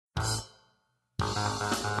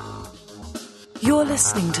You're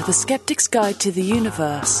listening to the Skeptics Guide to the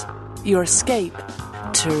Universe, your escape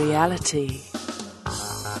to reality.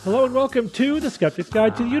 Hello and welcome to the Skeptics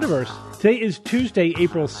Guide to the Universe. Today is Tuesday,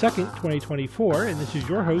 April 2nd, 2024, and this is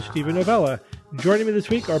your host, Stephen Novella. Joining me this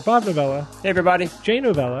week are Bob Novella. Hey, everybody. Jay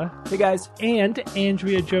Novella. Hey, guys. And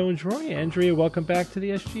Andrea Jones-Roy. Andrea, welcome back to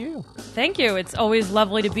the SGU. Thank you. It's always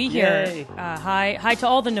lovely to be here. Hi to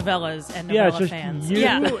all the novellas and novella fans. You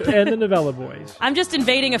and the novella boys. I'm just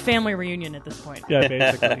invading a family reunion at this point. Yeah,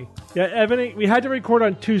 basically. Evan, we had to record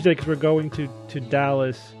on Tuesday because we're going to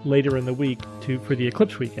Dallas later in the week for the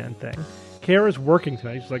Eclipse Weekend thing. Kara's working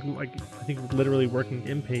tonight. She's like I think literally working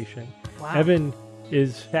impatient. Wow. Evan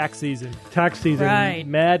is tax season right.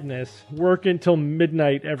 Madness. Work until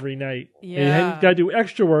midnight every night. Yeah, he got to do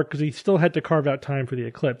extra work because he still had to carve out time for the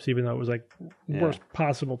eclipse, even though it was like worst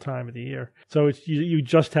possible time of the year. So it's you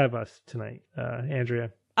just have us tonight,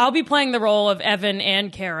 Andrea. I'll be playing the role of Evan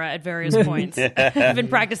and Kara at various points. I've been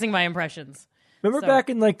practicing my impressions. Remember back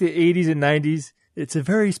in like the 80s and 90s? It's a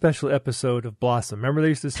very special episode of Blossom. Remember they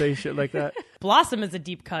used to say shit like that? Blossom is a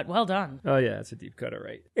deep cut. Well done. Oh, yeah, it's a deep cut. All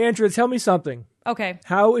right. Andrea, tell me something. Okay.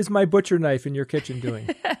 How is my butcher knife in your kitchen doing?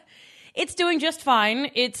 It's doing just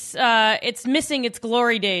fine. It's missing its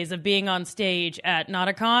glory days of being on stage at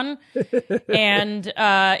Nauticon, and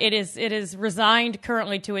it is resigned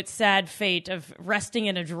currently to its sad fate of resting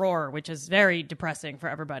in a drawer, which is very depressing for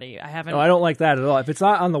everybody. I don't like that at all. If it's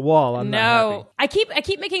not on the wall, I'm not happy. I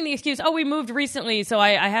keep making the excuse. Oh, we moved recently, so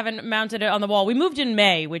I haven't mounted it on the wall. We moved in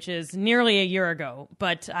May, which is nearly a year ago,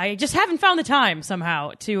 but I just haven't found the time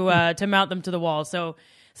somehow to mount them to the wall.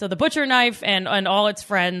 So the butcher knife and all its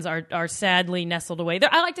friends are sadly nestled away.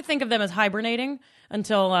 I like to think of them as hibernating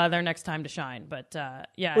until their next time to shine. But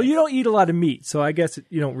yeah. Well, you don't eat a lot of meat, so I guess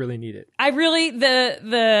you don't really need it.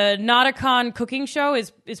 The Nauticon cooking show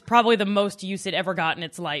is probably the most use it ever got in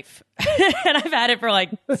its life, and I've had it for like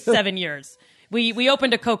 7 years. We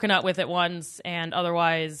opened a coconut with it once, and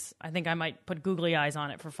otherwise, I think I might put googly eyes on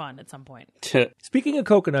it for fun at some point. Speaking of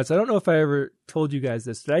coconuts, I don't know if I ever told you guys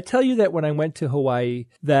this. Did I tell you that when I went to Hawaii,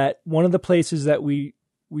 that one of the places that we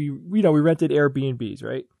rented Airbnbs,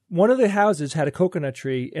 right? One of the houses had a coconut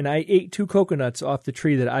tree, and I ate 2 coconuts off the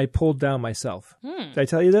tree that I pulled down myself. Did I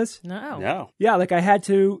tell you this? No. Yeah, like I had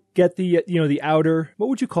to get the outer, what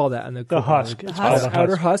would you call that? The husk. The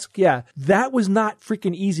outer husk. Yeah. That was not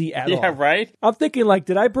freaking easy at all. Yeah, right? I'm thinking like,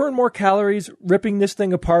 did I burn more calories ripping this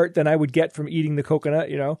thing apart than I would get from eating the coconut,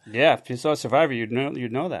 Yeah, if you saw Survivor, you'd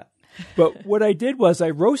know that. But what I did was I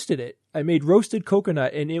roasted it. I made roasted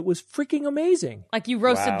coconut, and it was freaking amazing. Like you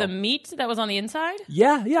roasted the meat that was on the inside?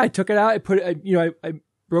 Yeah. I took it out. I put it, I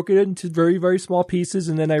broke it into very, very small pieces,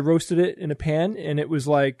 and then I roasted it in a pan, and it was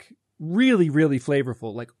like really, really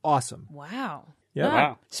flavorful, like awesome. Wow. Yeah.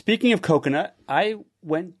 Wow. Speaking of coconut, I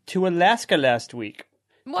went to Alaska last week.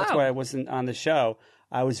 Wow. That's why I wasn't on the show.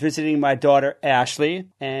 I was visiting my daughter, Ashley,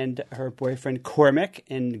 and her boyfriend, Cormac,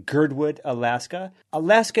 in Girdwood, Alaska.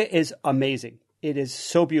 Alaska is amazing. It is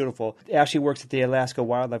so beautiful. Ashley works at the Alaska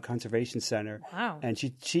Wildlife Conservation Center. Wow. And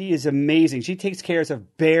she is amazing. She takes care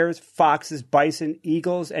of bears, foxes, bison,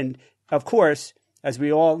 eagles, and, of course, as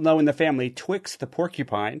we all know in the family, Twix the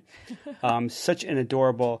porcupine. Such an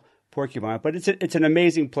adorable porcupine. But it's an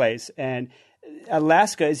amazing place. And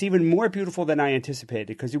Alaska is even more beautiful than I anticipated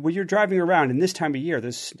because when you're driving around in this time of year,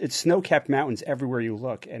 it's snow-capped mountains everywhere you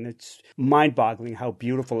look, and it's mind-boggling how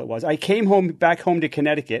beautiful it was. I came back home to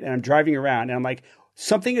Connecticut, and I'm driving around, and I'm like,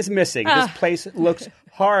 something is missing. This place looks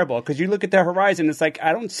horrible because you look at the horizon, it's like,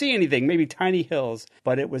 I don't see anything, maybe tiny hills,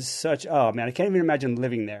 but it was oh man, I can't even imagine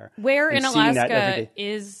living there. Where in Alaska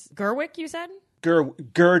is Gerwick, you said?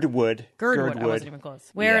 Girdwood. I wasn't even close.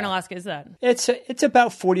 Where in Alaska is that? It's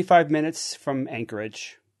about 45 minutes from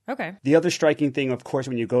Anchorage. Okay. The other striking thing, of course,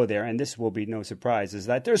 when you go there, and this will be no surprise, is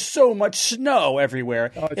that there's so much snow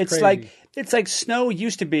everywhere. Oh, it's crazy. It's like snow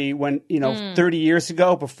used to be when, 30 years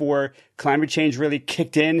ago, before climate change really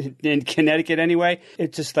kicked in Connecticut anyway.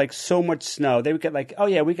 It's just like so much snow. They would get like, oh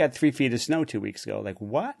yeah, we got 3 feet of snow 2 weeks ago. Like,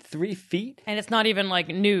 what? 3 feet? And it's not even like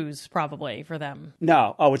news probably for them.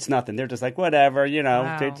 No. Oh, it's nothing. They're just like, whatever,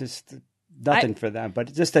 Wow. They're just nothing for them.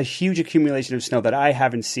 But just a huge accumulation of snow that I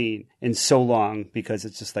haven't seen in so long because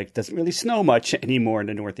it's just like, it doesn't really snow much anymore in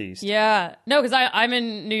the Northeast. Yeah. No, because I'm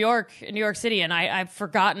in New York City, and I've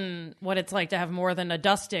forgotten what it's like to have more than a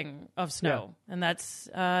dusting of snow. Yeah. And that's,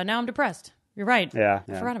 now I'm depressed. You're right. Yeah.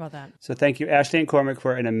 I forgot about that. So thank you, Ashley and Cormac,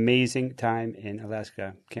 for an amazing time in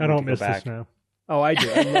Alaska. I don't miss the snow. Oh, I do.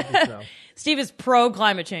 I love the snow. Steve is pro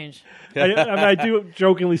climate change. I do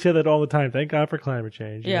jokingly say that all the time. Thank God for climate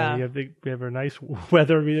change. Yeah. We have a nice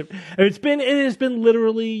weather. It has been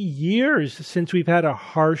literally years since we've had a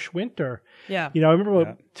harsh winter. Yeah. I remember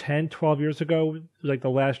about 10, 12 years ago, it was like the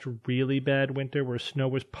last really bad winter where snow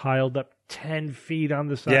was piled up 10 feet on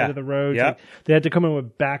the side of the road. Yeah. Like, they had to come in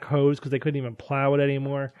with backhoes because they couldn't even plow it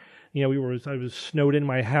anymore. I was snowed in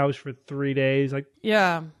my house for 3 days.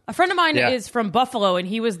 Yeah. A friend of mine is from Buffalo, and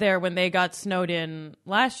he was there when they got snowed in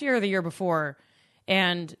last year or the year before.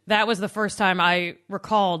 And that was the first time I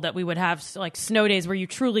recalled that we would have like snow days where you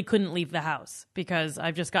truly couldn't leave the house, because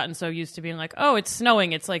I've just gotten so used to being like, oh, it's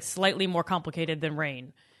snowing. It's like slightly more complicated than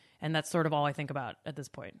rain. And that's sort of all I think about at this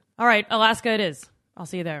point. All right, Alaska it is. I'll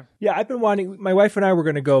see you there. Yeah, I've been wanting. My wife and I were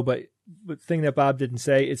going to go, but the thing that Bob didn't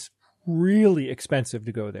say, it's really expensive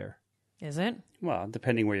to go there. Is it? Well,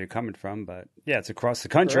 depending where you're coming from, but yeah, it's across the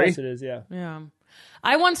For country. us it is, yeah. Yeah.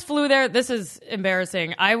 I once flew there. This is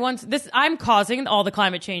embarrassing. I'm causing all the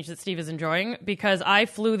climate change that Steve is enjoying, because I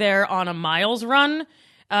flew there on a miles run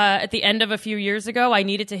at the end of a few years ago. I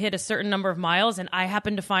needed to hit a certain number of miles, and I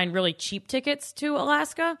happened to find really cheap tickets to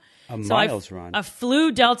Alaska. Miles run. I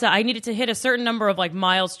flew Delta. I needed to hit a certain number of like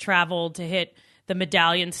miles traveled to hit the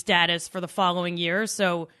medallion status for the following year.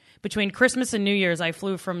 So between Christmas and New Year's, I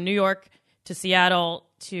flew from New York to Seattle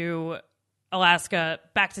to Alaska,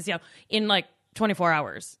 back to Seattle in like 24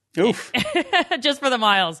 hours. Oof. Just for the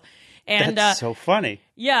miles. And That's so funny.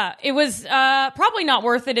 yeah, it was probably not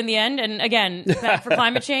worth it in the end. And again, bad for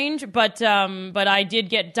climate change. But I did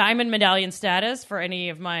get diamond medallion status for any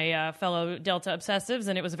of my fellow Delta obsessives,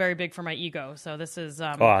 and it was very big for my ego. So this is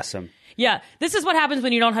Awesome. Yeah, this is what happens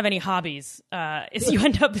when you don't have any hobbies. Is you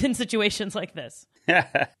end up in situations like this.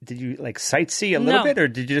 Did you like sightsee a little bit, or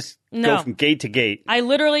did you just go from gate to gate? I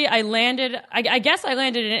landed. I guess I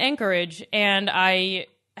landed in Anchorage, and I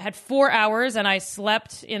had 4 hours, and I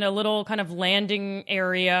slept in a little kind of landing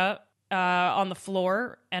area on the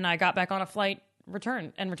floor, and I got back on a flight,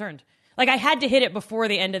 returned. Like, I had to hit it before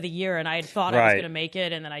the end of the year, and I had thought I was going to make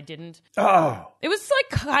it, and then I didn't. Oh. It was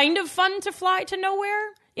like kind of fun to fly to nowhere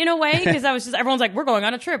in a way, because everyone's like, we're going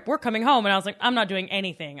on a trip, we're coming home, and I was like, I'm not doing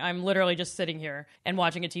anything. I'm literally just sitting here and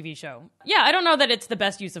watching a TV show. Yeah, I don't know that it's the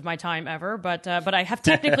best use of my time ever, but I have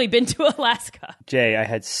technically been to Alaska. Jay, I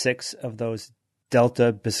had 6 of those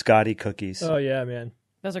Delta biscotti cookies. Oh, yeah, man.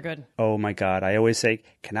 Those are good. Oh my God. I always say,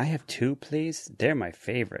 can I have 2, please? They're my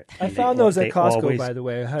favorite. I found those at Costco, by the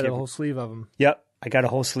way. I had a whole sleeve of them. Yep. I got a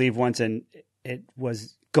whole sleeve once, and it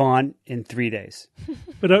was gone in 3 days.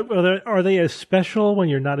 But are they as special when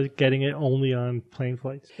you're not getting it only on plane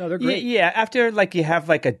flights? No, they're great. Yeah, after like you have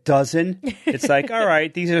like a dozen, it's like, all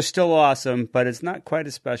right, these are still awesome, but it's not quite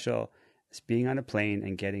as special as being on a plane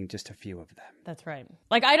and getting just a few of them. That's right.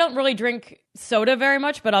 Like, I don't really drink soda very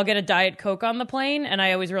much, but I'll get a Diet Coke on the plane, and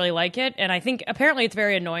I always really like it. And I think apparently it's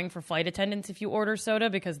very annoying for flight attendants if you order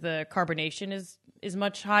soda, because the carbonation is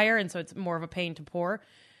much higher, and so it's more of a pain to pour.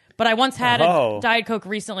 But I once had a Diet Coke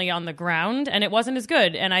recently on the ground, and it wasn't as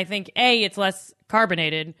good. And I think, A, it's less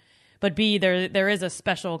carbonated, but B, there is a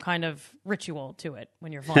special kind of ritual to it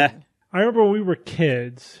when you're flying. I remember when we were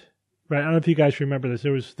kids, right? I don't know if you guys remember this.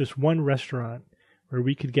 There was this one restaurant where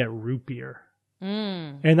we could get root beer.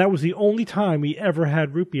 And that was the only time we ever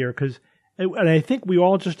had root beer, and I think we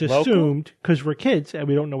all just assumed, because we're kids and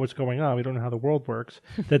we don't know what's going on, we don't know how the world works,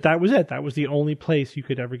 that was it. That was the only place you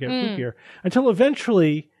could ever get root beer. Until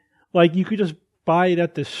eventually, like, you could just buy it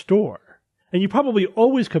at the store. And you probably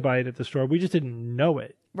always could buy it at the store. We just didn't know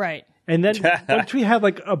it. Right. And then once we had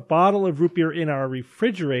like a bottle of root beer in our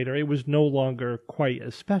refrigerator, it was no longer quite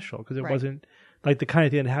as special, because it wasn't like the kind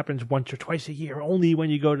of thing that happens once or twice a year, only when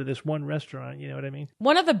you go to this one restaurant. You know what I mean?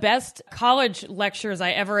 One of the best college lectures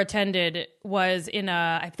I ever attended was in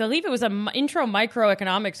I believe it was an intro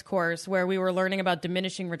microeconomics course where we were learning about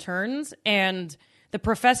diminishing returns. And the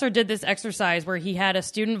professor did this exercise where he had a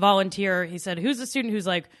student volunteer. He said, who's the student who's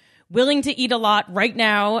like willing to eat a lot right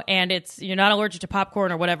now, and you're not allergic to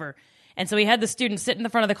popcorn or whatever? And so he had the student sit in the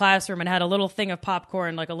front of the classroom and had a little thing of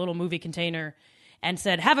popcorn, like a little movie container, and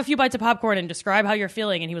said, have a few bites of popcorn and describe how you're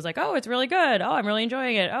feeling. And he was like, oh, it's really good. Oh, I'm really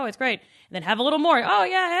enjoying it. Oh, it's great. And then have a little more. Oh,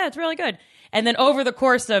 yeah, it's really good. And then over the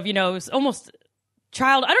course of, it was almost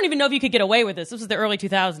I don't even know if you could get away with this. This was the early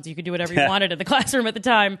 2000s. You could do whatever you wanted in the classroom at the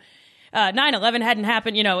time. 9/11 hadn't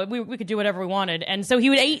happened. We could do whatever we wanted. And so he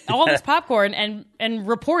would eat all this popcorn and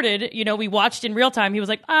reported, we watched in real time. He was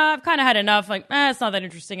like, I've kind of had enough. Like, it's not that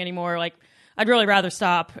interesting anymore. Like, I'd really rather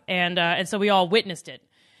stop. And so we all witnessed it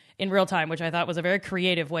in real time, which I thought was a very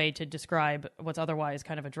creative way to describe what's otherwise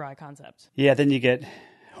kind of a dry concept. Yeah, then you get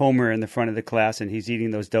Homer in the front of the class, and he's eating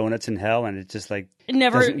those donuts in hell, and it just like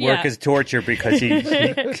Never doesn't work as torture because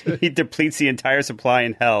he depletes the entire supply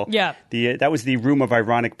in hell. Yeah. That was the room of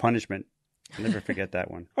ironic punishment. I'll never forget that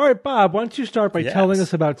one. All right, Bob, why don't you start by Yes. telling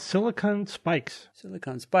us about silicon spikes?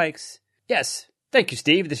 Silicon spikes. Yes. Thank you,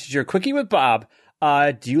 Steve. This is your Quickie with Bob.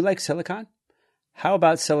 Do you like silicon? How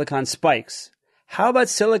about silicon spikes? How about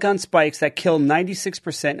silicon spikes that kill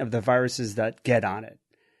 96% of the viruses that get on it?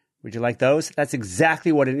 Would you like those? That's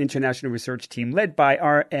exactly what an international research team led by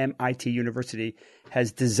RMIT University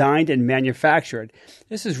has designed and manufactured.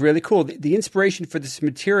 This is really cool. The inspiration for this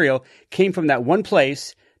material came from that one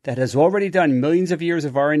place that has already done millions of years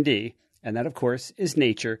of R&D, and that, of course, is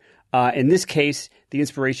nature. In this case, the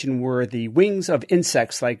inspiration were the wings of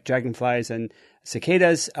insects like dragonflies and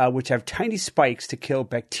cicadas, which have tiny spikes to kill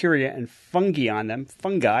bacteria and fungi on them.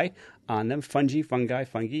 The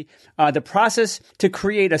process to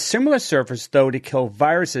create a similar surface, though, to kill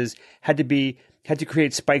viruses had to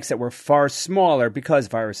create spikes that were far smaller because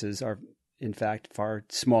viruses are, in fact, far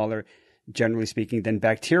smaller, generally speaking, than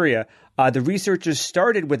bacteria. The researchers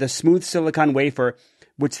started with a smooth silicon wafer,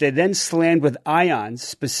 which they then slammed with ions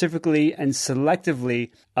specifically and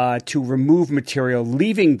selectively to remove material,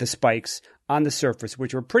 leaving the spikes on the surface,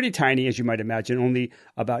 which were pretty tiny, as you might imagine, only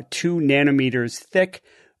about 2 nanometers thick,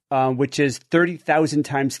 which is 30,000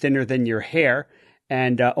 times thinner than your hair,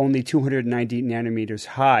 and only 290 nanometers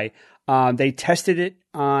high. They tested it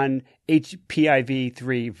on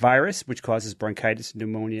HPIV-3 virus, which causes bronchitis,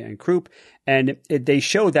 pneumonia, and croup. And they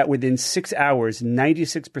showed that within 6 hours,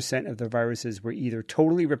 96% of the viruses were either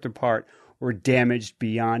totally ripped apart or damaged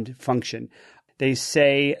beyond function. They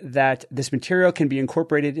say that this material can be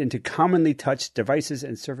incorporated into commonly touched devices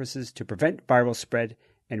and surfaces to prevent viral spread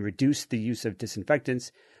and reduce the use of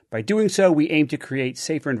disinfectants. By doing so, we aim to create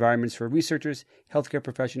safer environments for researchers, healthcare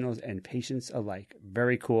professionals, and patients alike.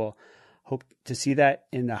 Very cool. Hope to see that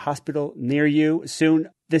in the hospital near you soon.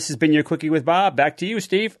 This has been your Quickie with Bob. Back to you,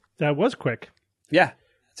 Steve. That was quick. Yeah,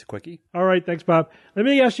 that's a quickie. All right, thanks, Bob. Let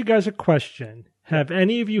me ask you guys a question. Have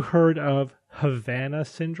any of you heard of Havana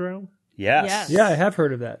syndrome? Yes. Yeah, I have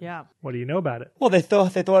heard of that. Yeah. What do you know about it? Well, they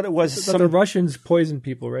thought it was But the Russians poisoned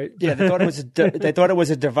people, right? Yeah, they thought it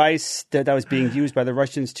was a device that was being used by the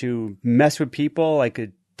Russians to mess with people, like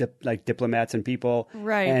diplomats and people.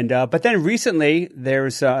 Right. And but then recently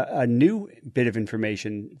there's a new bit of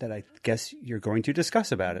information that I guess you're going to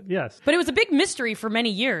discuss about it. Yes. But it was a big mystery for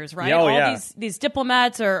many years, right? Oh, All yeah. these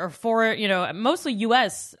diplomats or foreign, mostly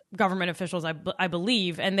U.S. government officials, I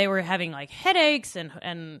believe, and they were having like headaches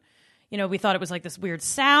and we thought it was like this weird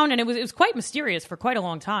sound, and it was quite mysterious for quite a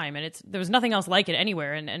long time, and there was nothing else like it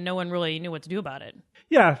anywhere, and no one really knew what to do about it.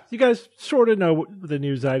 Yeah, you guys sort of know the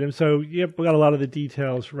news item, so we got a lot of the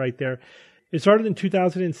details right there. It started in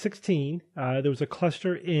 2016. There was a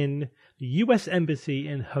cluster in the U.S. Embassy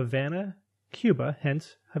in Havana, Cuba,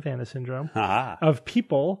 hence Havana syndrome, of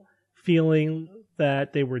people feeling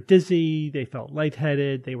that they were dizzy, they felt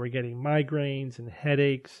lightheaded, they were getting migraines and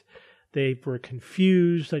headaches. They were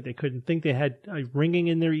confused, like they couldn't think. They had a ringing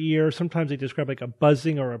in their ear. Sometimes they described like a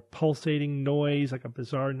buzzing or a pulsating noise, like a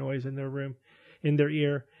bizarre noise in their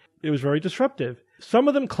ear. It was very disruptive. Some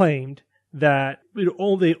of them claimed that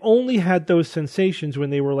they only had those sensations when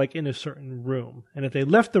they were like in a certain room. And if they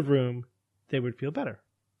left the room, they would feel better.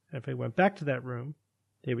 And if they went back to that room,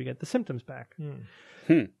 they would get the symptoms back.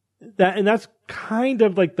 That's kind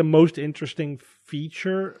of like the most interesting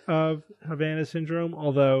feature of Havana syndrome,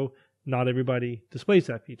 although not everybody displays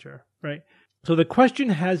that feature, right? So the question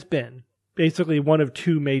has been basically one of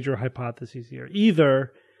two major hypotheses here.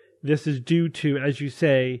 Either this is due to, as you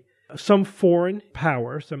say, some foreign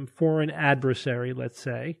power, some foreign adversary, let's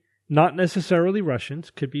say, not necessarily Russians,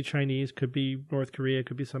 could be Chinese, could be North Korea,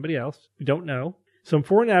 could be somebody else. We don't know. Some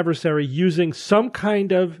foreign adversary using some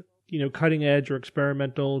kind of, cutting edge or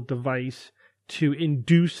experimental device to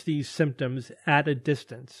induce these symptoms at a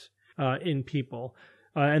distance in people.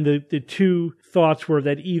 And the two thoughts were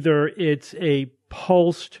that either it's a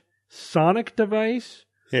pulsed sonic device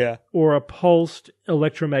or a pulsed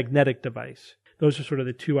electromagnetic device. Those are sort of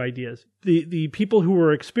the two ideas. The people who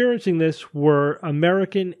were experiencing this were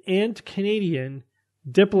American and Canadian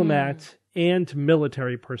diplomats and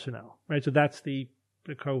military personnel, right? So that's the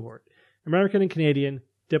cohort. American and Canadian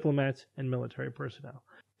diplomats and military personnel.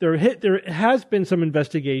 There has been some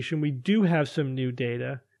investigation. We do have some new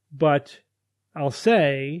data, but I'll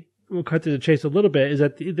say, we'll cut to the chase a little bit, is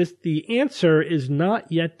that the answer is not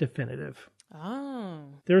yet definitive. Oh.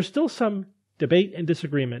 There is still some debate and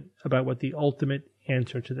disagreement about what the ultimate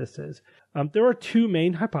answer to this is. There are two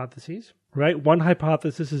main hypotheses, right? One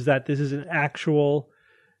hypothesis is that this is an actual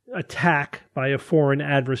attack by a foreign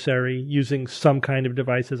adversary using some kind of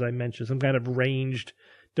device, as I mentioned, some kind of ranged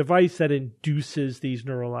device that induces these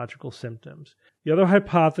neurological symptoms. The other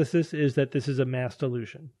hypothesis is that this is a mass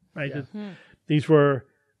delusion, right? These were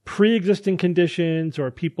pre-existing conditions or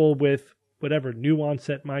people with whatever, new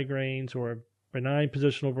onset migraines or benign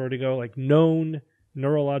positional vertigo, like known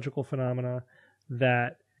neurological phenomena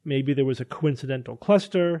that maybe there was a coincidental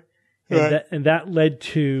cluster, and that led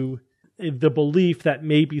to the belief that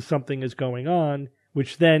maybe something is going on,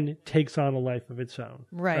 which then takes on a life of its own.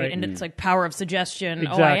 Right. And it's like power of suggestion.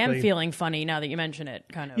 Exactly. Oh, I am feeling funny now that you mention it,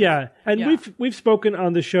 kind of. Yeah. And we've spoken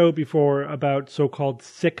on the show before about so-called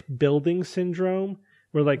sick building syndrome,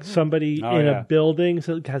 where like somebody in a building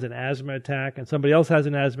has an asthma attack and somebody else has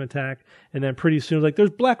an asthma attack, and then pretty soon like there's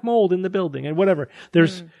black mold in the building and whatever.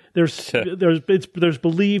 There's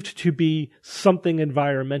believed to be something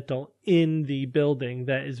environmental in the building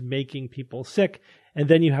that is making people sick, and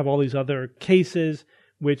then you have all these other cases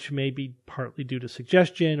which may be partly due to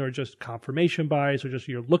suggestion or just confirmation bias or just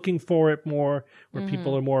you're looking for it more, where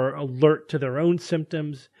people are more alert to their own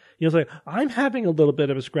symptoms. You know, it's like, I'm having a little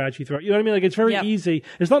bit of a scratchy throat. You know what I mean? Like, it's very easy.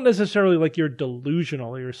 It's not necessarily like you're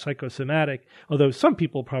delusional or you're psychosomatic, although some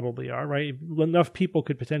people probably are, right? Enough people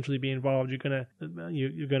could potentially be involved.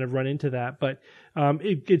 You're gonna run into that. But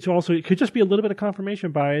it could just be a little bit of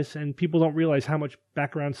confirmation bias, and people don't realize how much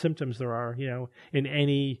background symptoms there are, you know, in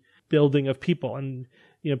any building of people. And,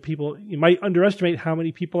 you know, you might underestimate how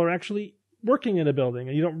many people are actually working in a building,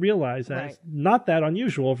 and you don't realize that it's not that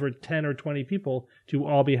unusual for 10 or 20 people to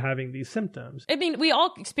all be having these symptoms. I mean, we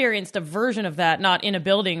all experienced a version of that, not in a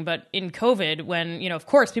building, but in COVID when, you know, of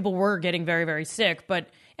course, people were getting very, very sick, but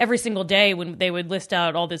every single day when they would list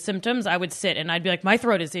out all the symptoms, I would sit and I'd be like, my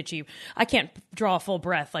throat is itchy. I can't draw a full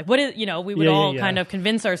breath. Like, what is, you know, we would all kind of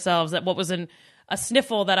convince ourselves that what was a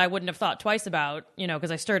sniffle that I wouldn't have thought twice about, you know,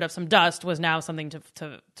 because I stirred up some dust, was now something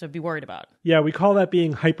to be worried about. Yeah, we call that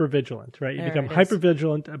being hypervigilant, right? You become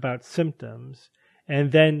hypervigilant about symptoms,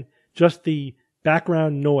 and then just the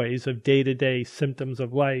background noise of day-to-day symptoms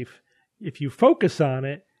of life, if you focus on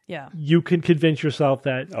it, you can convince yourself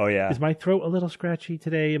that, is my throat a little scratchy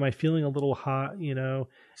today? Am I feeling a little hot, you know?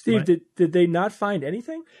 Steve, did they not find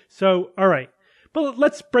anything? So, all right. But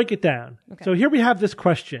let's break it down. Okay. So here we have this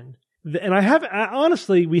question. And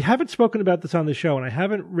honestly, we haven't spoken about this on the show, and I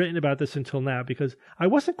haven't written about this until now because I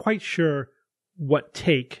wasn't quite sure what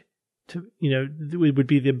take would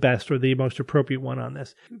be the best or the most appropriate one on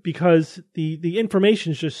this, because the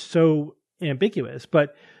information is just so ambiguous.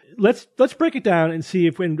 But let's break it down and see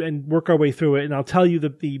and work our way through it, and I'll tell you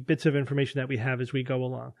the bits of information that we have as we go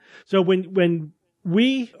along. So when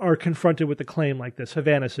we are confronted with a claim like this,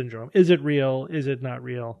 Havana syndrome, is it real? Is it not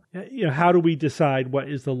real? You know, how do we decide what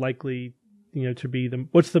is the likely, you know, to be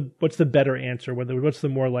what's the better answer? What's the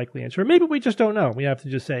more likely answer? Or maybe we just don't know. We have to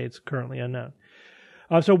just say it's currently unknown.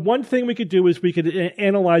 So one thing we could do is we could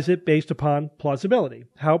analyze it based upon plausibility.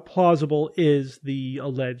 How plausible is the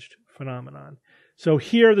alleged phenomenon? So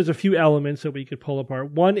here there's a few elements that we could pull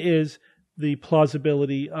apart. One is the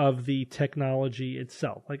plausibility of the technology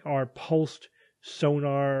itself, like our pulsed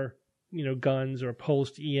sonar, you know, guns or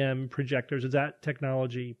pulsed EM projectors. Is that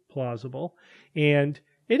technology plausible? And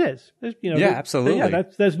it is. You know, absolutely. Yeah,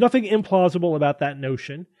 there's nothing implausible about that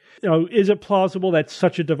notion. You know, is it plausible that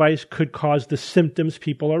such a device could cause the symptoms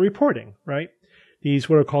people are reporting? Right? These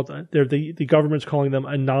what are called the government's calling them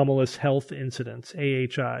anomalous health incidents,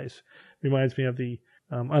 AHIs. Reminds me of the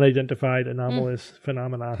unidentified anomalous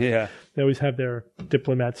phenomena. Yeah, they always have their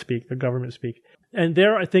diplomats speak, their government speak. And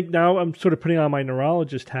there, I think now I'm sort of putting on my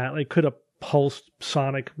neurologist hat. Like, could a pulsed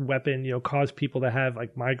sonic weapon, you know, cause people to have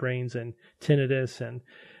like migraines and tinnitus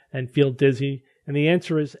and feel dizzy? And the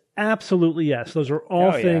answer is absolutely yes. Those are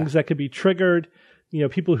all things that could be triggered. You know,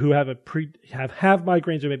 people who have have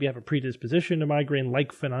migraines or maybe have a predisposition to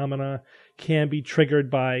migraine-like phenomena can be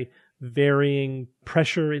triggered by varying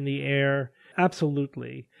pressure in the air.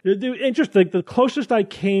 Absolutely. Interesting. The closest I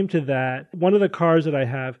came to that, one of the cars that I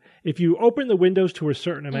have, if you open the windows to a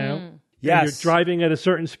certain amount, you're driving at a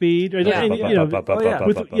certain speed,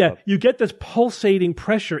 you get this pulsating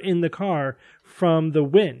pressure in the car from the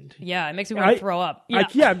wind. Yeah, it makes me want to throw up. It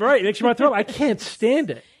makes you want to throw up. I can't stand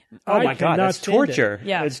it. Oh my God, that's torture.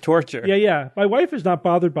 Yeah. It's torture. Yeah. My wife is not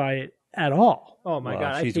bothered by it at all. Oh my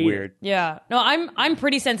God, she's weird. Yeah. No, I'm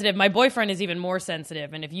pretty sensitive. My boyfriend is even more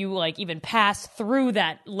sensitive, and if you like even pass through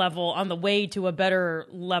that level on the way to a better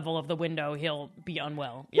level of the window, he'll be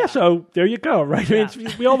unwell. Yeah, so there you go, right? Yeah. I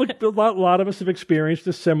mean, a lot of us have experienced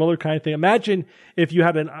a similar kind of thing. Imagine if you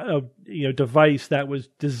had a device that was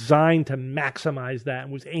designed to maximize that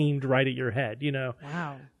and was aimed right at your head, you know.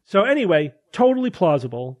 Wow. So anyway, totally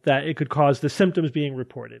plausible that it could cause the symptoms being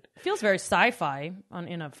reported. It feels very sci-fi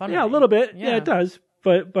in a fun way. Yeah, a little bit. Yeah. Yeah, it does.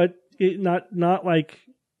 But it, not like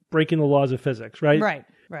breaking the laws of physics, right?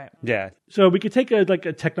 Right. Yeah. So we could take a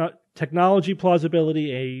technology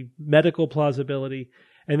plausibility, a medical plausibility,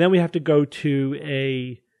 and then we have to go to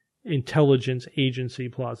a intelligence agency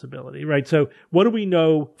plausibility, right? So what do we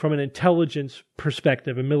know from an intelligence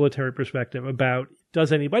perspective, a military perspective, about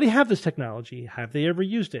does anybody have this technology? Have they ever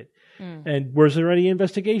used it? And was there any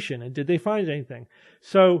investigation? And did they find anything?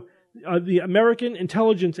 So the American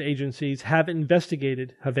intelligence agencies have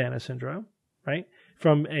investigated Havana syndrome, right?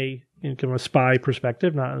 From a spy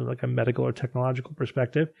perspective, not like a medical or technological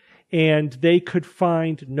perspective. And they could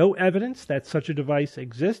find no evidence that such a device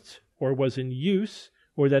exists or was in use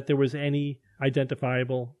or that there was any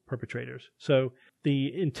identifiable perpetrators. So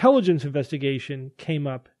the intelligence investigation came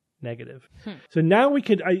up negative. So now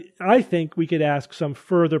I think we could ask some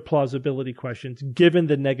further plausibility questions given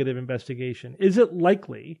the negative investigation. Is it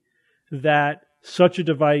likely that such a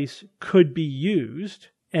device could be used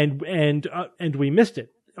and we missed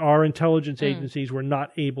it? Our intelligence agencies were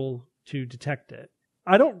not able to detect it.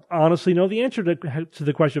 I don't honestly know the answer to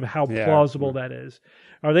the question of how plausible that is.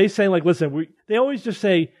 Are they saying like, listen, they always just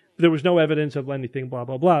say there was no evidence of anything, blah,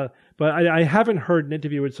 blah, blah. But I haven't heard an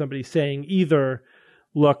interview with somebody saying either,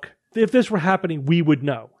 look, if this were happening, we would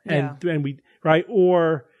know. And we, right?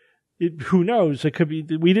 Or who knows? It could be,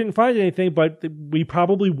 we didn't find anything, but we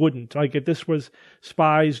probably wouldn't. Like if this was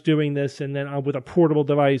spies doing this and then with a portable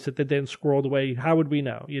device that they then squirreled away, how would we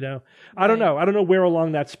know? I don't know. I don't know where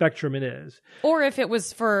along that spectrum it is. Or if it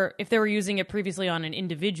was if they were using it previously on an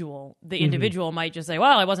individual, the individual might just say,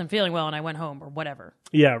 well, I wasn't feeling well and I went home or whatever.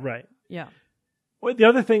 Yeah, right. Yeah. Well, the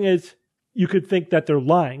other thing is, you could think that they're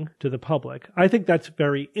lying to the public. I think that's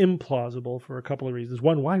very implausible for a couple of reasons.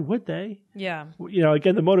 One, why would they? Yeah.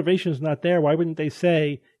 Again, the motivation is not there. Why wouldn't they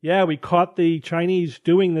say, yeah, we caught the Chinese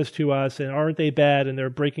doing this to us and aren't they bad and they're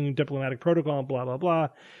breaking diplomatic protocol and blah, blah, blah.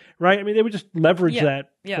 Right? I mean, they would just leverage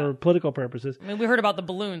that for political purposes. I mean, we heard about the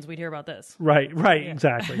balloons. We'd hear about this. Right,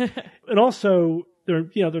 exactly. And also, they're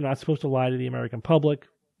not supposed to lie to the American public,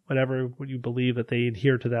 whatever you believe that they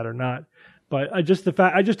adhere to that or not. But I just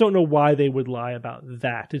don't know why they would lie about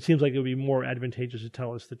that. It seems like it would be more advantageous to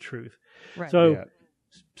tell us the truth. Right.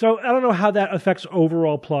 So I don't know how that affects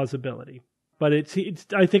overall plausibility. But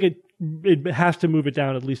I think it has to move it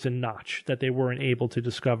down at least a notch that they weren't able to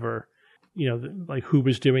discover, like who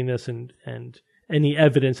was doing this and any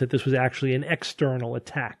evidence that this was actually an external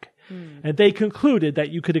attack. And they concluded that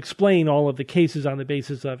you could explain all of the cases on the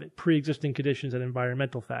basis of pre-existing conditions and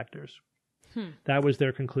environmental factors. That was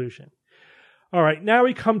their conclusion. All right, now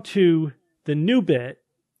we come to the new bit,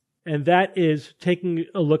 and that is taking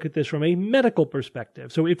a look at this from a medical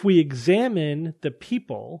perspective. So if we examine the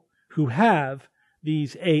people who have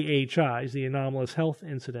these AHIs, the anomalous health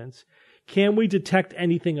incidents, can we detect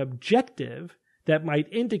anything objective that might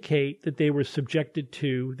indicate that they were subjected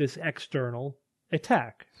to this external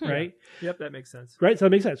attack, right? Yep, that makes sense. Right, so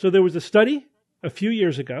that makes sense. So there was a study a few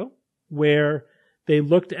years ago where they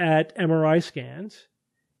looked at MRI scans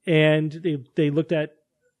and they looked at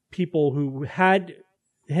people who had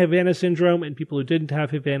Havana syndrome and people who didn't have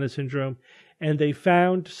Havana syndrome, and they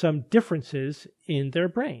found some differences in their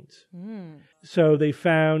brains. So they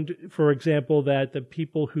found, for example, that the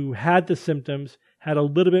people who had the symptoms had a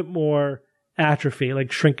little bit more atrophy,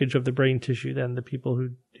 like shrinkage of the brain tissue, than the people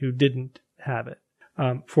who didn't have it,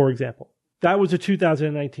 for example. That was a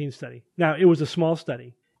 2019 study. Now, it was a small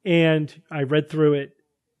study, and I read through it.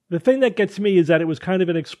 The thing that gets me is that it was kind of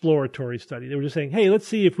an exploratory study. They were just saying, hey, let's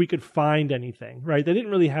see if we could find anything, right? They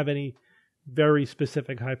didn't really have any very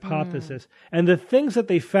specific hypothesis. And the things that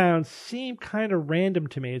they found seem kind of random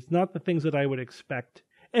to me. It's not the things that I would expect.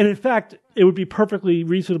 And in fact, it would be perfectly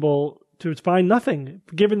reasonable to find nothing,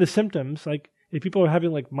 given the symptoms. Like, if people are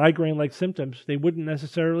having like migraine-like symptoms, they wouldn't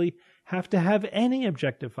necessarily have to have any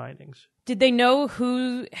objective findings. Did they know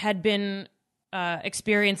who had been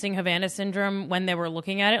experiencing Havana syndrome when they were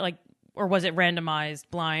looking at it, like, or was it randomized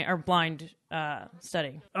blind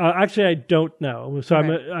study? Actually, I don't know. So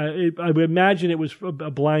Okay. I would imagine it was a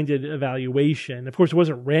blinded evaluation. Of course, it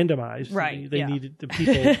wasn't randomized. Right, They yeah. needed the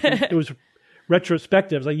people. It was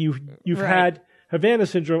retrospective. Like you've Right. had Havana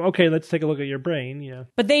syndrome. Okay, let's take a look at your brain.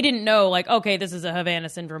 But they didn't know, like, okay, this is a Havana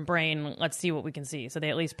syndrome brain. Let's see what we can see. So they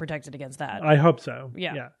at least protected against that. I hope so.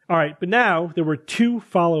 Yeah. All right. But now there were 2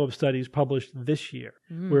 follow-up studies published this year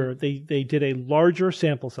where they did a larger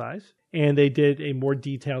sample size and they did a more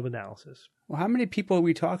detailed analysis. Well, how many people are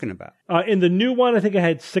we talking about? In the new one, I think I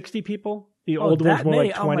had 60 people. The old one's more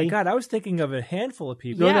like 20. Oh my God, I was thinking of a handful of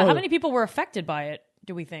people. Yeah, no. how many people were affected by it?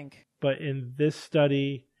 do we think? But in this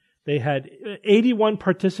study, they had 81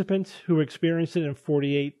 participants who experienced it and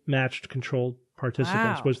 48 matched controlled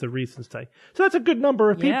participants was the recent study. So that's a good number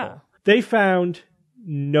of people. Yeah. They found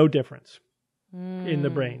no difference in the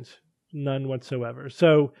brains, none whatsoever.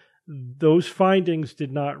 So those findings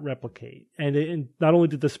did not replicate. And not only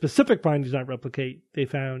did the specific findings not replicate, they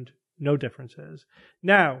found no differences.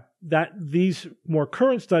 Now, that these more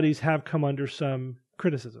current studies have come under some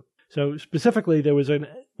criticism. So specifically,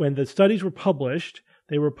 when the studies were published,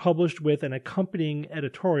 they were published with an accompanying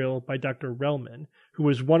editorial by Dr. Relman, who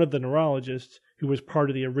was one of the neurologists who was part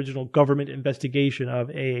of the original government investigation of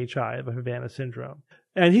AHI, of Havana syndrome.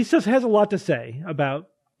 And he has a lot to say about,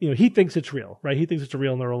 he thinks it's real, right? He thinks it's a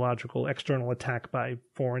real neurological external attack by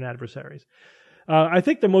foreign adversaries. I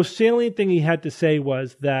think the most salient thing he had to say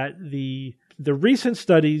was that the recent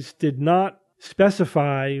studies did not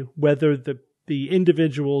specify whether the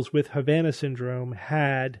individuals with Havana syndrome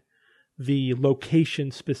had the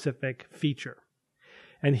location-specific feature.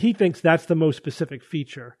 And he thinks that's the most specific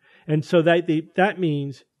feature. And so that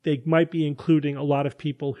means they might be including a lot of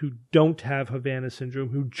people who don't have Havana syndrome,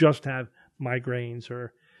 who just have migraines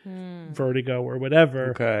or vertigo or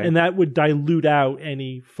whatever. Okay. And that would dilute out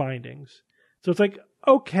any findings. So it's like,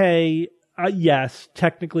 okay, yes,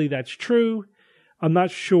 technically that's true. I'm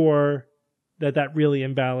not sure that really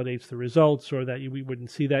invalidates the results or that we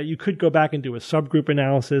wouldn't see that. You could go back and do a subgroup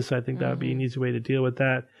analysis. I think that would be an easy way to deal with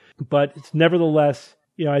that. But it's nevertheless,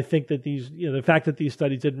 I think that the fact that these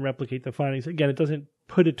studies didn't replicate the findings, again, it doesn't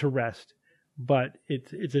put it to rest, but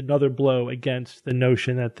it's another blow against the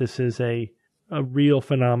notion that this is a real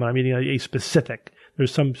phenomenon, meaning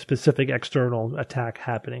there's some specific external attack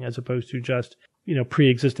happening as opposed to just,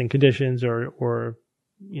 pre-existing conditions or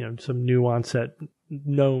some new onset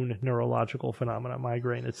known neurological phenomena,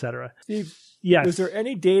 migraine, etc. Steve, yes. Was there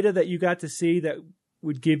any data that you got to see that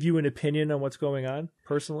would give you an opinion on what's going on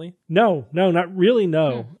personally? No, not really.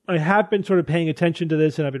 No, I have been sort of paying attention to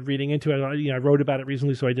this, and I've been reading into it. I wrote about it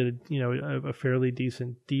recently, so I did a fairly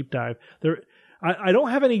decent deep dive. I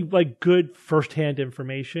don't have any good firsthand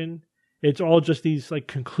information. It's all just these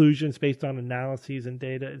conclusions based on analyses and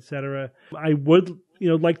data, etc. I would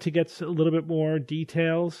like to get a little bit more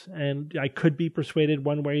details, and I could be persuaded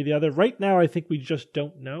one way or the other. Right now, I think we just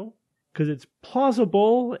don't know because it's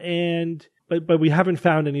plausible, but we haven't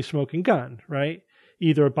found any smoking gun, right?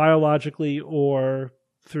 Either biologically or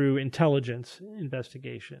through intelligence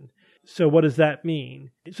investigation. So what does that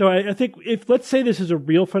mean? So I think let's say this is a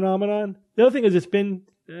real phenomenon. The other thing is it's been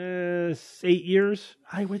 8 years.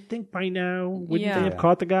 I would think by now, wouldn't they have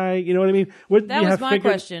caught the guy? You know what I mean? That was my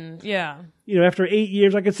question. Yeah. After 8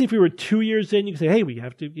 years, I could see if we were 2 years in, you could say, hey, we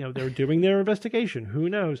have to, they're doing their investigation. Who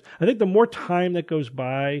knows? I think the more time that goes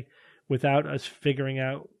by without us figuring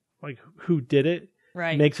out who did it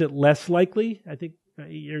makes it less likely. I think 8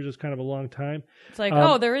 years is kind of a long time. It's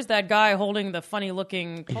like, there is that guy holding the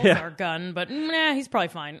funny-looking pulsar gun, but he's probably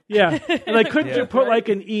fine. Yeah. And couldn't you put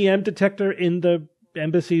an EM detector in the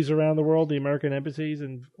embassies around the world, the American embassies,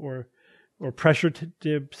 or pressure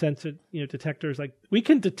sensitive detectors? We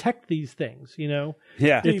can detect these things.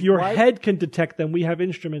 Yeah. If your head can detect them, we have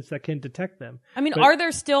instruments that can detect them. I mean, are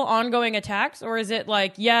there still ongoing attacks, or is it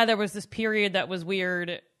there was this period that was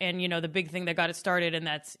weird, and the big thing that got it started, and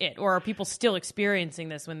that's it? Or are people still experiencing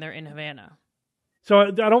this when they're in Havana? So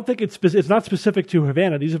I don't think it's not specific to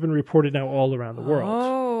Havana. These have been reported now all around the world.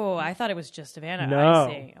 Oh, I thought it was just Havana. No. I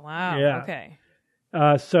see. Wow. Yeah. Okay.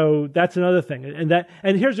 So that's another thing.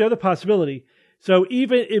 And here's the other possibility. So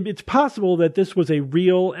even if it's possible that this was a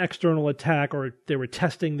real external attack, or they were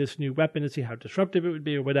testing this new weapon to see how disruptive it would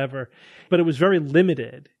be or whatever, but it was very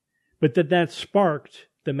limited, but that sparked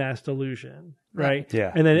the mass delusion, right?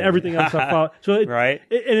 Yeah. And then everything else followed. So and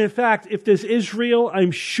in fact, if this is real,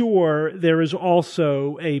 I'm sure there is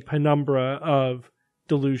also a penumbra of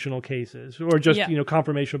delusional cases, or just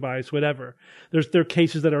confirmation bias, whatever. There are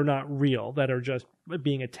cases that are not real, that are just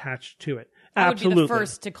being attached to it. I Absolutely. would be the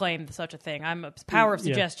first to claim such a thing. Power of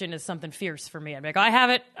suggestion is something fierce for me. I'm like, I have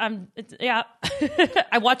it.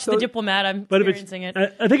 I watched The Diplomat. I'm experiencing it.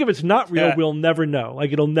 I think if it's not real, we'll never know.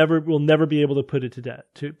 We'll never be able to put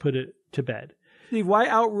it to bed. Steve, why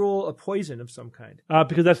outrule a poison of some kind?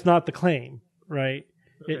 Because that's not the claim, right?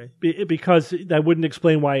 Okay. Because that wouldn't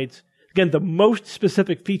explain why it's. Again, the most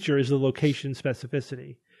specific feature is the location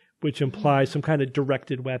specificity, which implies some kind of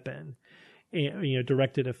directed weapon,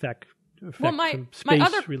 directed effect, some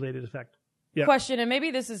space-related effect. question, and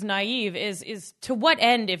maybe this is naive, is to what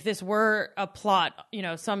end, if this were a plot,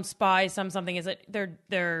 some spy, something, is it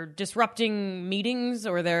they're disrupting meetings,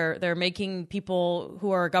 or they're making people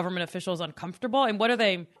who are government officials uncomfortable? And what are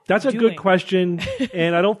they That's doing? a good question,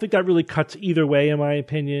 and I don't think that really cuts either way, in my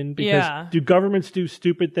opinion, because do governments do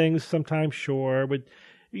stupid things sometimes? Sure. But,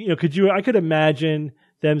 I could imagine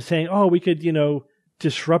them saying, oh, we could,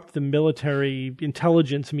 disrupt the military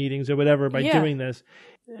intelligence meetings or whatever by doing this.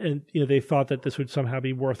 And they thought that this would somehow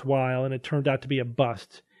be worthwhile, and it turned out to be a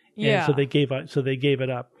bust. And so they gave it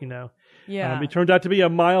up. It turned out to be a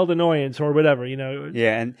mild annoyance or whatever.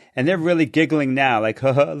 Yeah, and they're really giggling now, like,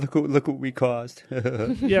 look what we caused.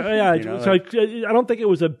 Yeah. So I don't think it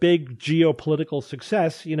was a big geopolitical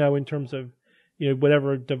success, in terms of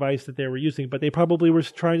whatever device that they were using, but they probably were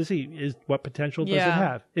trying to see what potential does it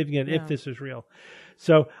have if this is real.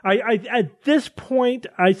 So I at this point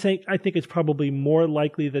I think it's probably more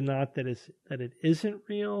likely than not that it isn't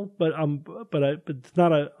real, but it's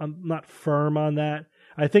not I'm not firm on that.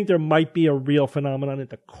 I think there might be a real phenomenon at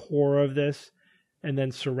the core of this, and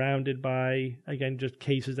then surrounded by, again, just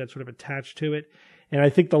cases that sort of attach to it. And I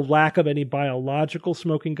think the lack of any biological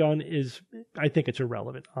smoking gun I think it's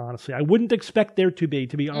irrelevant, honestly. I wouldn't expect there to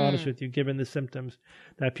be honest with you, given the symptoms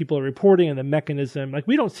that people are reporting and the mechanism. Like,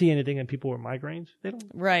 we don't see anything in people with migraines. They don't.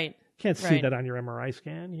 Right. Can't see that on your MRI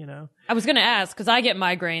scan, I was going to ask, because I get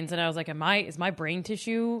migraines, and I was like, is my brain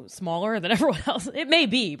tissue smaller than everyone else? It may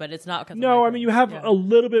be, but it's not. No, I mean, you have a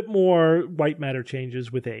little bit more white matter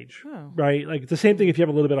changes with age, right? Like, it's the same thing if you have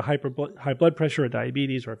a little bit of high blood pressure or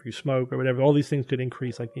diabetes, or if you smoke or whatever. All these things could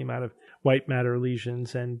increase, like, the amount of white matter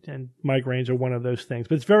lesions, and migraines are one of those things.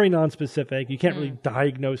 But it's very nonspecific. You can't really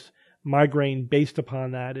diagnose migraine based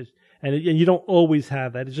upon that. And you don't always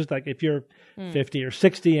have that. It's just like if you're 50 or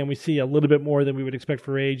 60 and we see a little bit more than we would expect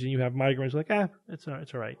for age, and you have migraines, like, it's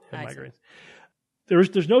all right. I have migraines.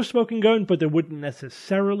 There's no smoking gun, but there wouldn't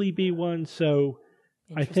necessarily be one. So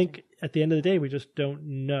I think at the end of the day, we just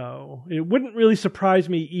don't know. It wouldn't really surprise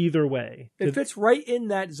me either way. It fits right in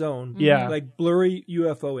that zone. Yeah. Like blurry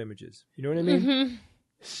UFO images. You know what I mean? Mm-hmm.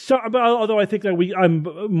 So, although I think that I'm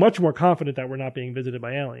much more confident that we're not being visited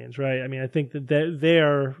by aliens, right? I mean, I think that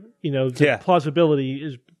the plausibility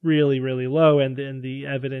is really, really low, and the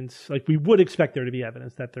evidence, like, we would expect there to be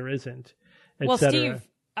evidence that there isn't, et cetera. Steve,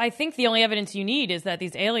 I think the only evidence you need is that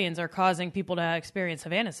these aliens are causing people to experience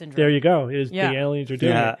Havana syndrome. There you go. The aliens are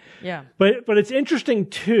doing it. Yeah. But it's interesting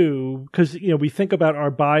too, because we think about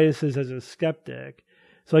our biases as a skeptic.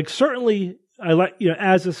 So, like, certainly,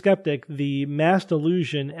 as a skeptic, the mass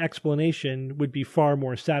delusion explanation would be far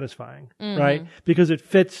more satisfying, right? Because it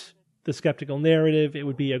fits the skeptical narrative. It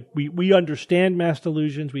would be we understand mass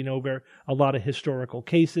delusions. We know a lot of historical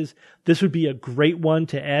cases. This would be a great one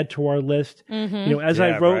to add to our list.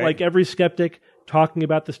 I wrote, like, every skeptic talking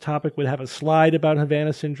about this topic would have a slide about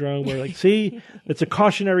Havana syndrome. We're like, see, it's a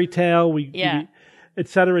cautionary tale. Et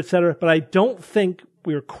cetera, et cetera. But I don't think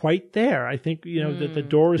we're quite there. I think, that the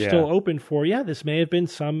door is still open for, this may have been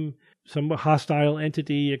some hostile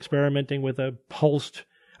entity experimenting with a pulsed.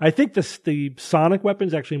 I think the sonic weapon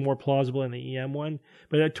is actually more plausible in the EM one,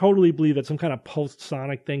 but I totally believe that some kind of pulsed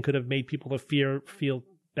sonic thing could have made people to feel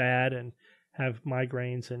bad and have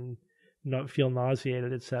migraines and not feel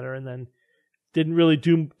nauseated, et cetera, and then didn't really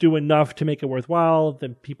do enough to make it worthwhile.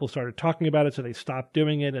 Then people started talking about it, so they stopped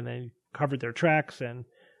doing it, and they covered their tracks, and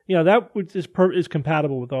that is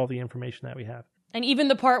compatible with all the information that we have. And even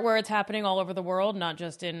the part where it's happening all over the world, not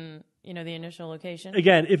just in the initial location.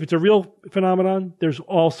 Again, if it's a real phenomenon, there's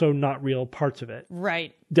also not real parts of it.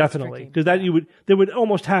 Right. Definitely, because there would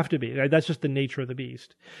almost have to be. Right? That's just the nature of the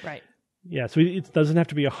beast. Right. Yeah. So it doesn't have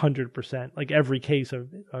to be 100%. Like, every case of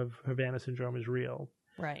Havana syndrome is real.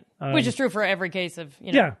 Right. Which is true for every case of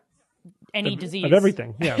any disease of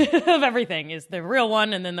everything. Yeah. of everything is the real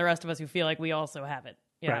one, and then the rest of us who feel like we also have it.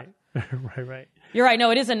 Yeah. Right. Right. You're right.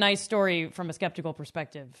 No, it is a nice story from a skeptical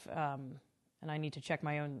perspective, and I need to check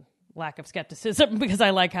my own lack of skepticism, because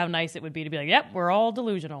I like how nice it would be to be like, yep, we're all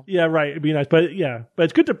delusional. Yeah, right. It'd be nice, but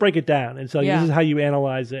it's good to break it down and say, this is how you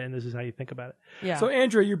analyze it, and this is how you think about it. Yeah. So,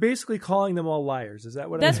 Andrea, you're basically calling them all liars. Is that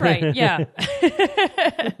what? That's right. Yeah.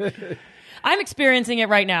 I'm experiencing it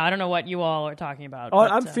right now. I don't know what you all are talking about. Oh,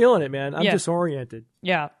 I'm feeling it, man. I'm disoriented.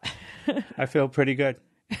 Yeah. I feel pretty good.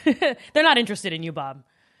 They're not interested in you, Bob.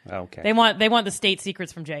 Okay. They want the state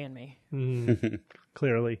secrets from Jay and me.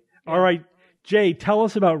 Clearly. Yeah. All right, Jay, tell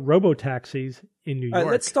us about robotaxis in New York.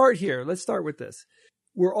 Let's start here. Let's start with this.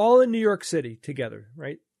 We're all in New York City together,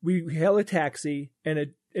 right? We hail a taxi,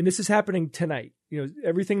 and this is happening tonight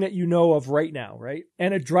everything that you know of right now, right?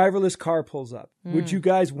 And a driverless car pulls up. Would you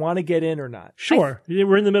guys want to get in or not? Sure.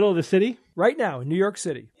 We're in the middle of the city? Right now in New York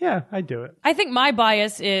City. Yeah, I'd do it. I think my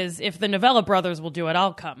bias is if the Novella brothers will do it,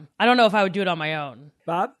 I'll come. I don't know if I would do it on my own.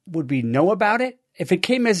 Bob? Would we know about it? If it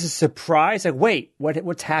came as a surprise, like, wait,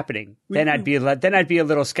 what's happening? Then I'd be a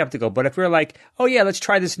little skeptical. But if we're like, oh yeah, let's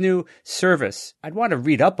try this new service, I'd want to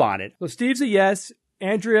read up on it. So Steve's a yes.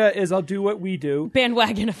 Andrea is I'll do what we do.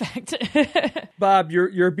 Bandwagon effect. Bob,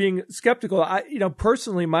 you're being skeptical.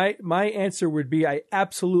 Personally, my answer would be I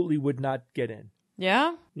absolutely would not get in.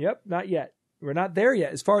 Yeah? Yep, not yet. We're not there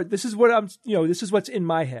yet. This is what's in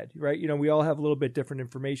my head, right? We all have a little bit different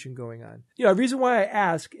information going on. The reason why I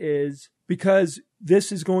ask is because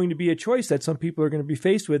this is going to be a choice that some people are going to be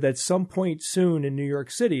faced with at some point soon in New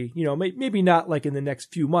York City. Maybe not like in the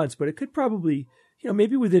next few months, but it could probably,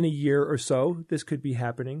 maybe within a year or so, this could be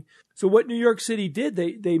happening. So what New York City did,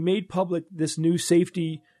 they made public this new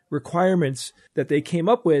safety requirements that they came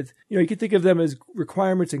up with. You can think of them as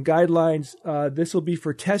requirements and guidelines. This will be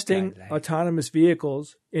for testing autonomous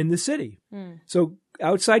vehicles in the city. So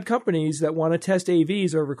outside companies that want to test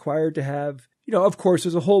AVs are required to have, of course,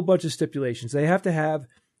 there's a whole bunch of stipulations. They have to have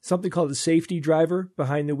something called a safety driver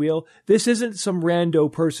behind the wheel. This isn't some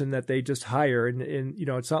rando person that they just hire. And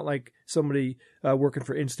it's not like somebody working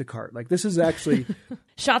for Instacart. Like this is actually...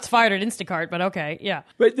 Shots fired at Instacart, but okay, yeah.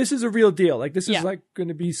 But this is a real deal. Like this is like going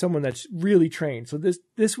to be someone that's really trained. So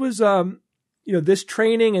this was, this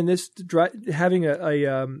training and this having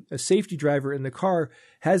a safety driver in the car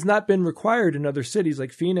has not been required in other cities.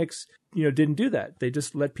 Like Phoenix, didn't do that. They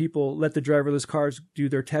just let the driverless cars do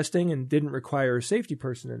their testing and didn't require a safety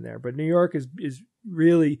person in there. But New York is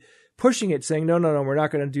really pushing it, saying, no, we're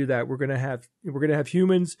not going to do that. We're going to have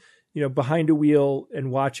humans, behind a wheel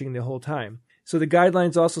and watching the whole time. So the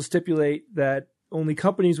guidelines also stipulate that only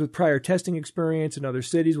companies with prior testing experience in other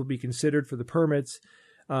cities will be considered for the permits,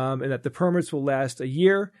 and that the permits will last a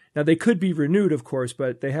year. Now, they could be renewed, of course,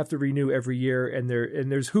 but they have to renew every year, and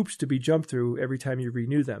there's hoops to be jumped through every time you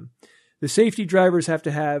renew them. The safety drivers have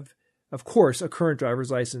to have, of course, a current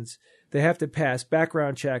driver's license. They have to pass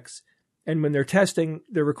background checks, and when they're testing,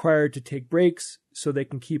 they're required to take breaks so they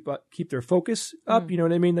can keep their focus up. You know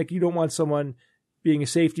what I mean? Like you don't want someone being a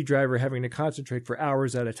safety driver having to concentrate for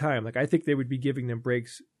hours at a time. Like I think they would be giving them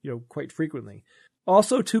breaks, quite frequently.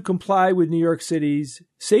 Also, to comply with New York City's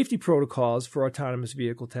safety protocols for autonomous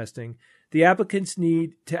vehicle testing, the applicants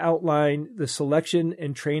need to outline the selection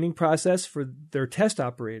and training process for their test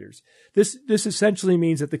operators. This essentially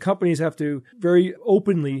means that the companies have to very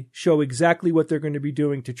openly show exactly what they're going to be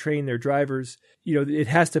doing to train their drivers. It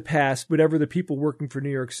has to pass whatever the people working for New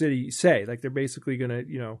York City say. Like they're basically going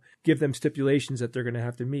to, give them stipulations that they're going to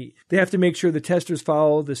have to meet. They have to make sure the testers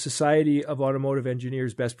follow the Society of Automotive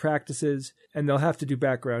Engineers best practices, and they'll have to do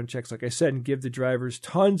background checks, like I said, and give the drivers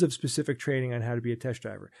tons of specific training on how to be a test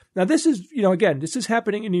driver. Now, this is, again, this is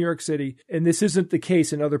happening in New York City, and this isn't the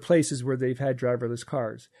case in other places where they've had driverless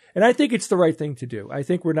cars. And I think it's the right thing to do. I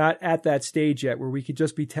think we're not at that stage yet where we could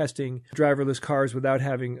just be testing driverless cars without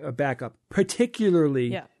having a backup,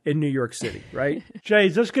 particularly in New York City, right? Jay,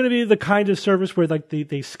 is this going to be the kind of service where like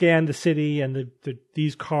they scan the city and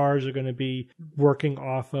these cars are going to be working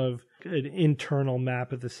off of an internal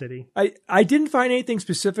map of the city? I didn't find anything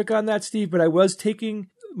specific on that, Steve, but I was taking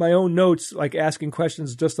my own notes, like asking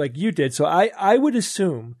questions just like you did. So I would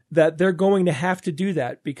assume that they're going to have to do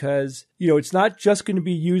that because, it's not just going to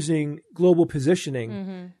be using global positioning.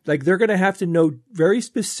 Mm-hmm. Like they're going to have to know very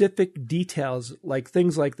specific details, like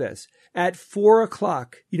things like this. At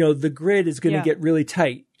 4:00, the grid is going to get really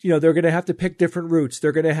tight. They're going to have to pick different routes.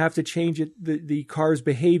 They're going to have to change the car's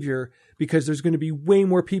behavior because there's going to be way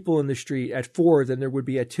more people in the street at 4 than there would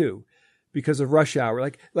be at 2 because of rush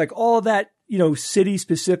hour. Like all of that,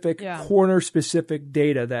 city-specific, corner-specific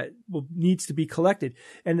data that needs to be collected.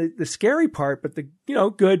 And the scary part, but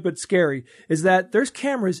good but scary, is that there's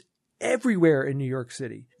cameras everywhere in New York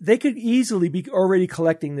City. They could easily be already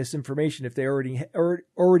collecting this information if they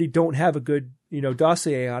already don't have a good,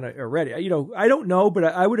 dossier on it already. I don't know, but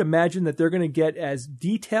I would imagine that they're going to get as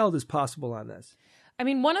detailed as possible on this. I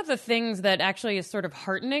mean, one of the things that actually is sort of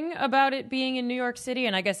heartening about it being in New York City,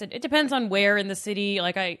 and I guess it depends on where in the city,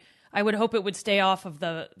 like I would hope it would stay off of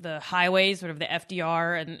the highways, sort of the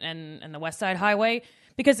FDR and the West Side Highway,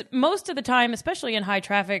 because most of the time, especially in high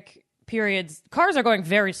traffic periods, cars are going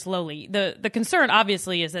very slowly. The concern,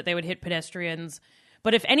 obviously, is that they would hit pedestrians.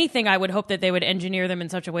 But if anything, I would hope that they would engineer them in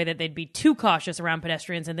such a way that they'd be too cautious around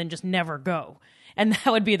pedestrians and then just never go. And that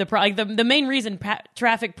would be the problem. The main reason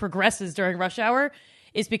traffic progresses during rush hour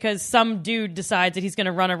is because some dude decides that he's going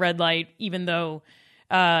to run a red light, even though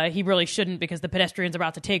he really shouldn't because the pedestrians are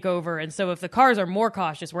about to take over. And so if the cars are more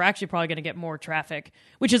cautious, we're actually probably going to get more traffic,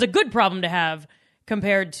 which is a good problem to have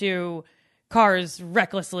compared to cars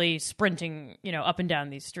recklessly sprinting, up and down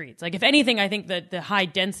these streets. Like, if anything, I think that the high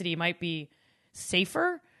density might be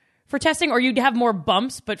safer for testing, or you'd have more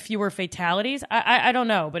bumps but fewer fatalities. I don't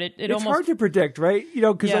know, but it's almost hard to predict, right?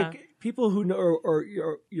 Because like people who know or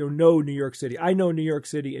know New York City. I know New York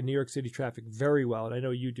City and New York City traffic very well, and I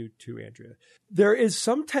know you do too, Andrea. There is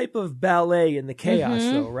some type of ballet in the chaos,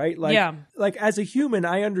 though, right? Like as a human,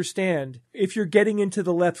 I understand if you're getting into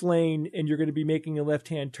the left lane and you're going to be making a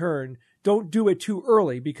left-hand turn, don't do it too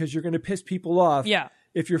early because you're going to piss people off. Yeah.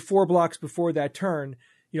 If you're 4 blocks before that turn,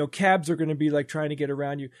 cabs are going to be like trying to get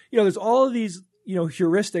around you. There's all of these,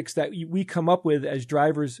 heuristics that we come up with as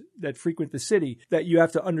drivers that frequent the city that you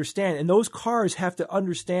have to understand. And those cars have to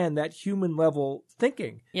understand that human level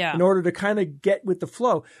thinking in order to kind of get with the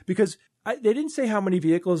flow. Because they didn't say how many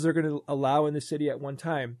vehicles they're going to allow in the city at one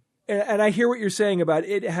time. And I hear what you're saying about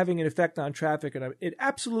it having an effect on traffic, and it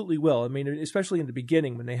absolutely will. I mean, especially in the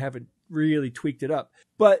beginning when they haven't really tweaked it up.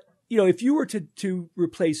 But if you were to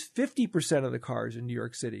replace 50% of the cars in New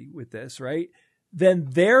York City with this, right, then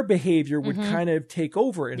their behavior would kind of take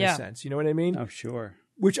over in a sense. You know what I mean? Oh, sure.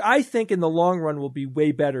 Which I think in the long run will be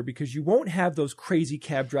way better because you won't have those crazy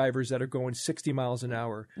cab drivers that are going 60 miles an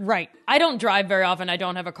hour. Right. I don't drive very often. I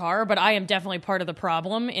don't have a car, but I am definitely part of the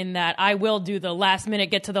problem in that I will do the last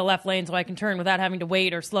minute get to the left lane so I can turn without having to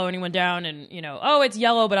wait or slow anyone down. And, it's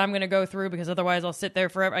yellow, but I'm going to go through because otherwise I'll sit there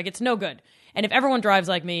forever. Like, it's no good. And if everyone drives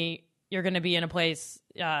like me, you're going to be in a place.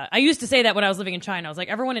 I used to say that when I was living in China. I was like,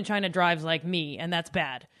 everyone in China drives like me, and that's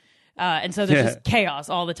bad. And so there's just chaos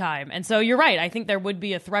all the time. And so you're right. I think there would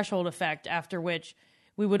be a threshold effect after which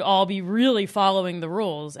we would all be really following the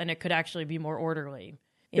rules, and it could actually be more orderly.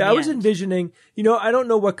 I was envisioning, I don't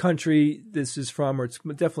know what country this is from, or it's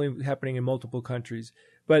definitely happening in multiple countries.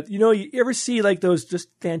 But, you ever see like those just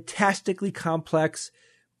fantastically complex,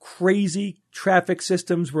 crazy traffic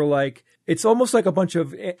systems where like it's almost like a bunch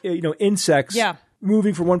of, insects. Yeah.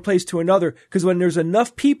 Moving from one place to another, because when there's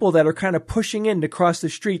enough people that are kind of pushing in to cross the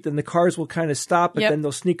street, then the cars will kind of stop, but then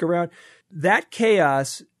they'll sneak around. That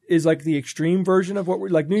chaos is like the extreme version of what we're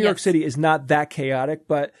like. New York City is not that chaotic,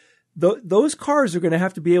 but those cars are going to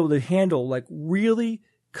have to be able to handle like really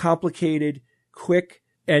complicated, quick,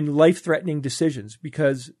 and life-threatening decisions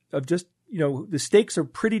because of just the stakes are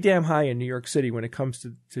pretty damn high in New York City when it comes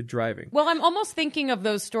to driving. Well, I'm almost thinking of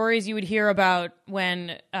those stories you would hear about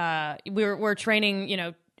when we're training,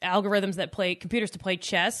 algorithms that play computers to play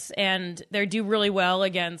chess, and they do really well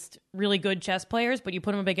against really good chess players, but you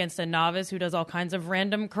put them up against a novice who does all kinds of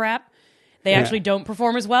random crap. They actually don't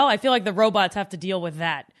perform as well. I feel like the robots have to deal with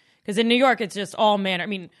that because in New York, it's just all manner. I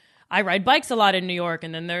mean, I ride bikes a lot in New York,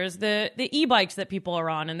 and then there's the e-bikes that people are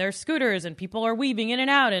on, and there's scooters, and people are weaving in and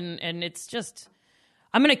out, and it's just,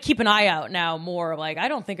 I'm going to keep an eye out now more. Like, I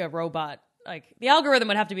don't think a robot, like, the algorithm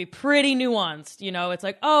would have to be pretty nuanced, It's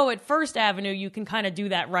like, at First Avenue, you can kind of do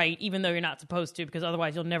that right, even though you're not supposed to, because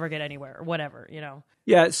otherwise you'll never get anywhere, or whatever,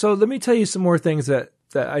 Yeah, so let me tell you some more things that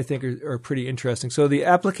I think are pretty interesting. So the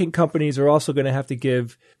applicant companies are also going to have to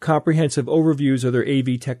give comprehensive overviews of their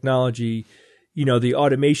AV technology, the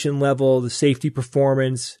automation level, the safety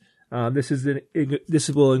performance. This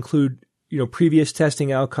will include, previous testing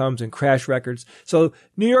outcomes and crash records. So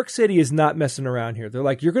New York City is not messing around here. They're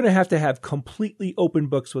like, you're going to have completely open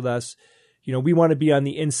books with us. We want to be on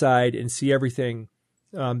the inside and see everything,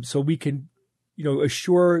 so we can,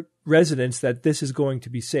 assure residents that this is going to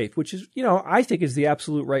be safe, which is, I think is the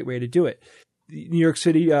absolute right way to do it. The New York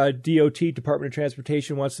City DOT, Department of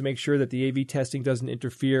Transportation, wants to make sure that the AV testing doesn't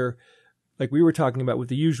interfere, like we were talking about, with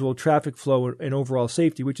the usual traffic flow and overall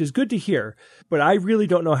safety, which is good to hear. But I really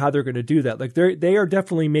don't know how they're going to do that. Like they are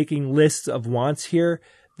definitely making lists of wants here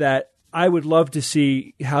that I would love to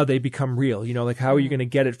see how they become real. Like how are you going to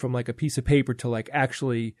get it from like a piece of paper to like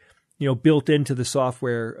actually, built into the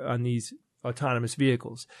software on these autonomous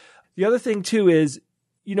vehicles. The other thing too is,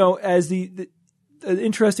 as the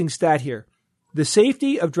interesting stat here, the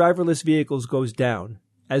safety of driverless vehicles goes down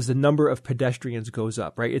as the number of pedestrians goes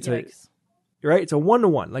up, right? It's It's a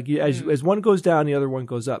 1-to-1. Like as one goes down, the other one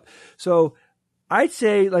goes up. So I'd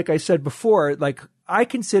say, like I said before, like I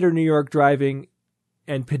consider New York driving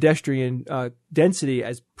and pedestrian density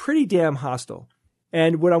as pretty damn hostile.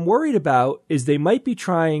 And what I'm worried about is they might be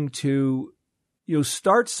trying to,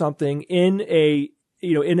 start something in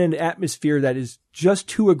in an atmosphere that is just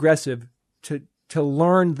too aggressive to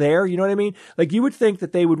learn there. You know what I mean? Like you would think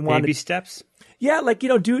that they would want baby steps. Yeah, like,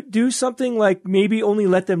 do something like maybe only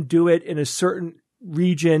let them do it in a certain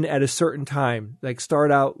region at a certain time. Like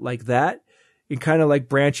start out like that, and kind of like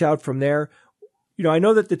branch out from there. I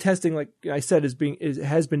know that the testing, like I said,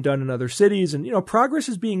 has been done in other cities, and progress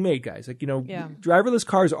is being made, guys. Like driverless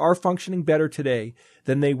cars are functioning better today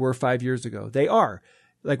than they were 5 years ago. They are.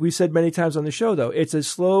 Like we've said many times on the show, though, it's a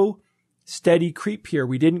slow, steady creep here.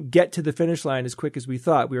 We didn't get to the finish line as quick as we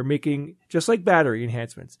thought. We were making just like battery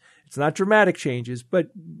enhancements. It's not dramatic changes,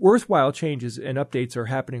 but worthwhile changes and updates are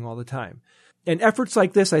happening all the time. And efforts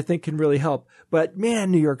like this, I think, can really help. But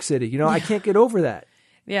man, New York City, I can't get over that.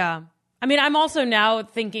 Yeah. I mean, I'm also now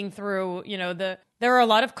thinking through, there are a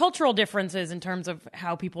lot of cultural differences in terms of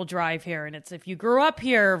how people drive here. And it's if you grew up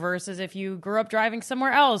here versus if you grew up driving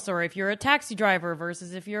somewhere else, or if you're a taxi driver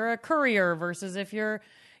versus if you're a courier versus if you're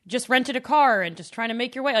just rented a car and just trying to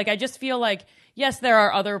make your way. Like, I just feel like, yes, there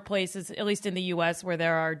are other places, at least in the U.S., where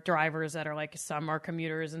there are drivers that are like, some are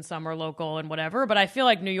commuters and some are local and whatever. But I feel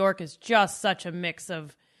like New York is just such a mix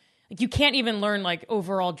of, like, you can't even learn like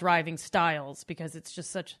overall driving styles because it's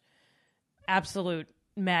just such absolute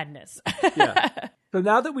madness. Yeah. So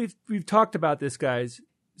now that we've talked about this, guys,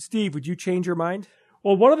 Steve, would you change your mind?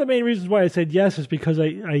 Well, one of the main reasons why I said yes is because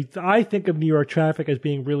I think of New York traffic as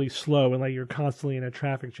being really slow and like you're constantly in a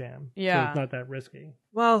traffic jam. Yeah. So it's not that risky.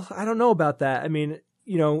 Well, I don't know about that. I mean,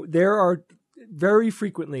 there are very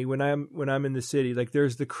frequently when I'm in the city, like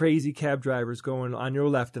there's the crazy cab drivers going on your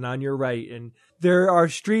left and on your right, and there are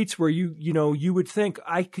streets where you would think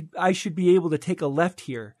I should be able to take a left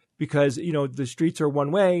here because the streets are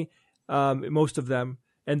one way, most of them,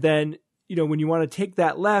 and then when you want to take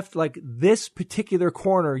that left, like this particular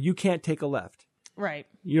corner, you can't take a left. Right.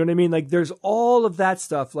 You know what I mean? Like there's all of that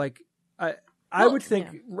stuff. Like I would think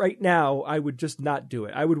right now I would just not do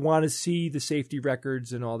it. I would want to see the safety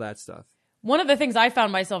records and all that stuff. One of the things I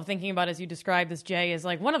found myself thinking about as you describe this, Jay, is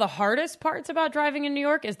like one of the hardest parts about driving in New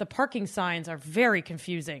York is the parking signs are very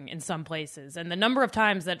confusing in some places. And the number of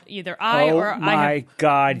times that either I Oh my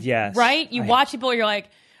God, yes. Right? You watch people, you're like,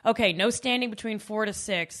 okay, no standing between 4 to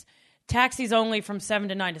 6. Taxis only from 7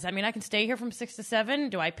 to 9. Does that mean I can stay here from 6 to 7?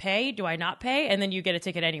 Do I pay? Do I not pay? And then you get a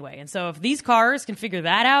ticket anyway. And so if these cars can figure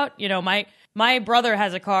that out, my brother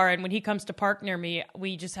has a car, and when he comes to park near me,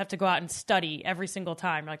 we just have to go out and study every single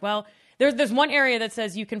time. Like, well, there's one area that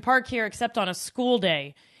says you can park here except on a school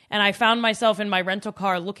day. And I found myself in my rental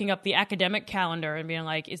car looking up the academic calendar and being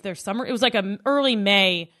like, is there summer? It was like an early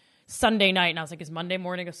May Sunday night, and I was like, is Monday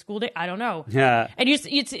morning a school day? I don't know. Yeah. And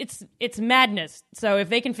it's madness. So if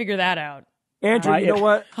they can figure that out. Andrew, you know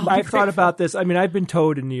what? I've thought about this. I mean, I've been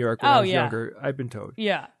towed in New York when I was younger. I've been towed.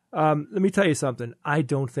 Yeah. Let me tell you something. I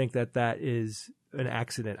don't think that is an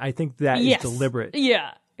accident. I think that is deliberate.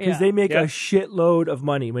 Yeah. Because they make a shitload of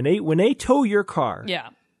money. When they tow your car,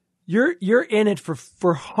 you're in it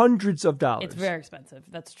for hundreds of dollars. It's very expensive.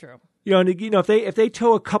 That's true. If they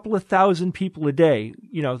tow a couple of thousand people a day,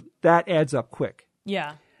 that adds up quick.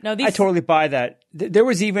 Yeah. No, I totally buy that. There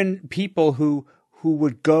was even people who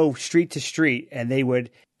would go street to street and they would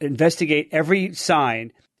investigate every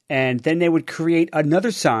sign, and then they would create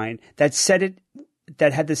another sign that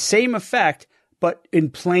that had the same effect but in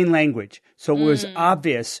plain language, so it was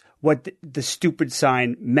obvious what the stupid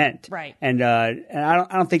sign meant. Right. And I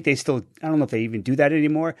don't think I don't know if they even do that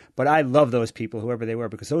anymore. But I love those people, whoever they were,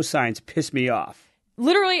 because those signs piss me off.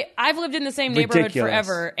 Literally, I've lived in the same neighborhood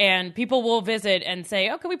forever, and people will visit and say,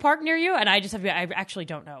 "Oh, can we park near you?" And I just I actually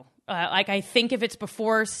don't know. I think if it's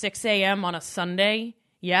before 6 a.m. on a Sunday,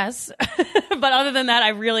 yes. But other than that, I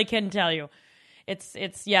really couldn't tell you. It's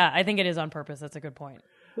I think it is on purpose. That's a good point.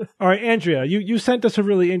 All right, Andrea, you sent us a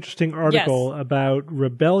really interesting article about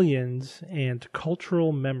rebellions and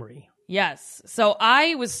cultural memory. Yes. So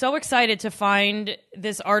I was so excited to find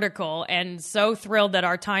this article and so thrilled that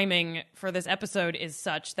our timing for this episode is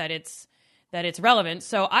such that it's relevant.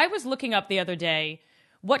 So I was looking up the other day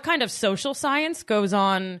what kind of social science goes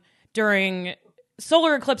on during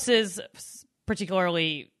solar eclipses,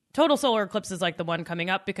 particularly total solar eclipses like the one coming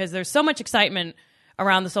up, because there's so much excitement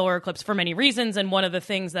around the solar eclipse for many reasons. And one of the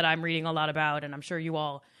things that I'm reading a lot about, and I'm sure you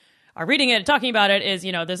all are reading it and talking about it, is,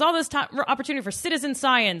 there's all this opportunity for citizen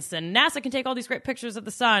science, and NASA can take all these great pictures of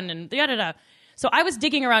the sun and yada. So I was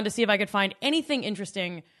digging around to see if I could find anything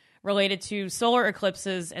interesting related to solar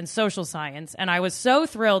eclipses and social science. And I was so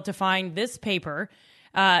thrilled to find this paper.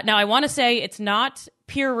 Now, I want to say it's not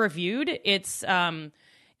peer-reviewed. It's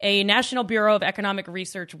a National Bureau of Economic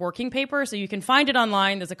Research working paper. So you can find it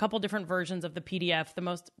online. There's a couple different versions of the PDF.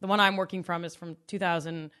 The one I'm working from is from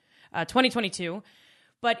 2022.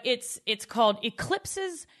 But it's called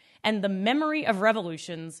Eclipses and the Memory of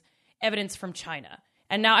Revolutions, Evidence from China.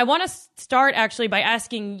 And now I want to start actually by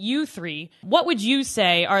asking you three, what would you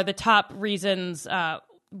say are the top reasons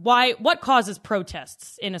what causes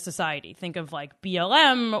protests in a society? Think of like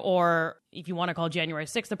BLM, or if you want to call January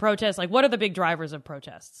 6th a protest, like what are the big drivers of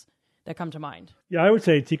protests that come to mind? Yeah, I would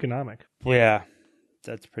say it's economic. Yeah,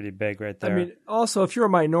 that's pretty big right there. I mean, also, if you're a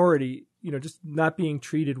minority, just not being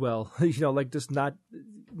treated well, like just not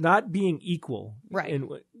being equal. Right.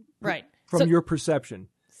 Right. From your perception.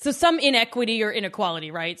 So some inequity or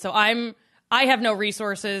inequality, right? So I have no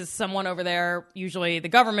resources. Someone over there, usually the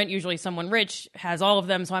government, usually someone rich, has all of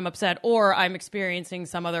them, so I'm upset. Or I'm experiencing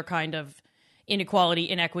some other kind of inequality,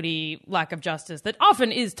 inequity, lack of justice that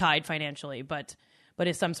often is tied financially, but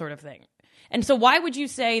is some sort of thing. And so why would you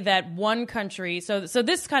say that one country, so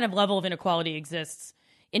this kind of level of inequality exists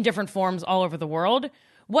in different forms all over the world.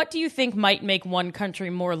 What do you think might make one country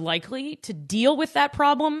more likely to deal with that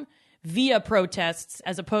problem via protests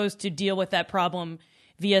as opposed to deal with that problem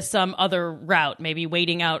via some other route, maybe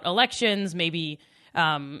waiting out elections, maybe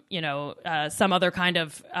some other kind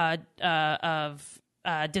of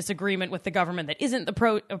disagreement with the government that isn't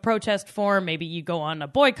a protest form? Maybe you go on a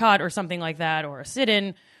boycott or something like that, or a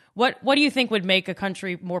sit-in. What do you think would make a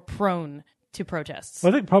country more prone to protests?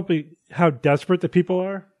 Well, I think probably how desperate the people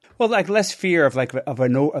are. Well, like less fear of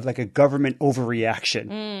a government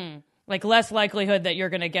overreaction. Like less likelihood that you're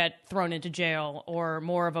going to get thrown into jail, or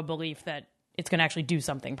more of a belief that it's going to actually do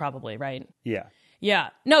something, probably, right? Yeah. Yeah.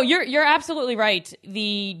 No, you're absolutely right.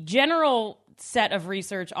 The general set of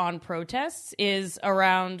research on protests is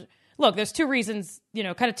around, look, there's two reasons,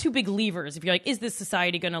 kind of two big levers. If you're like, is this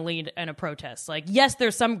society going to lead in a protest? Like, yes,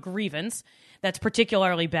 there's some grievance that's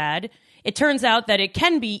particularly bad. It turns out that it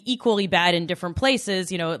can be equally bad in different places,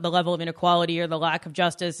 the level of inequality or the lack of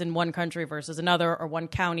justice in one country versus another, or one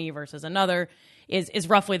county versus another is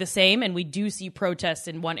roughly the same. And we do see protests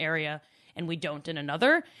in one area and we don't in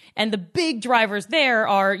another. And the big drivers there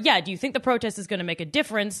are, do you think the protest is going to make a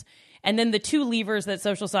difference? And then the two levers that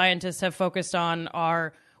social scientists have focused on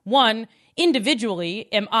are, one, individually,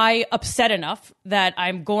 am I upset enough that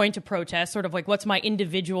I'm going to protest? Sort of like, what's my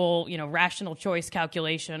individual, rational choice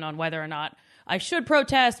calculation on whether or not I should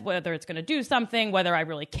protest, whether it's going to do something, whether I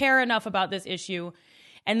really care enough about this issue.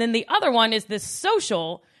 And then the other one is this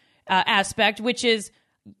social aspect, which is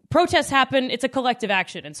protests happen. It's a collective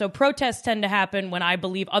action. And so protests tend to happen when I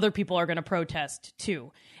believe other people are going to protest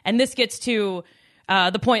too. And this gets to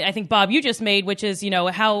the point I think, Bob, you just made, which is,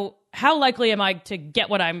 how likely am I to get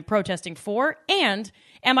what I'm protesting for? And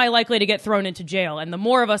am I likely to get thrown into jail? And the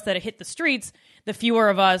more of us that hit the streets, the fewer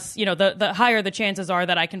of us, the higher the chances are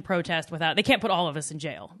that I can protest without, they can't put all of us in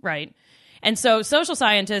jail, right? And so social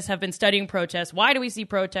scientists have been studying protests. Why do we see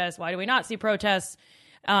protests? Why do we not see protests?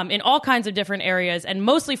 In all kinds of different areas, and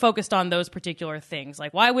mostly focused on those particular things.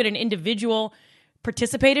 Like, why would an individual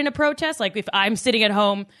participate in a protest? Like, if I'm sitting at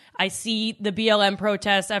home, I see the BLM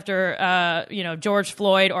protests after, George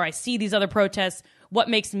Floyd, or I see these other protests, what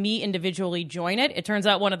makes me individually join it? It turns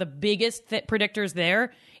out one of the biggest predictors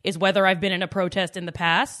there is whether I've been in a protest in the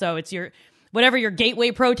past. So it's whatever your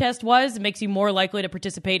gateway protest was, it makes you more likely to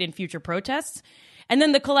participate in future protests. And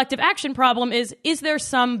then the collective action problem is there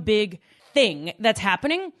some big thing that's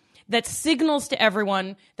happening that signals to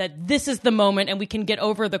everyone that this is the moment and we can get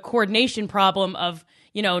over the coordination problem of,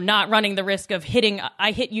 not running the risk of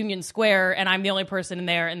I hit Union Square and I'm the only person in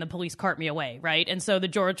there and the police cart me away, right? And so the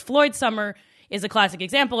George Floyd summer is a classic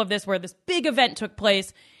example of this, where this big event took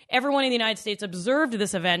place. Everyone in the United States observed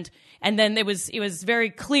this event, and then it was very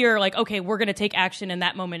clear, like, okay, we're going to take action, and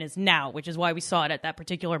that moment is now, which is why we saw it at that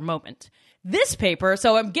particular moment. This paper,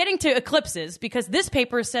 so I'm getting to eclipses, because this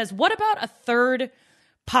paper says, what about a third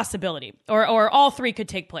possibility? Or all three could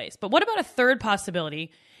take place, but what about a third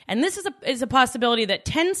possibility? And this is a possibility that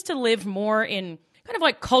tends to live more in kind of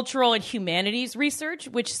like cultural and humanities research,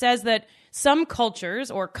 which says that some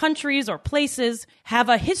cultures or countries or places have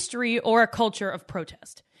a history or a culture of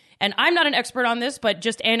protest. And I'm not an expert on this, but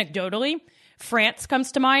just anecdotally, France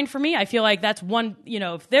comes to mind for me. I feel like that's one,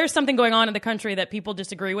 if there's something going on in the country that people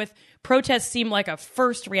disagree with, protests seem like a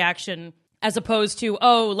first reaction as opposed to,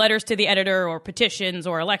 letters to the editor or petitions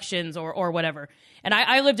or elections or whatever. And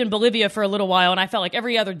I lived in Bolivia for a little while, and I felt like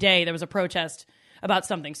every other day there was a protest about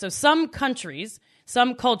something. So some countries,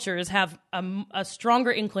 some cultures have a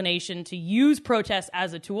stronger inclination to use protests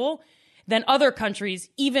as a tool than other countries,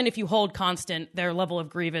 even if you hold constant their level of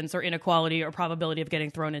grievance or inequality or probability of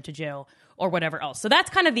getting thrown into jail or whatever else. So that's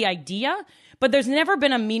kind of the idea, but there's never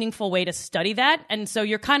been a meaningful way to study that. And so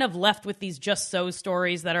you're kind of left with these just so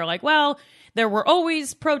stories that are like, well, there were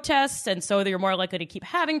always protests, and so you're more likely to keep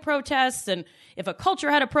having protests. And if a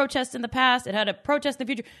culture had a protest in the past, it had a protest in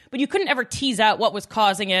the future. But you couldn't ever tease out what was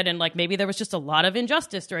causing it, and like maybe there was just a lot of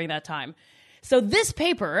injustice during that time. So this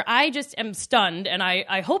paper, I just am stunned, and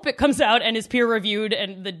I hope it comes out and is peer-reviewed,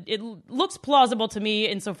 and it looks plausible to me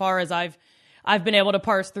insofar as I've been able to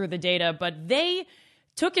parse through the data, but they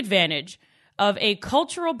took advantage of a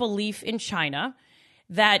cultural belief in China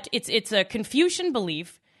that it's a Confucian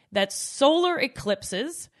belief that solar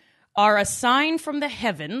eclipses are a sign from the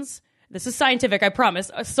heavens. This is scientific, I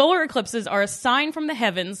promise. Solar eclipses are a sign from the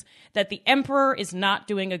heavens that the emperor is not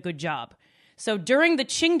doing a good job. So during the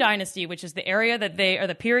Qing dynasty, which is the period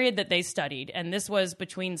that they studied, and this was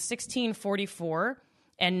between 1644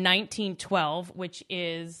 and 1912, which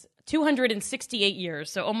is 268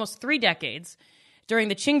 years, so almost 3 decades. During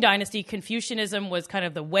the Qing dynasty, Confucianism was kind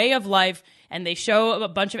of the way of life, and they show a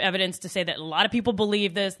bunch of evidence to say that a lot of people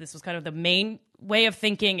believe this. This was kind of the main way of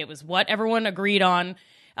thinking. It was what everyone agreed on.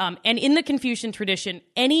 And in the Confucian tradition,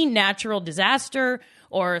 any natural disaster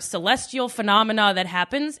or celestial phenomena that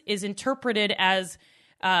happens is interpreted as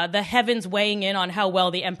the heavens weighing in on how well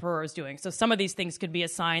the emperor is doing. So some of these things could be a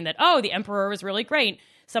sign that, oh, the emperor is really great.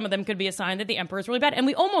 Some of them could be a sign that the emperor is really bad. And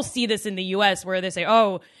we almost see this in the U.S. where they say,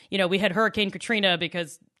 oh, we had Hurricane Katrina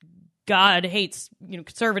because God hates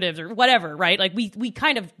conservatives or whatever, right? Like we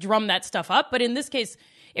kind of drum that stuff up. But in this case,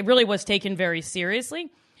 it really was taken very seriously.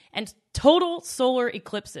 And total solar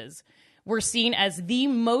eclipses were seen as the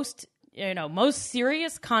most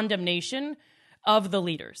serious condemnation of the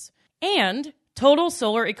leaders. And total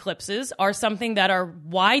solar eclipses are something that are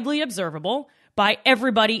widely observable by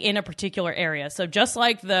everybody in a particular area. So just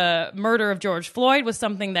like the murder of George Floyd was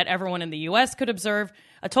something that everyone in the U.S. could observe,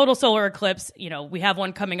 a total solar eclipse, we have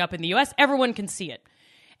one coming up in the U.S., everyone can see it.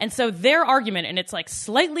 And so their argument, and it's like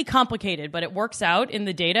slightly complicated, but it works out in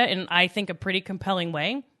the data in, I think, a pretty compelling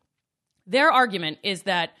way. Their argument is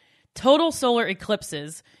that total solar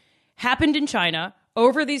eclipses happened in China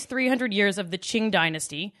over these 300 years of the Qing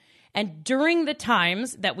dynasty. And during the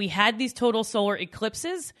times that we had these total solar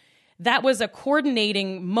eclipses, that was a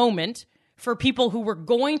coordinating moment for people who were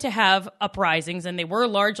going to have uprisings. And they were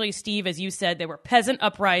largely, Steve, as you said, they were peasant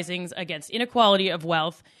uprisings against inequality of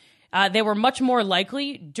wealth. They were much more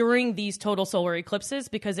likely during these total solar eclipses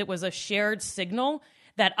because it was a shared signal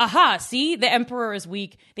that, see, the emperor is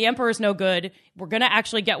weak. The emperor is no good. We're going to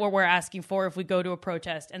actually get what we're asking for if we go to a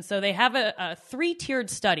protest. And so they have a 3-tiered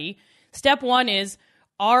study. Step 1 is,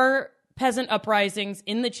 are peasant uprisings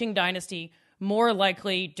in the Qing dynasty more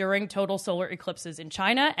likely during total solar eclipses in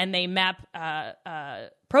China? And they map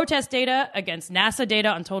protest data against NASA data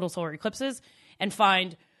on total solar eclipses and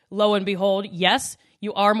find, lo and behold, yes,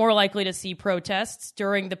 you are more likely to see protests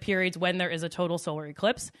during the periods when there is a total solar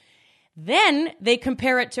eclipse. Then they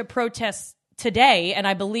compare it to protests today, and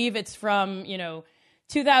I believe it's from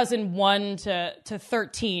 2001 to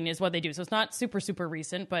 13 is what they do. So it's not super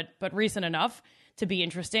recent, but recent enough to be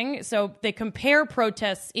interesting. So they compare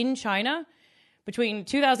protests in China between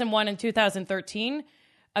 2001 and 2013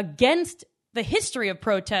 against the history of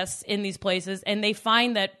protests in these places, and they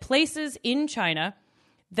find that places in China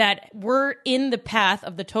that were in the path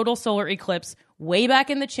of the total solar eclipse way back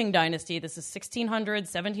in the Qing dynasty, this is 1600s,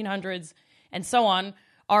 1700s, and so on,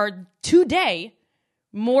 are today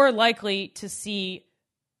more likely to see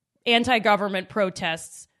anti-government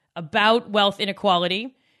protests about wealth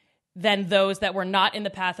inequality than those that were not in the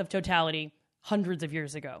path of totality hundreds of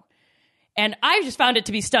years ago. And I just found it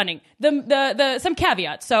to be stunning. Some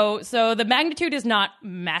caveats. So the magnitude is not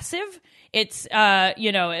massive. It's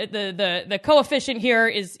the coefficient here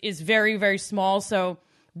is very, very small. So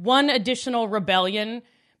one additional rebellion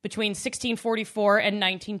between 1644 and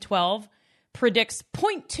 1912 predicts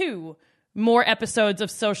 0.2 more episodes of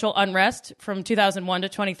social unrest from 2001 to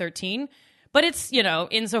 2013. But it's,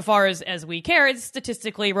 insofar as we care, it's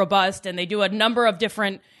statistically robust, and they do a number of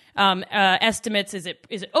different estimates. Is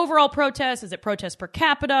it overall protest? Is it protest per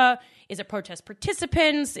capita? Is it protest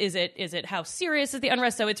participants? Is it how serious is the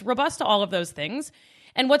unrest? So it's robust to all of those things.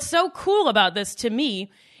 And what's so cool about this to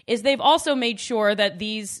me is they've also made sure that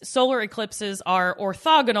these solar eclipses are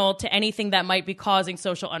orthogonal to anything that might be causing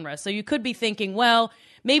social unrest. So you could be thinking, well,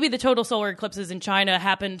 maybe the total solar eclipses in China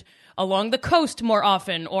happened along the coast more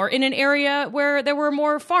often, or in an area where there were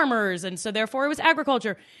more farmers, and so therefore it was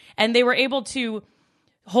agriculture. And they were able to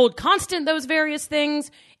hold constant those various things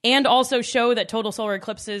and also show that total solar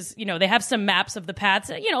eclipses, they have some maps of the paths,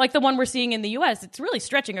 like the one we're seeing in the U.S. It's really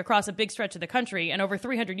stretching across a big stretch of the country, and over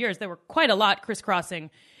 300 years, there were quite a lot crisscrossing.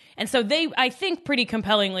 And so they, I think, pretty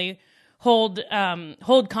compellingly hold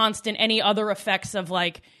constant any other effects of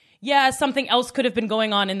something else could have been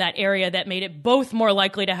going on in that area that made it both more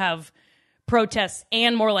likely to have protests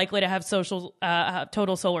and more likely to have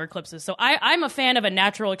total solar eclipses. So I'm a fan of a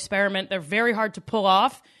natural experiment. They're very hard to pull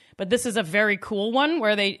off, But this is a very cool one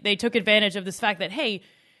where they took advantage of this fact that, hey,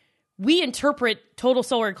 we interpret total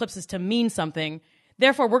solar eclipses to mean something.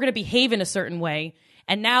 Therefore, we're going to behave in a certain way.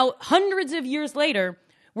 And now, hundreds of years later,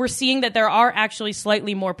 we're seeing that there are actually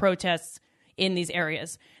slightly more protests in these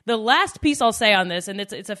areas. The last piece I'll say on this, and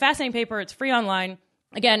it's a fascinating paper, it's free online.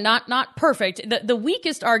 Again, not perfect. The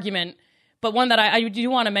weakest argument, but one that I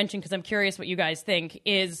do want to mention because I'm curious what you guys think,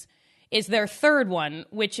 is their third one,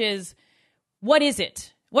 which is, what is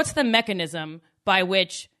it? What's the mechanism by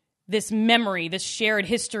which this memory, this shared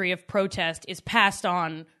history of protest is passed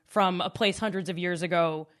on from a place hundreds of years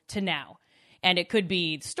ago to now? And it could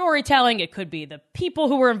be storytelling, it could be the people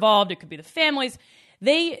who were involved, it could be the families.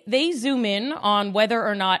 They zoom in on whether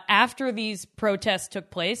or not after these protests took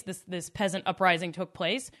place, this peasant uprising took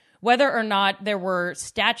place, whether or not there were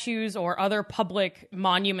statues or other public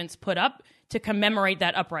monuments put up to commemorate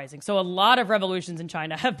that uprising. So a lot of revolutions in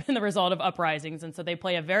China have been the result of uprisings, and so they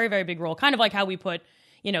play a very, very big role, kind of like how we put,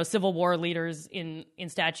 Civil War leaders in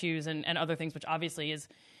statues and other things, which obviously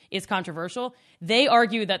is controversial. They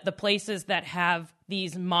argue that the places that have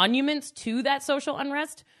these monuments to that social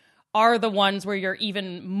unrest are the ones where you're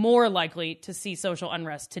even more likely to see social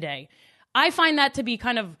unrest today. I find that to be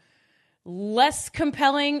kind of less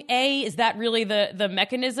compelling. A, is that really the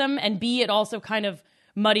mechanism? And B, it also kind of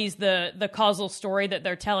muddies the causal story that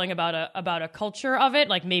they're telling about a culture of it.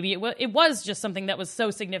 Like maybe it was just something that was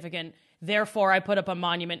so significant, therefore I put up a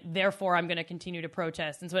monument, therefore I'm going to continue to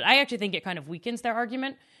protest. And so I actually think it kind of weakens their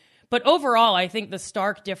argument. But overall, I think the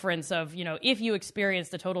stark difference of, if you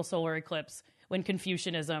experienced a total solar eclipse when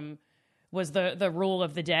Confucianism was the rule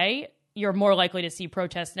of the day, you're more likely to see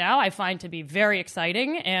protests now, I find to be very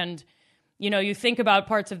exciting. And, you think about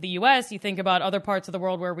parts of the U.S., you think about other parts of the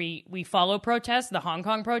world where we follow protests, the Hong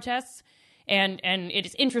Kong protests, and it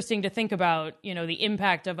is interesting to think about, the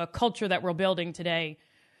impact of a culture that we're building today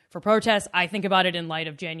for protests. I think about it in light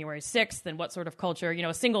of January 6th and what sort of culture,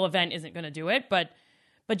 a single event isn't going to do it, but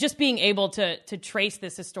just being able to trace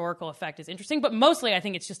this historical effect is interesting. But mostly, I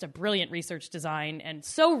think it's just a brilliant research design. And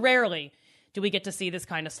so rarely do we get to see this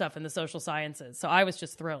kind of stuff in the social sciences. So I was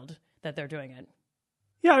just thrilled that they're doing it.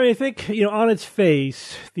 Yeah, I think, on its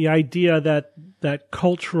face, the idea that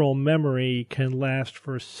cultural memory can last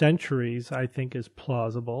for centuries, I think, is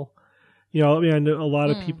plausible. A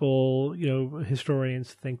lot of people,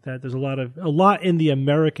 historians think that there's a lot in the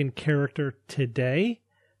American character today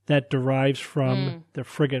that derives from the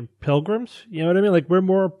friggin' Pilgrims. You know what I mean? Like, we're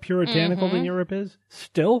more puritanical than Europe is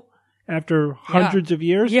still after hundreds of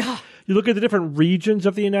years. Yeah. You look at the different regions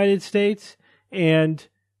of the United States and,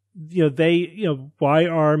 why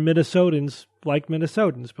are Minnesotans like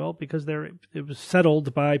Minnesotans? Well, because it was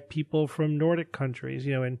settled by people from Nordic countries,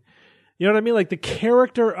 and you know what I mean? Like the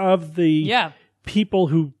character of the people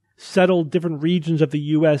who settled different regions of the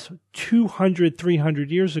U.S. 200,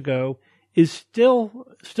 300 years ago is still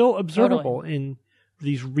observable in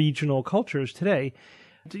these regional cultures today.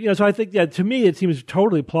 So I think that to me it seems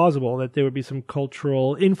totally plausible that there would be some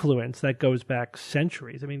cultural influence that goes back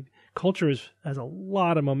centuries. I mean, culture has a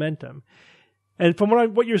lot of momentum. And from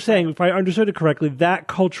what you're saying, if I understood it correctly, that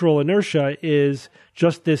cultural inertia is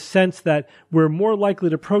just this sense that we're more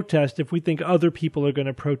likely to protest if we think other people are going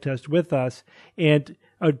to protest with us. And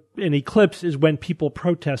an eclipse is when people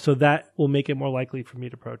protest, so that will make it more likely for me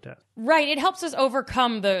to protest. Right. It helps us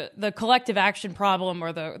overcome the collective action problem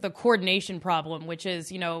or the coordination problem, which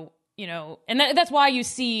is, and that's why you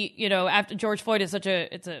see, after George Floyd is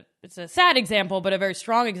it's a sad example, but a very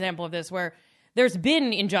strong example of this, where there's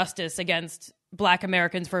been injustice against Black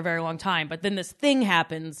Americans for a very long time. But then this thing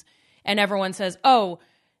happens and everyone says, oh,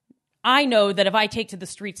 I know that if I take to the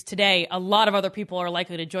streets today, a lot of other people are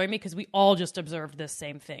likely to join me because we all just observed this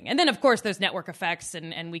same thing. And then, of course, there's network effects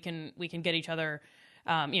and we can get each other,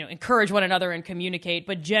 encourage one another and communicate.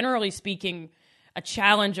 But generally speaking, a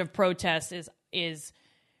challenge of protest is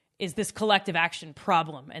this collective action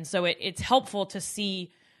problem. And so it's helpful to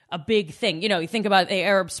see a big thing. You think about the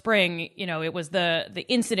Arab Spring, it was the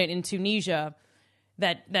incident in Tunisia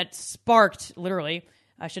that sparked, literally,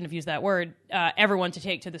 I shouldn't have used that word, everyone to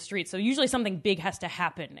take to the streets. So usually something big has to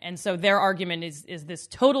happen. And so their argument is this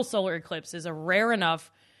total solar eclipse is a rare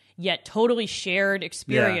enough yet totally shared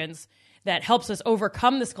experience that helps us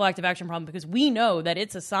overcome this collective action problem, because we know that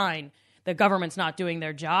it's a sign the government's not doing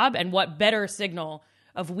their job. And what better signal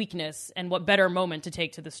of weakness and what better moment to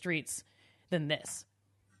take to the streets than this?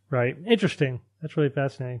 Right. Interesting. That's really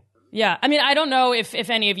fascinating. Yeah. I mean, I don't know if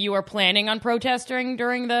any of you are planning on protesting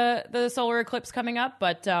during the solar eclipse coming up,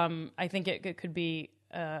 but I think it could be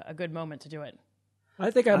a good moment to do it.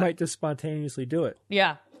 I think I might just spontaneously do it.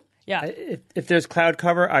 Yeah. Yeah. If there's cloud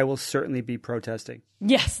cover, I will certainly be protesting.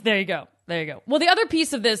 Yes, there you go. There you go. Well, the other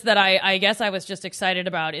piece of this that I guess I was just excited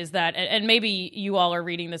about is that, and maybe you all are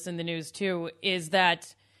reading this in the news too, is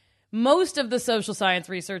that most of the social science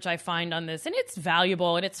research I find on this, and it's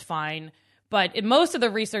valuable and it's fine, but most of the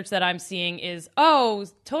research that I'm seeing is,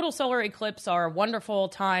 total solar eclipse are a wonderful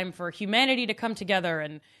time for humanity to come together.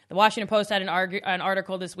 And the Washington Post had an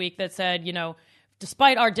article this week that said,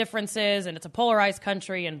 despite our differences and it's a polarized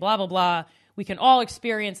country and blah, blah, blah, we can all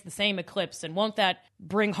experience the same eclipse, and won't that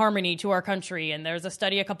bring harmony to our country? And there's a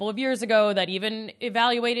study a couple of years ago that even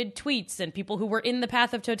evaluated tweets, and people who were in the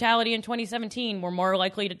path of totality in 2017 were more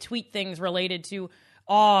likely to tweet things related to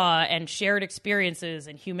awe and shared experiences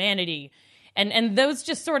and humanity. And those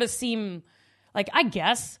just sort of seem like, I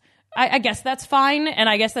guess that's fine, and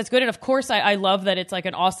I guess that's good. And of course, I love that it's like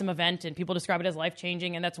an awesome event and people describe it as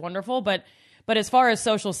life-changing, and that's wonderful. But as far as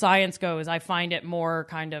social science goes, I find it more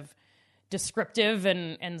kind of descriptive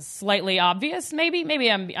and slightly obvious. Maybe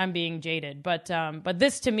I'm being jaded, but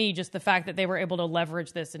this, to me, just the fact that they were able to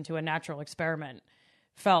leverage this into a natural experiment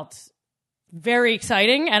felt very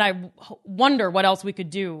exciting, and I wonder what else we could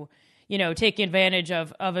do, taking advantage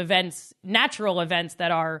of events, natural events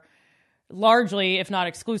that are largely, if not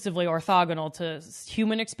exclusively, orthogonal to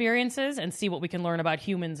human experiences, and see what we can learn about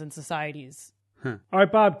humans and societies. All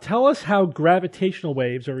right, Bob, tell us how gravitational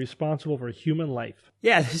waves are responsible for human life.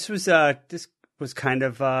 Yeah, this was kind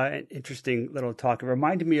of an interesting little talk. It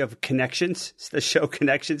reminded me of Connections, the show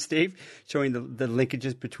Connections, Steve, showing the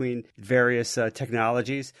linkages between various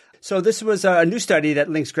technologies. So this was a new study that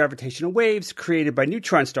links gravitational waves created by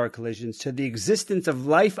neutron star collisions to the existence of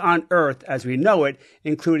life on Earth as we know it,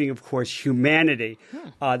 including, of course, humanity.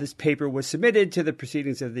 This paper was submitted to the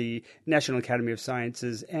proceedings of the National Academy of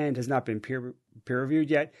Sciences and has not been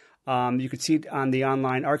peer-reviewed yet. You can see it on the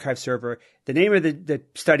online archive server. The name of the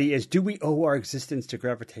study is Do We Owe Our Existence to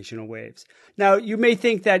Gravitational Waves? Now, you may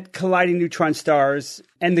think that colliding neutron stars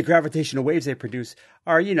and the gravitational waves they produce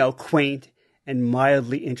are, quaint and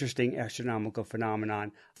mildly interesting astronomical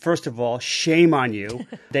phenomenon. First of all, shame on you.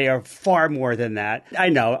 They are far more than that. I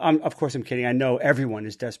know. Of course, I'm kidding. I know everyone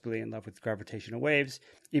is desperately in love with gravitational waves.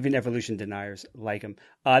 Even evolution deniers like them.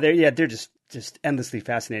 They're just endlessly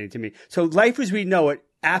fascinating to me. So life as we know it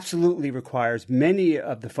absolutely requires many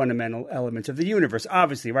of the fundamental elements of the universe.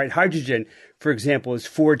 Obviously, right? Hydrogen, for example, is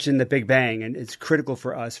forged in the Big Bang, and it's critical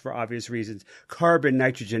for us for obvious reasons. Carbon,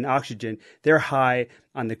 nitrogen, oxygen, they're high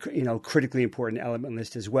on the critically important element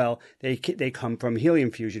list as well. They come from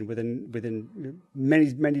helium fusion within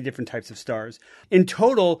many different types of stars. In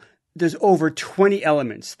total, there's over 20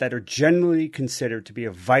 elements that are generally considered to be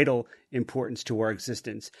of vital importance to our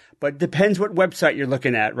existence. But it depends what website you're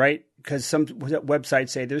looking at, right? Because some websites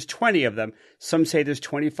say there's 20 of them. Some say there's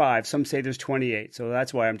 25. Some say there's 28. So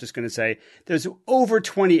that's why I'm just going to say there's over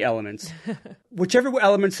 20 elements. Whichever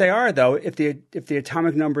elements they are, though, if the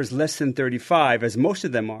atomic number is less than 35, as most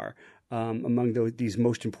of them are, among these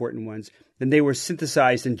most important ones, then they were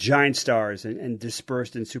synthesized in giant stars and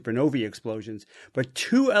dispersed in supernovae explosions. But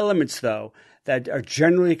two elements, though, that are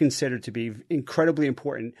generally considered to be incredibly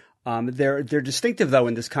important, they're distinctive, though,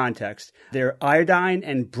 in this context. They're iodine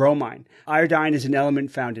and bromine. Iodine is an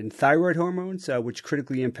element found in thyroid hormones, which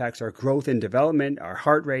critically impacts our growth and development, our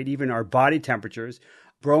heart rate, even our body temperatures.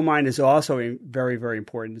 Bromine is also very, very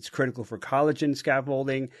important. It's critical for collagen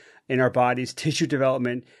scaffolding in our bodies, tissue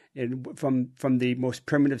development, and from the most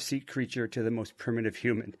primitive sea creature to the most primitive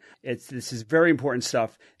human. This is very important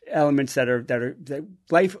stuff. Elements that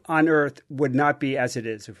life on Earth would not be as it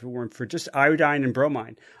is if it weren't for just iodine and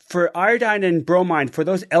bromine. For iodine and bromine, for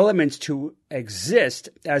those elements to exist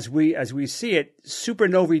as we see it,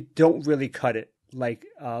 supernovae don't really cut it like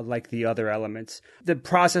the other elements. The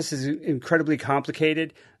process is incredibly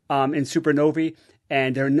complicated in supernovae,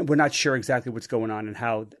 and we're not sure exactly what's going on and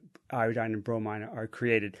how iodine and bromine are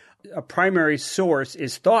created. A primary source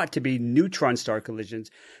is thought to be neutron star collisions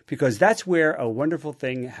because that's where a wonderful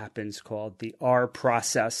thing happens called the R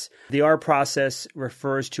process. The R process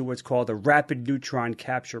refers to what's called a rapid neutron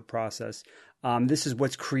capture process. This is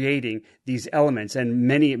what's creating these elements and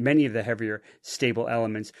many of the heavier stable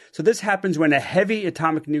elements. So this happens when a heavy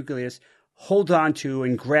atomic nucleus holds on to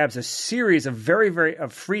and grabs a series of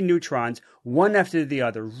of free neutrons, one after the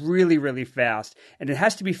other, really, really fast. And it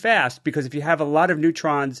has to be fast because if you have a lot of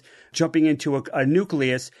neutrons jumping into a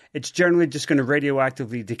nucleus, it's generally just going to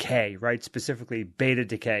radioactively decay, right? Specifically beta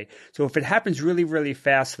decay. So if it happens really, really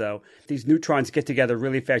fast, though, these neutrons get together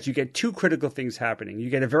really fast. You get two critical things happening. You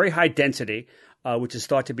get a very high density, which is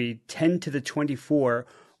thought to be 10 to the 24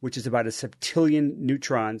 which is about a septillion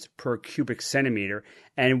neutrons per cubic centimeter.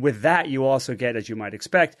 And with that, you also get, as you might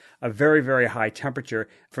expect, a very, very high temperature.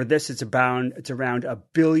 For this, it's around 1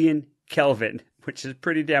 billion Kelvin, which is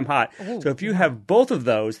pretty damn hot. So if you have both of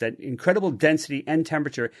those, that incredible density and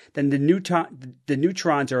temperature, then the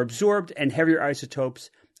neutrons are absorbed and heavier isotopes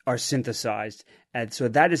are synthesized. And so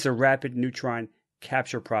that is a rapid neutron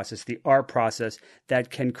capture process, the R process,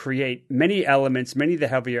 that can create many elements, many of the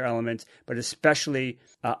heavier elements, but especially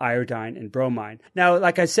iodine and bromine. Now,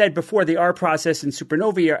 like I said before, the R process in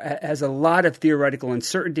supernovae has a lot of theoretical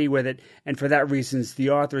uncertainty with it, and for that reason,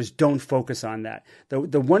 the authors don't focus on that.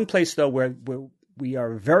 The one place, though, where we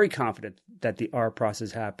are very confident that the R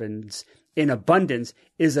process happens in abundance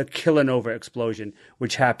is a kilonova explosion,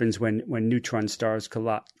 which happens when neutron stars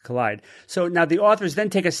collide. So now the authors then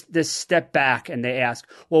take this step back and they ask,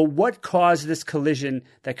 well, what caused this collision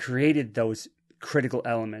that created those critical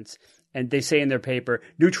elements? And they say in their paper,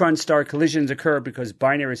 neutron star collisions occur because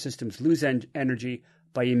binary systems lose energy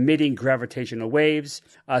by emitting gravitational waves.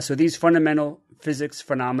 So these fundamental physics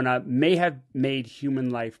phenomena may have made human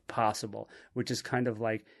life possible, which is kind of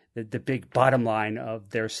like the big bottom line of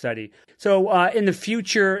their study. So in the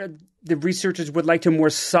future, the researchers would like to more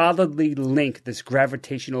solidly link this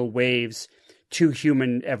gravitational waves to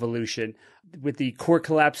human evolution. With the core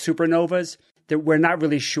collapse supernovas, that we're not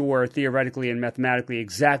really sure theoretically and mathematically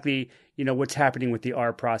exactly, what's happening with the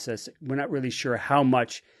R process. We're not really sure how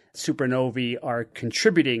much supernovae are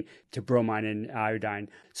contributing to bromine and iodine.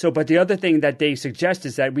 So, but the other thing that they suggest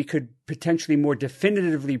is that we could potentially more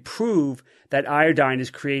definitively prove that iodine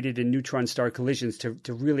is created in neutron star collisions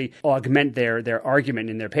to really augment their argument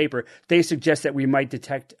in their paper. They suggest that we might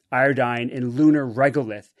detect iodine in lunar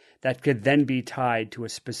regolith that could then be tied to a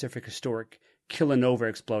specific historic kilonova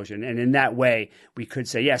explosion. And in that way, we could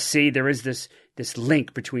say, yes, see, there is this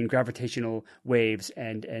link between gravitational waves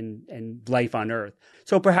and life on Earth.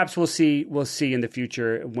 So perhaps we'll see in the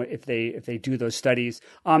future if they do those studies.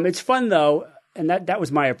 It's fun though, and that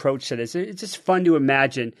was my approach to this. It's just fun to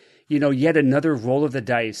imagine, yet another roll of the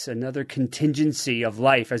dice, another contingency of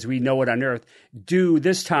life as we know it on Earth, due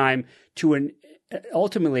this time to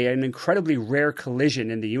ultimately an incredibly rare collision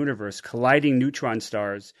in the universe, colliding neutron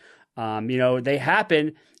stars. They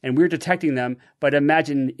happen and we're detecting them, but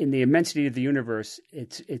imagine in the immensity of the universe,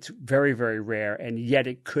 it's very, very rare, and yet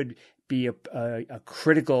it could be a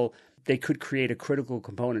critical, they could create a critical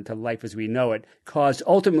component to life as we know it, caused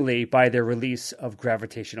ultimately by their release of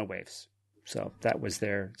gravitational waves. So that was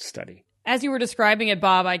their study. As you were describing it,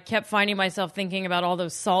 Bob, I kept finding myself thinking about all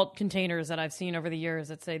those salt containers that I've seen over the years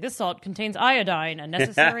that say, this salt contains iodine, a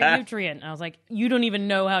necessary nutrient. And I was like, you don't even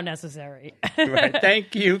know how necessary. Right.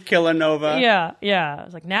 Thank you, kilonova. Yeah. I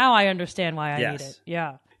was like, now I understand why I need it.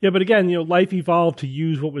 Yeah. Yeah, but again, life evolved to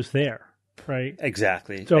use what was there, right?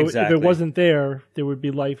 Exactly. So if it wasn't there, there would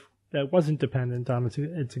be life that wasn't dependent on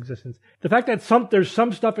its existence. The fact that there's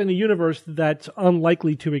some stuff in the universe that's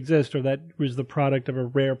unlikely to exist or that was the product of a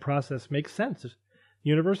rare process makes sense. The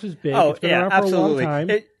universe is big. It's been around for a long time.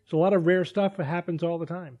 There's a lot of rare stuff that happens all the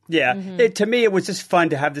time. Yeah. To me, it was just fun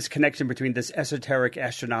to have this connection between this esoteric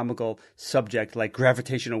astronomical subject like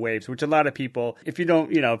gravitational waves, which a lot of people, if you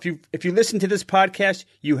don't, if you listen to this podcast,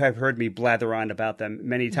 you have heard me blather on about them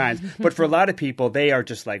many times. But for a lot of people, they are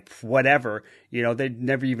just like, whatever, they'd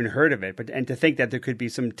never even heard of it. And to think that there could be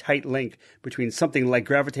some tight link between something like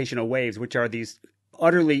gravitational waves, which are these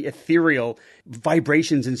utterly ethereal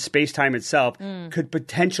vibrations in space-time itself, could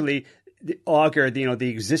potentially augur the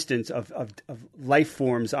existence of life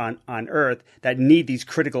forms on Earth that need these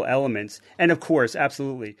critical elements. And of course,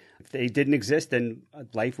 absolutely, if they didn't exist, then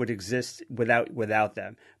life would exist without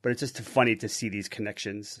them. But it's just funny to see these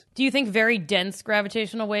connections. Do you think very dense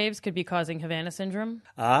gravitational waves could be causing Havana syndrome?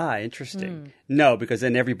 Ah, interesting. No, because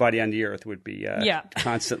then everybody on the Earth would be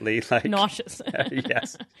constantly like nauseous.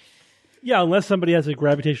 Yes. Yeah, unless somebody has a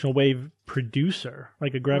gravitational wave producer,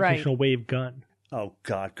 like a gravitational wave gun. Oh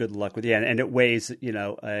God! Good luck with and it weighs a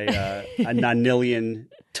nonillion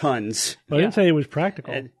tons. Well, I didn't say it was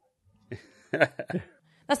practical.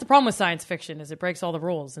 That's the problem with science fiction: is it breaks all the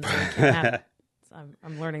rules, and so it can't happen.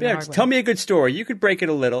 I'm learning. The hard way. Tell me a good story. You could break it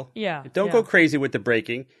a little. Yeah. Don't go crazy with the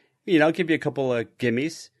breaking. I'll give you a couple of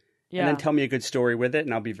gimmies. Yeah. And then tell me a good story with it,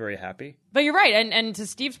 and I'll be very happy. But you're right, and to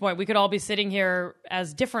Steve's point, we could all be sitting here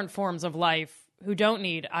as different forms of life who don't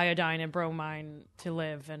need iodine and bromine to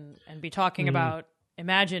live and be talking about,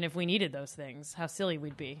 imagine if we needed those things, how silly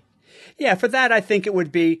we'd be. Yeah, for that, I think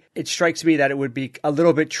it strikes me that it would be a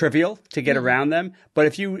little bit trivial to get around them. But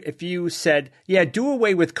if you said, do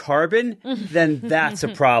away with carbon, then that's a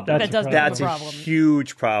problem. That's a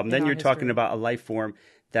huge problem. Then you're talking history. about a life form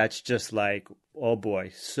that's just like, oh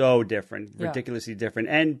boy, so different, ridiculously different,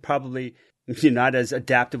 and probably not as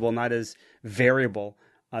adaptable, not as variable.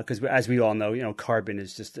 Because as we all know, carbon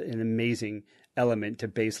is just an amazing element to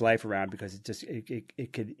base life around because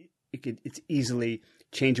it's easily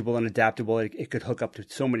changeable and adaptable. It could hook up to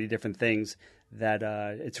so many different things that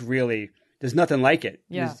it's really, there's nothing like it.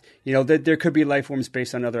 Yeah. There could be life forms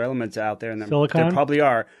based on other elements out there, and Silicon? there probably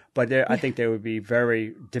are, but I think they would be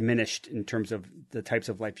very diminished in terms of the types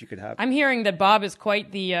of life you could have. I'm hearing that Bob is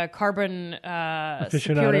quite the carbon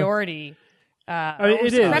superiority.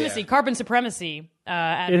 Supremacy, carbon supremacy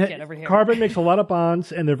advocate over here. Carbon makes a lot of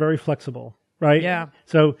bonds, and they're very flexible, right? Yeah.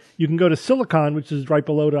 So you can go to silicon, which is right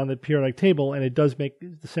below it on the periodic table, and it does make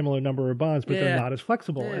the similar number of bonds, but they're not as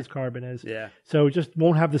flexible as carbon is. Yeah. So it just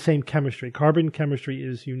won't have the same chemistry. Carbon chemistry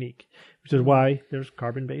is unique, which is why there's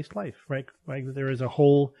carbon-based life, right? Like there is a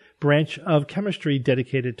whole branch of chemistry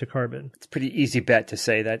dedicated to carbon. It's a pretty easy bet to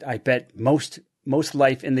say that I bet most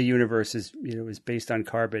life in the universe is based on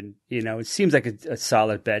carbon. It seems like a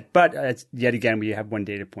solid bet, but it's, yet again, we have one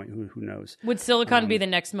data point. Who knows? Would silicon be the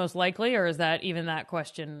next most likely, or is that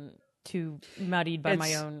question too muddied by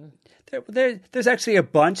my own? There's actually a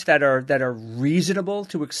bunch that are reasonable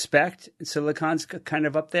to expect. Silicon's kind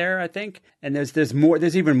of up there, I think, and there's more.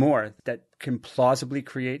 There's even more that can plausibly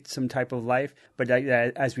create some type of life. But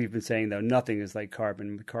as we've been saying, though, nothing is like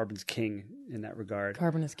carbon. Carbon's king in that regard.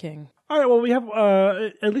 Carbon is king. All right, well, we have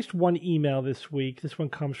at least one email this week. This one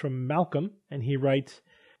comes from Malcolm, and he writes,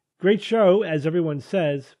 "Great show, as everyone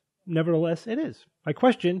says. Nevertheless, it is. My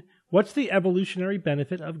question, what's the evolutionary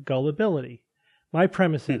benefit of gullibility? My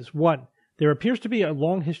premise is, 1, there appears to be a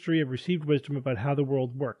long history of received wisdom about how the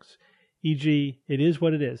world works, e.g., it is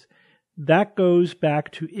what it is. That goes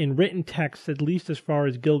back to in written texts at least as far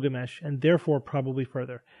as Gilgamesh, and therefore probably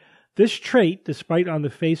further. This trait, despite on the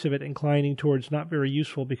face of it inclining towards not very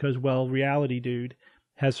useful because, well, reality dude,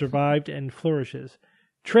 has survived and flourishes.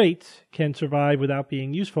 Traits can survive without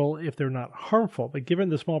being useful if they're not harmful, but given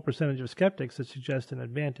the small percentage of skeptics, it suggests an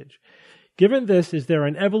advantage. Given this, is there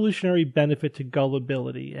an evolutionary benefit to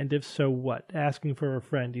gullibility? And if so, what? Asking for a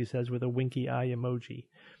friend, he says with a winky eye emoji.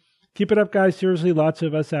 Keep it up, guys. Seriously, lots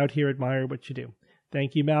of us out here admire what you do.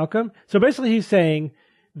 Thank you, Malcolm. So basically he's saying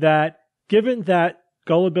that given that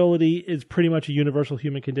gullibility is pretty much a universal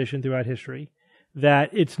human condition throughout history, that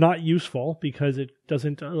it's not useful because it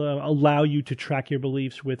doesn't allow you to track your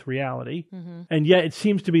beliefs with reality. Mm-hmm. And yet it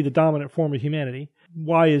seems to be the dominant form of humanity.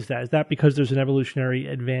 Why is that? Is that because there's an evolutionary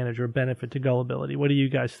advantage or benefit to gullibility? What do you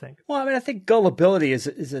guys think? Well, I mean, I think gullibility is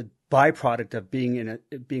a byproduct of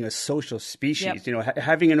being a social species. Yep.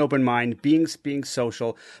 Having an open mind, being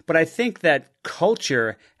social. But I think that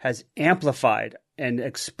culture has amplified and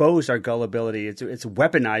exposed our gullibility. It's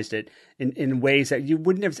weaponized it in ways that you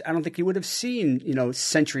wouldn't have. I don't think you would have seen,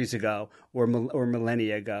 centuries ago or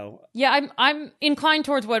millennia ago. Yeah, I'm inclined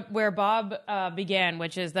towards where Bob began,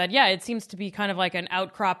 which is that it seems to be kind of like an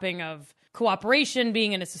outcropping of cooperation,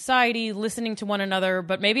 being in a society, listening to one another,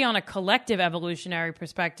 but maybe on a collective evolutionary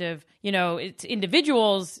perspective. It's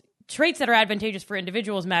individuals. Traits that are advantageous for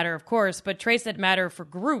individuals matter, of course, but traits that matter for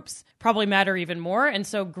groups probably matter even more. And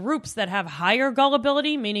so groups that have higher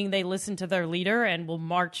gullibility, meaning they listen to their leader and will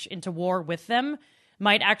march into war with them,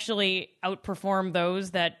 might actually outperform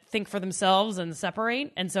those that think for themselves and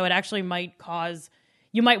separate. And so it actually might cause,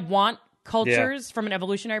 you might want cultures from an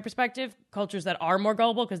evolutionary perspective, cultures that are more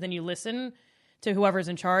gullible, because then you listen to whoever's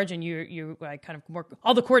in charge and you kind of work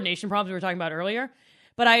all the coordination problems we were talking about earlier.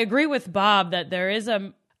 But I agree with Bob that there is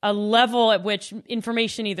a level at which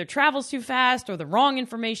information either travels too fast or the wrong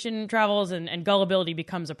information travels and gullibility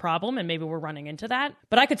becomes a problem, and maybe we're running into that.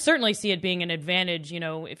 But I could certainly see it being an advantage.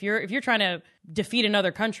 If you're trying to defeat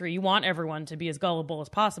another country, you want everyone to be as gullible as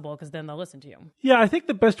possible because then they'll listen to you. Yeah, I think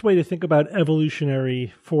the best way to think about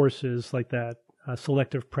evolutionary forces like that,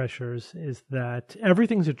 selective pressures, is that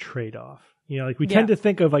everything's a trade-off. We tend to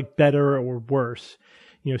think of like better or worse,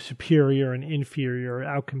 superior and inferior,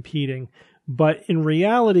 outcompeting. But in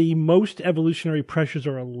reality, most evolutionary pressures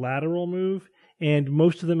are a lateral move, and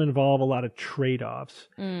most of them involve a lot of trade-offs,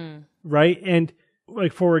 right? And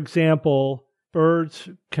like, for example, birds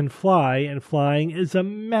can fly, and flying is a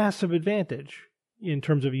massive advantage in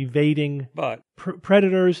terms of evading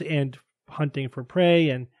predators and hunting for prey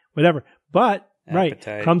and whatever. But,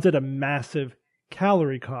 appetite comes at a massive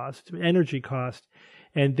calorie cost, energy cost,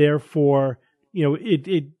 and therefore,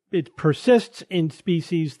 it persists in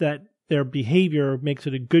species that their behavior makes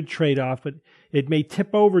it a good trade-off, but it may tip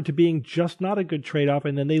over to being just not a good trade-off,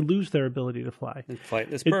 and then they lose their ability to fly. And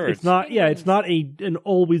flightless birds. It's not an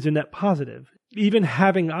always a net positive. Even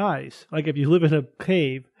having eyes, like if you live in a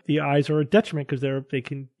cave, the eyes are a detriment because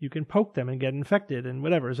you can poke them and get infected and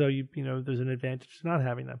whatever. So there's an advantage to not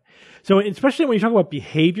having them. So especially when you talk about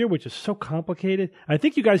behavior, which is so complicated, I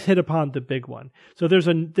think you guys hit upon the big one. So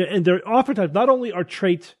and there oftentimes not only are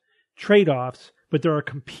traits trade-offs, but there are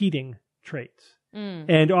competing traits.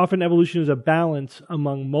 And often evolution is a balance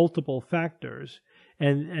among multiple factors.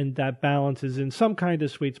 And that balance is in some kind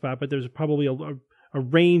of sweet spot, but there's probably a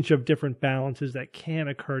range of different balances that can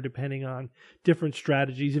occur depending on different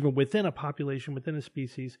strategies, even within a population, within a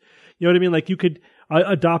species. You know what I mean? Like you could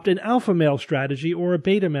adopt an alpha male strategy or a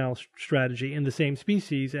beta male strategy in the same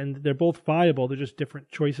species, and they're both viable. They're just different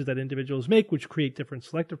choices that individuals make, which create different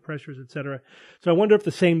selective pressures, et cetera. So I wonder if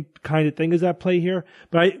the same kind of thing is at play here.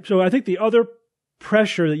 So I think the other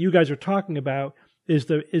pressure that you guys are talking about is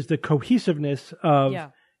the cohesiveness of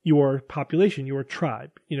your population, your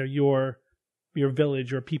tribe, your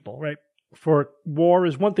village or people, right? For war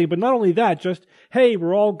is one thing, but not only that, just, hey,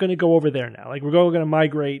 we're all going to go over there now. Like we're all going to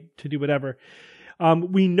migrate to do whatever.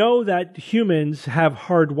 We know that humans have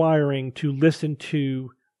hard wiring to listen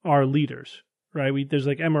to our leaders, right? There's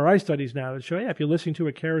like MRI studies now that show, if you're listening to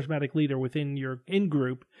a charismatic leader within your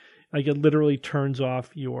in-group, like it literally turns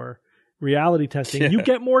off your reality testing. You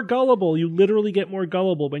get more gullible. You literally get more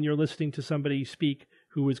gullible when you're listening to somebody speak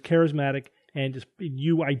who is charismatic and just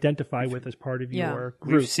you identify with as part of your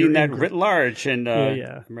group. We've seen that writ large in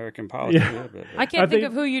American politics. Yeah. I can't think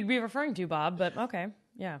of who you'd be referring to, Bob, but okay.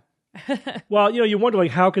 Yeah. Well, you wonder,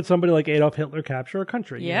 like, how could somebody like Adolf Hitler capture a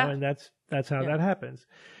country? Yeah. And that's how that happens.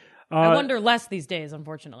 I wonder less these days,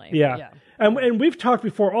 unfortunately. Yeah. And we've talked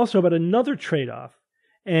before also about another trade-off,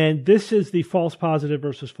 and this is the false positive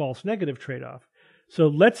versus false negative trade-off. So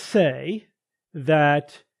let's say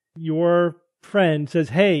that your friend says,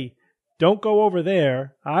 hey, don't go over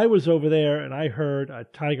there. I was over there and I heard a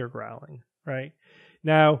tiger growling, right?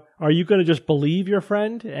 Now, are you going to just believe your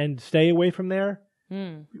friend and stay away from there?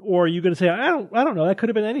 Or are you going to say, I don't know, that could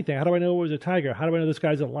have been anything. How do I know it was a tiger? How do I know this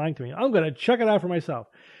guy's not lying to me? I'm going to check it out for myself.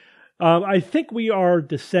 I think we are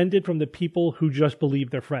descended from the people who just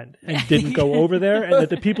believed their friend and didn't go over there, and that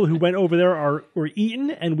the people who went over there were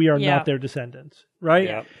eaten, and we are not their descendants, right?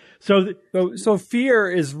 Yeah. So fear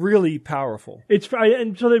is really powerful.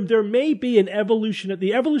 And so there may be an evolution.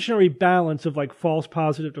 The evolutionary balance of like false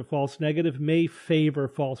positive to false negative may favor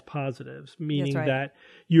false positives, meaning that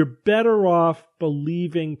you're better off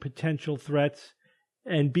believing potential threats,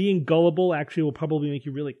 and being gullible actually will probably make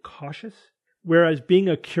you really cautious. Whereas being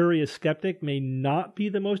a curious skeptic may not be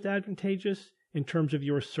the most advantageous in terms of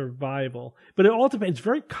your survival. But it all depends. It's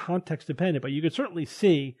very context dependent, but you could certainly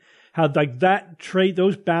see how like that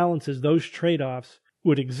those balances, those trade-offs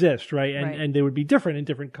would exist, right? And they would be different in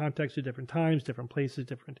different contexts at different times, different places,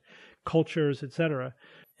 different cultures, etc.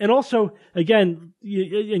 And also, again,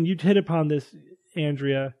 and you hit upon this,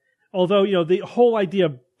 Andrea, although, the whole idea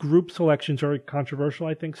of group selection is very controversial,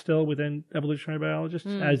 I think, still within evolutionary biologists,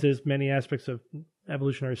 as is many aspects of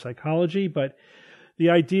evolutionary psychology. But the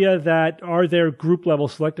idea that are there group level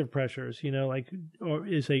selective pressures, or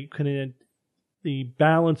can the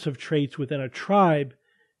balance of traits within a tribe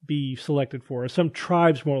be selected for? Are some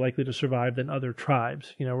tribes more likely to survive than other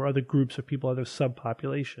tribes, or other groups of people, other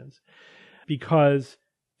subpopulations? Because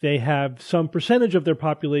they have some percentage of their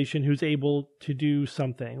population who's able to do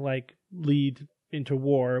something like lead into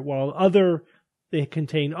war, while they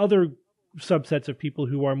contain other subsets of people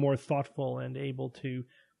who are more thoughtful and able to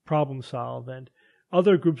problem solve, and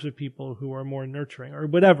other groups of people who are more nurturing or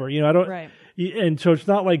whatever. And so it's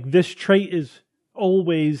not like this trait is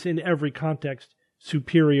always in every context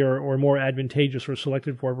superior or more advantageous or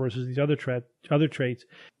selected for versus these other traits.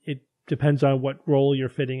 It depends on what role you're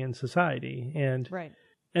fitting in society.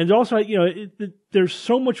 And also, there's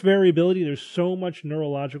so much variability. There's so much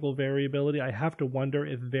neurological variability. I have to wonder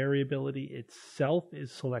if variability itself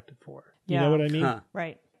is selected for. You know what I mean?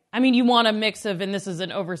 Right. I mean, you want a mix of, and this is an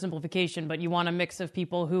oversimplification, but you want a mix of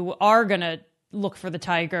people who are going to look for the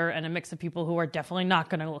tiger and a mix of people who are definitely not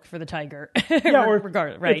going to look for the tiger.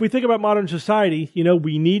 Regardless, right? If we think about modern society,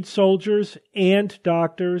 we need soldiers and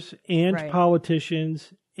doctors and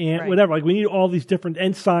politicians and whatever. Like we need all these different,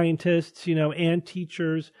 and scientists, and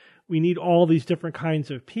teachers. We need all these different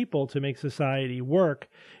kinds of people to make society work,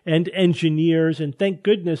 and engineers. And thank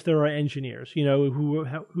goodness there are engineers, who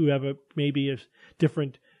have maybe a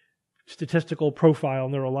different statistical profile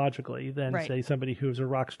neurologically than say somebody who's a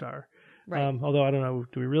rock star. Right. Although I don't know,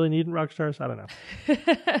 do we really need rock stars? I don't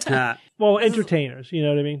know. Well, entertainers, you know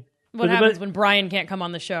what I mean? What happens when Brian can't come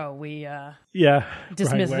on the show? We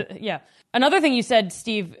dismiss right. it. Yeah. Another thing you said,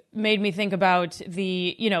 Steve, made me think about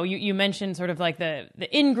you mentioned sort of like the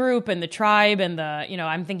in-group and the tribe and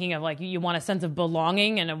I'm thinking of like you want a sense of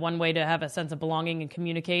belonging, and one way to have a sense of belonging and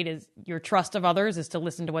communicate is your trust of others is to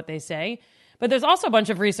listen to what they say. But there's also a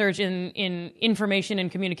bunch of research in information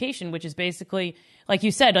and communication, which is basically, like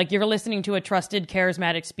you said, like you're listening to a trusted,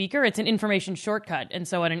 charismatic speaker. It's an information shortcut. And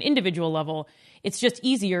so at an individual level, it's just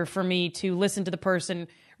easier for me to listen to the person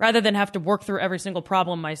rather than have to work through every single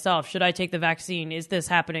problem myself. Should I take the vaccine? Is this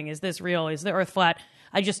happening? Is this real? Is the earth flat?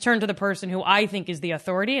 I just turn to the person who I think is the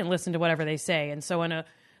authority and listen to whatever they say. And so on a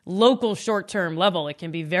local short-term level, it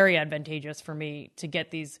can be very advantageous for me to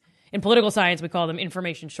get these. In political science, we call them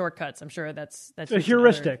information shortcuts. I'm sure that's a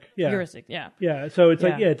heuristic. Heuristic, yeah. Yeah. So it's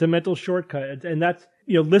it's a mental shortcut. And that's,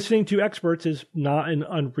 listening to experts is not an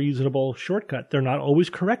unreasonable shortcut. They're not always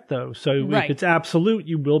correct, though. So if it's absolute,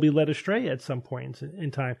 you will be led astray at some points in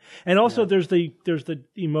time. And also there's the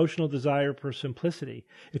emotional desire for simplicity.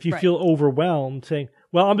 If you feel overwhelmed, saying,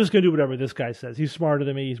 well, I'm just going to do whatever this guy says. He's smarter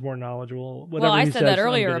than me. He's more knowledgeable. Whatever I he said says, that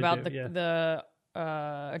earlier about the the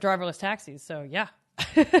driverless taxis. So, yeah.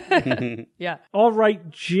 Yeah. All right,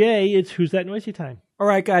 Jay, it's Who's That Noisy time. All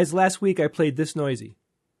right, guys, last week I played This Noisy.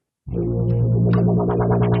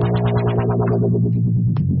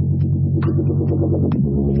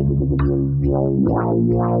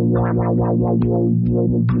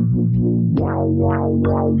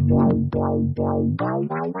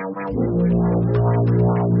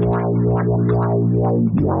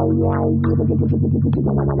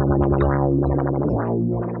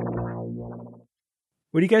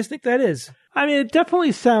 What do you guys think that is? I mean, it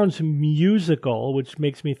definitely sounds musical, which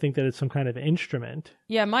makes me think that it's some kind of instrument.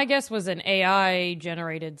 Yeah, my guess was an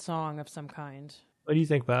AI-generated song of some kind. What do you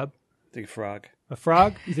think, Bob? I think frog. A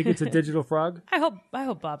frog? You think it's a digital frog? I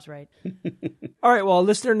hope Bob's right. All right, well, a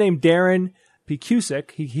listener named Darren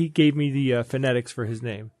Pekusik, he gave me the phonetics for his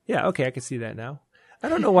name. Yeah, okay, I can see that now. I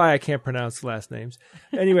don't know why I can't pronounce last names.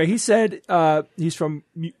 Anyway, he said he's from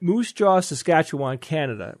Moose Jaw, Saskatchewan,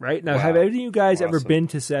 Canada, right? Now, have any of you guys ever been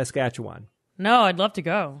to Saskatchewan? No, I'd love to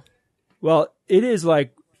go. Well, it is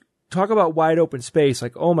like, talk about wide open space.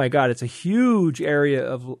 Like, oh my God, it's a huge area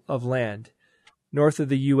of land north of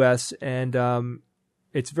the U.S. And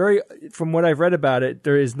it's very, from what I've read about it,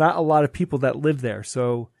 there is not a lot of people that live there.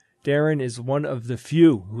 So Darren is one of the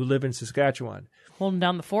few who live in Saskatchewan. Holding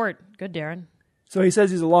down the fort. Good, Darren. So he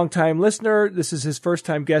says he's a long-time listener. This is his first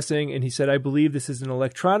time guessing, and he said, I believe this is an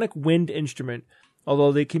electronic wind instrument.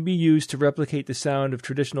 Although they can be used to replicate the sound of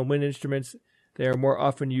traditional wind instruments, they are more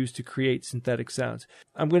often used to create synthetic sounds.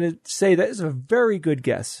 I'm going to say that is a very good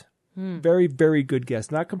guess. Very, very good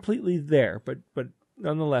guess. Not completely there, but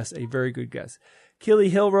nonetheless, a very good guess. Keely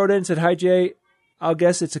Hill wrote in and said, Hi, Jay. I'll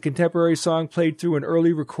guess it's a contemporary song played through an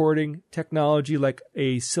early recording technology like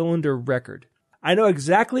a cylinder record. I know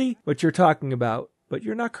exactly what you're talking about, but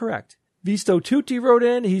you're not correct. Visto Tutti wrote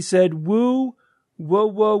in. He said, woo, whoa,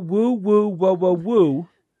 whoa, woo, woo, whoa, whoa, woo.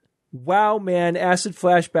 Wow, man, acid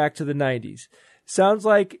flashback to the 90s. Sounds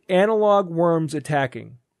like analog worms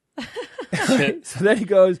attacking. So then he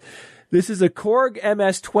goes, this is a Korg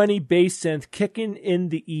MS-20 bass synth kicking in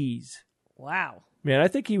the E's. Wow. Man, I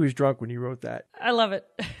think he was drunk when he wrote that. I love it.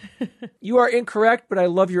 You are incorrect, but I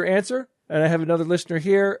love your answer. And I have another listener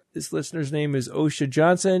here. This listener's name is Osha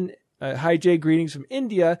Johnson. Hi, Jay. Greetings from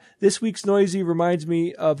India. This week's Noisy reminds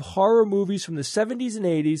me of horror movies from the 70s and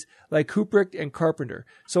 80s like Kubrick and Carpenter.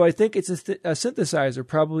 So I think it's a synthesizer,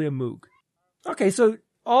 probably a Moog. Okay, so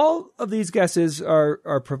all of these guesses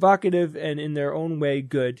are provocative and in their own way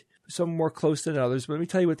good. Some more close than others. But let me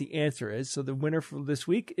tell you what the answer is. So the winner for this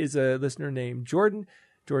week is a listener named Jordan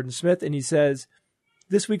Smith. And he says,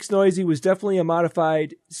 this week's Noisy was definitely a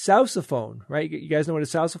modified sousaphone, right? You guys know what a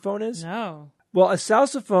sousaphone is? No. Well, a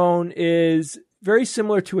sousaphone is very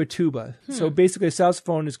similar to a tuba. So basically, a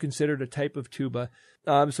sousaphone is considered a type of tuba.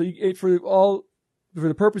 For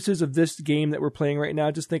the purposes of this game that we're playing right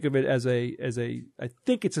now, just think of it as I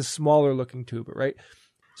think it's a smaller looking tuba, right?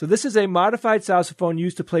 So this is a modified sousaphone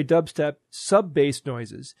used to play dubstep sub-bass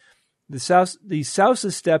noises. The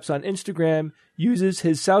Sousa Steps on Instagram uses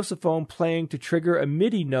his sousaphone playing to trigger a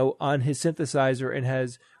MIDI note on his synthesizer and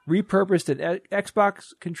has repurposed an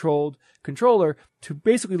Xbox controller to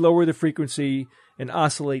basically lower the frequency and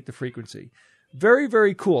oscillate the frequency. Very,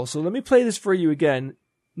 very cool. So let me play this for you again,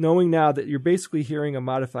 knowing now that you're basically hearing a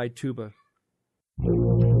modified tuba.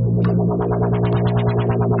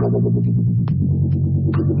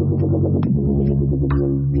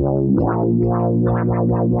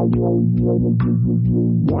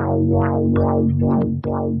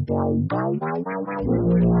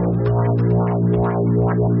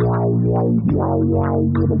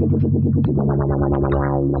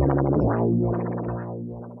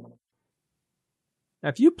 Now,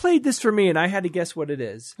 if you played this for me and I had to guess what it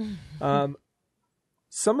is,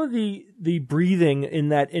 some of the breathing in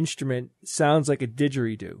that instrument sounds like a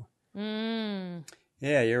didgeridoo.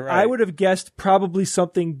 Yeah, you're right. I would have guessed probably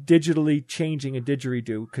something digitally changing a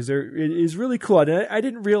didgeridoo because it is really cool. And I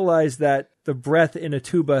didn't realize that the breath in a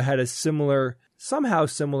tuba had a somehow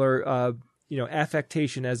similar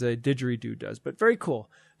affectation as a didgeridoo does. But very cool.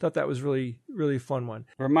 Thought that was really, really fun one.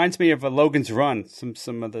 Reminds me of a Logan's Run.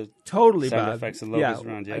 Some of the totally sound Bob. effects of Logan's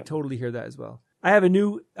Run. I totally hear that as well. I have a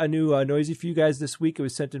new noisy for you guys this week. It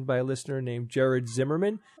was sent in by a listener named Jared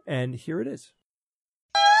Zimmerman, and here it is.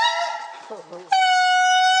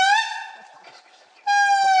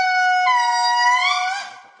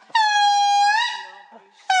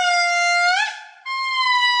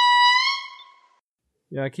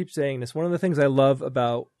 I keep saying this. One of the things I love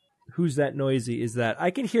about Who's That Noisy is that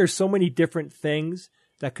I can hear so many different things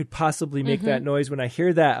that could possibly make that noise. When I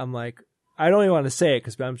hear that, I'm like, I don't even want to say it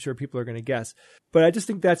because I'm sure people are going to guess. But I just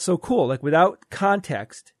think that's so cool. Like without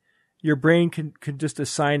context, your brain can just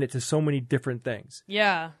assign it to so many different things.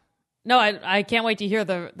 Yeah. No, I can't wait to hear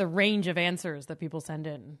the range of answers that people send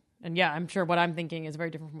in. And yeah, I'm sure what I'm thinking is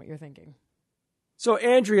very different from what you're thinking. So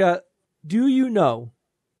Andrea, do you know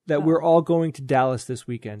that we're all going to Dallas this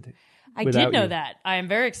weekend? I did know that. I am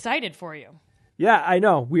very excited for you. Yeah, I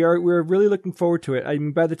know. We're really looking forward to it. I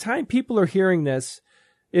mean, by the time people are hearing this,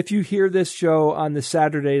 if you hear this show on the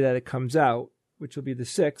Saturday that it comes out, which will be the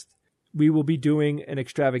 6th, we will be doing an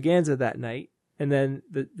extravaganza that night. And then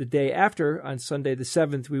the day after, on Sunday the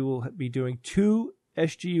 7th, we will be doing 2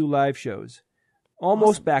 SGU live shows,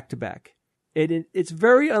 almost back to back. It's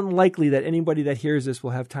very unlikely that anybody that hears this will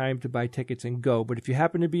have time to buy tickets and go. But if you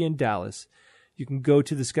happen to be in Dallas, you can go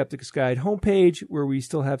to the Skeptics Guide homepage where we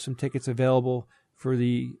still have some tickets available for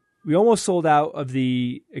we almost sold out of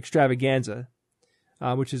the extravaganza,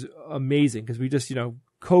 which is amazing because we just,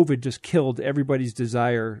 COVID just killed everybody's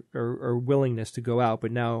desire or willingness to go out.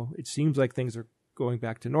 But now it seems like things are going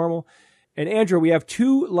back to normal. And Andrew, we have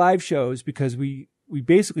 2 live shows because we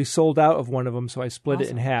basically sold out of one of them. So I split it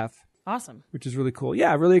in half. Awesome. Which is really cool.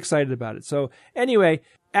 Yeah, really excited about it. So anyway,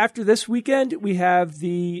 after this weekend, we have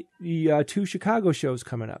the 2 Chicago shows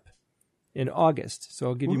coming up in August. So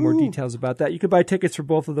I'll give you more details about that. You can buy tickets for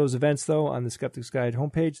both of those events, though, on the Skeptics Guide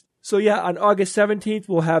homepage. So yeah, on August 17th,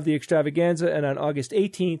 we'll have the extravaganza. And on August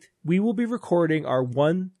 18th, we will be recording our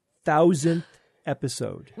 1,000th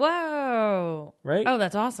episode. Whoa. Right? Oh,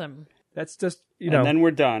 that's awesome. That's just, And then we're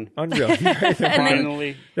done. Unreal.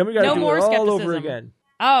 Finally. Then we got to No do more it all skepticism. over again.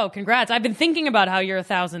 Oh, congrats. I've been thinking about how your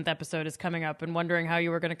 1,000th episode is coming up and wondering how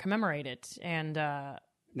you were going to commemorate it. And that's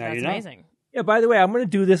amazing. Yeah, by the way, I'm going to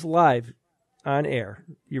do this live on air.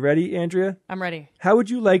 You ready, Andrea? I'm ready. How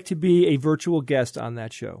would you like to be a virtual guest on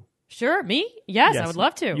that show? Sure. Me? Yes, I would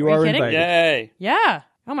love to. You are are you kidding? invited. Yay. Yeah.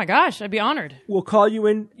 Oh my gosh, I'd be honored. We'll call you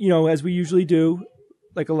in, as we usually do,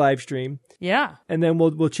 like a live stream. Yeah. And then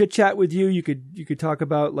we'll chit chat with you. You could talk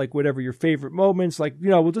about like whatever your favorite moments, like,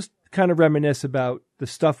 we'll just kind of reminisce about the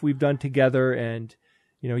stuff we've done together and,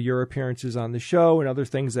 your appearances on the show and other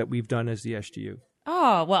things that we've done as the SGU.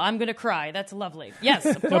 Oh, well, I'm going to cry. That's lovely. Yes,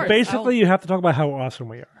 of course. No, basically, you have to talk about how awesome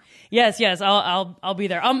we are. Yes, I'll be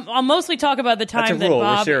there. I'll mostly talk about the time that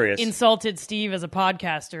Bob insulted Steve as a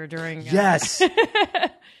podcaster during. Yes.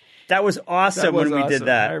 That was awesome when we did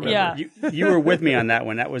that. Yeah. You were with me on that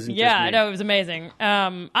one. That wasn't just me. No, it was amazing.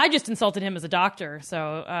 I just insulted him as a doctor,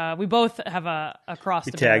 so we both have a cross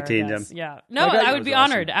to bear. Tag teamed him. Yeah. No, I would be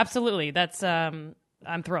honored. Absolutely. That's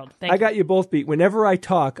I'm thrilled. Thank you. I got you both beat. Whenever I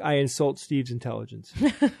talk, I insult Steve's intelligence.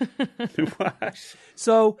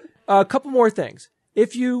 So, a couple more things.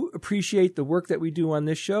 If you appreciate the work that we do on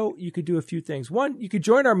this show, you could do a few things. One, you could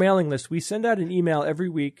join our mailing list. We send out an email every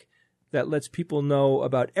week that lets people know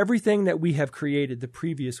about everything that we have created the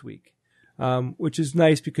previous week, which is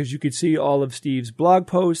nice because you could see all of Steve's blog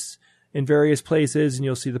posts in various places, and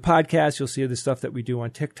you'll see the podcast, you'll see the stuff that we do on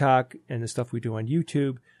TikTok and the stuff we do on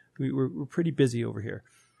YouTube. We're pretty busy over here.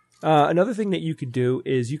 Another thing that you could do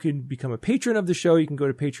is you can become a patron of the show. You can go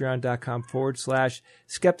to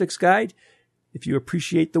patreon.com/Skeptics Guide. If you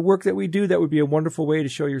appreciate the work that we do, that would be a wonderful way to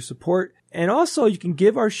show your support. And also, you can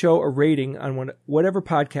give our show a rating on whatever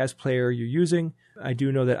podcast player you're using. I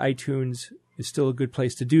do know that iTunes is still a good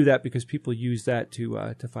place to do that because people use that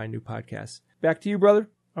to find new podcasts. Back to you, brother.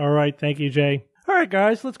 All right. Thank you, Jay. All right,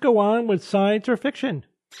 guys, let's go on with science or fiction.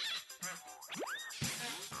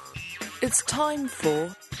 It's time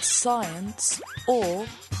for Science or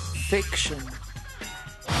Fiction.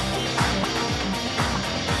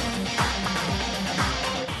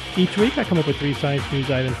 Each week I come up with 3 science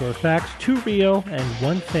news items or facts, 2 real and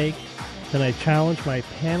 1 fake. Then I challenge my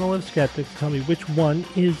panel of skeptics to tell me which one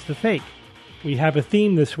is the fake. We have a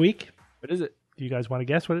theme this week. What is it? Do you guys want to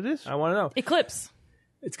guess what it is? I want to know. Eclipse.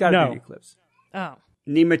 It's got to No. be the eclipse. Oh.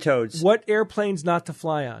 Nematodes. What airplanes not to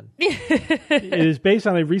fly on? It is based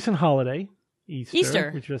on a recent holiday, Easter.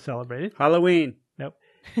 Which was celebrated. Halloween. Nope.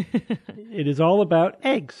 It is all about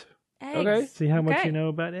eggs. Eggs. Okay. See how much you know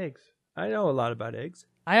about eggs. I know a lot about eggs.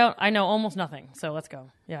 I know almost nothing, so let's go.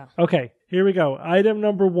 Yeah. Okay, here we go. Item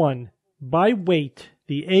number 1. By weight,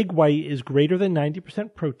 the egg white is greater than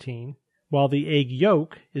 90% protein, while the egg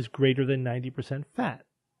yolk is greater than 90% fat.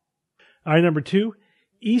 Item number 2.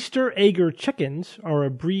 Easter egger chickens are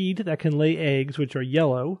a breed that can lay eggs which are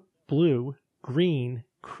yellow, blue, green,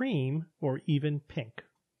 cream, or even pink.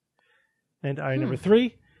 And item number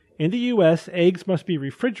 3. In the U.S., eggs must be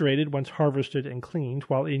refrigerated once harvested and cleaned,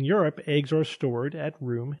 while in Europe, eggs are stored at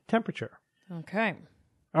room temperature. Okay.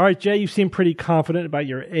 All right, Jay, you seem pretty confident about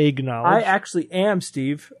your egg knowledge. I actually am,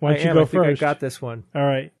 Steve. Why don't you I am. go I think first? I got this one. All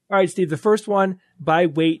right. All right, Steve. The first one, by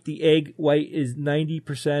weight, the egg white is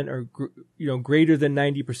 90% or greater than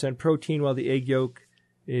 90% protein, while the egg yolk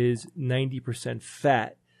is 90%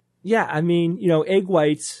 fat. Yeah, I mean, egg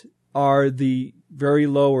whites are the very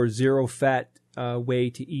low or zero fat way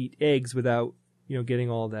to eat eggs without getting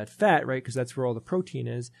all that fat, right? Because that's where all the protein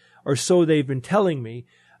is, or so they've been telling me.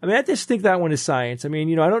 I mean, I just think that one is science. I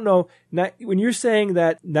mean, I don't know. When you're saying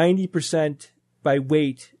that 90% by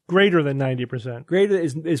weight, Greater than 90%. greater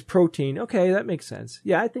is protein, okay, that makes sense.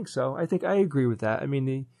 Yeah, I think so. I think I agree with that. I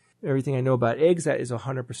mean, everything I know about eggs, that is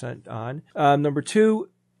 100% on. Number 2,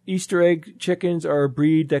 Easter egg chickens are a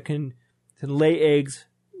breed that can lay eggs,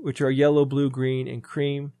 which are yellow, blue, green, and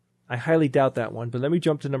cream. I highly doubt that one, but let me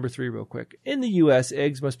jump to number 3 real quick. In the U.S.,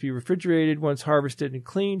 eggs must be refrigerated once harvested and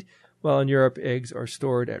cleaned, while in Europe, eggs are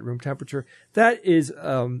stored at room temperature. That is,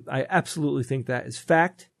 I absolutely think that is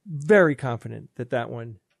fact. Very confident that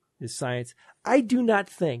one is science. I do not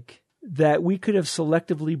think that we could have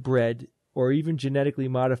selectively bred or even genetically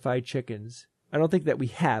modified chickens. I don't think that we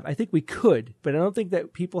have. I think we could, but I don't think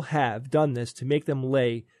that people have done this to make them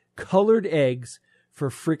lay colored eggs for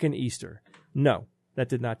frickin' Easter. No, that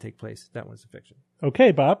did not take place. That one's a fiction.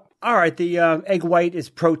 Okay, Bob. All right, the egg white is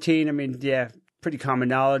protein. I mean, yeah, pretty common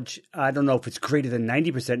knowledge. I don't know if it's greater than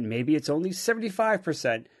 90%. Maybe it's only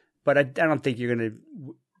 75%, but I don't think you're gonna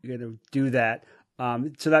do that.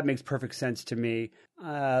 So that makes perfect sense to me.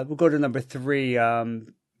 We'll go to number 3,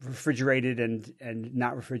 refrigerated and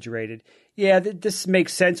not refrigerated. Yeah, this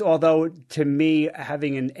makes sense, although to me,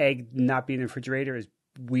 having an egg not being in the refrigerator is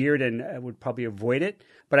weird and I would probably avoid it.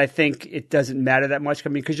 But I think it doesn't matter that much. I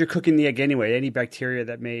mean, because you're cooking the egg anyway. Any bacteria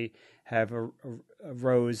that may have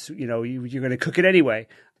arose, you're going to cook it anyway.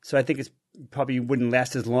 So I think it's probably wouldn't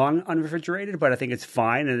last as long unrefrigerated, but I think it's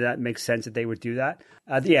fine, and that makes sense that they would do that.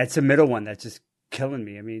 Yeah, it's the middle one that's just killing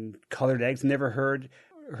me. I mean, colored eggs, never heard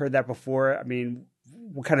that before. I mean,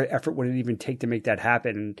 what kind of effort would it even take to make that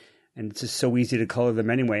happen? And it's just so easy to color them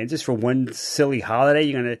anyway. And just for one silly holiday,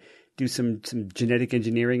 you're going to do some genetic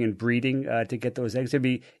engineering and breeding to get those eggs. It'd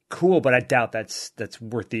be cool, but I doubt that's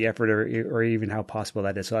worth the effort or even how possible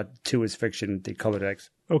that is. So that 2 is fiction, the colored eggs.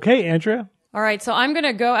 Okay, Andrea. All right, so I'm going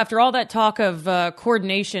to go, after all that talk of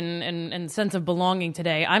coordination and sense of belonging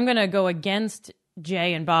today, I'm going to go against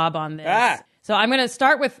Jay and Bob on this. So I'm going to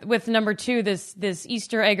start with number 2, this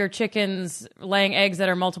Easter egger chickens laying eggs that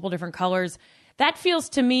are multiple different colors. That feels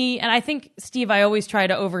to me, and I think, Steve, I always try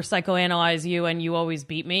to over-psychoanalyze you, and you always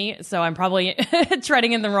beat me, so I'm probably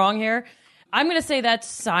treading in the wrong here. I'm going to say that's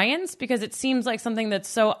science, because it seems like something that's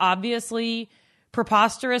so obviously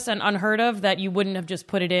preposterous and unheard of that you wouldn't have just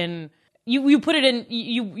put it in. You put it in,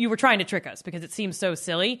 you were trying to trick us, because it seems so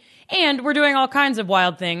silly. And we're doing all kinds of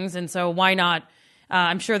wild things, and so why not?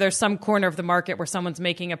 I'm sure there's some corner of the market where someone's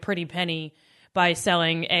making a pretty penny by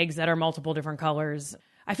selling eggs that are multiple different colors.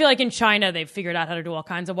 I feel like in China, they've figured out how to do all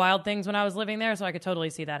kinds of wild things when I was living there, so I could totally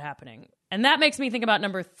see that happening. And that makes me think about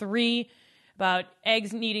number 3, about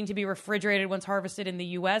eggs needing to be refrigerated once harvested in the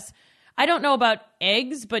U.S. I don't know about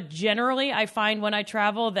eggs, but generally I find when I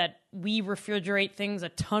travel that we refrigerate things a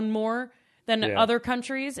ton more than other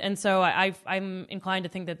countries, and so I'm inclined to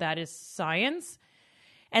think that is science.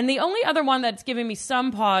 And the only other one that's giving me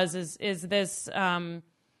some pause is this,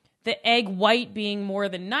 the egg white being more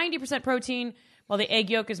than 90% protein, while the egg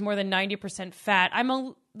yolk is more than 90% fat.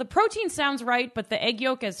 The protein sounds right, but the egg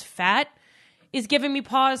yolk as fat is giving me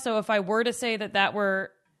pause. So if I were to say that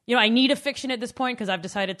were, I need a fiction at this point because I've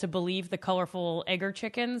decided to believe the colorful egger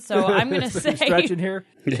chickens. So I'm going to say stretching here.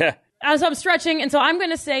 Yeah. As I'm stretching, and so I'm going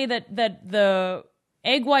to say that the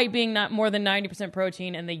egg white being not more than 90%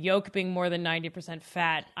 protein and the yolk being more than 90%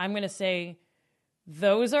 fat, I'm going to say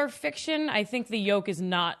those are fiction. I think the yolk is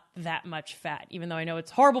not that much fat, even though I know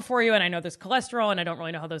it's horrible for you and I know there's cholesterol and I don't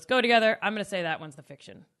really know how those go together. I'm going to say that one's the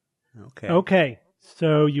fiction. Okay.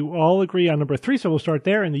 So you all agree on number 3, so we'll start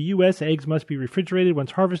there. In the U.S., eggs must be refrigerated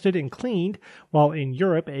once harvested and cleaned, while in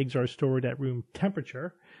Europe, eggs are stored at room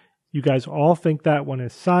temperature. You guys all think that one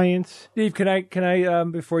is science. Steve, can I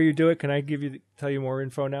before you do it, can I tell you more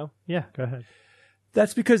info now? Yeah, go ahead.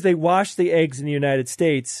 That's because they wash the eggs in the United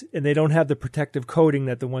States, and they don't have the protective coating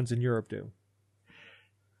that the ones in Europe do.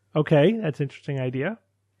 Okay, that's an interesting idea.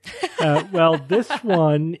 Well, this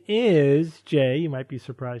one is, Jay, you might be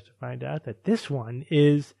surprised to find out that this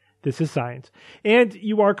is science. And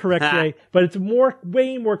you are correct, Jay, but it's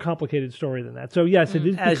way more complicated story than that. So yes, it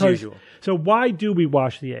is as usual. So why do we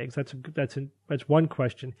wash the eggs? That's one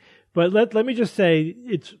question. But let me just say,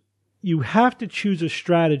 you have to choose a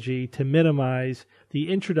strategy to minimize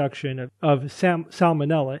the introduction of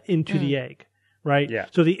salmonella into the egg, right? Yeah.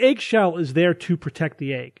 So the eggshell is there to protect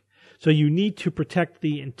the egg. So you need to protect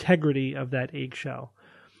the integrity of that eggshell.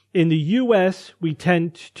 In the U.S., we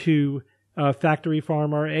tend to factory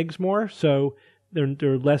farm our eggs more, so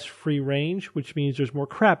they're less free range, which means there's more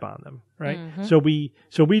crap on them, right? Mm-hmm. So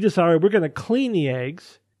we decided we're going to clean the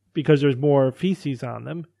eggs because there's more feces on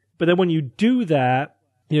them. But then when you do that,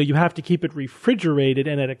 you have to keep it refrigerated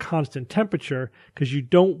and at a constant temperature because you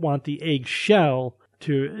don't want the eggshell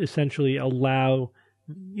to essentially allow,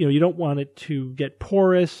 you don't want it to get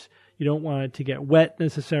porous. You don't want it to get wet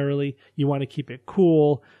necessarily. You want to keep it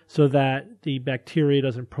cool so that the bacteria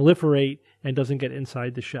doesn't proliferate and doesn't get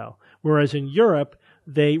inside the shell. Whereas in Europe,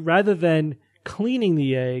 they, rather than cleaning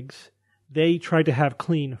the eggs, they try to have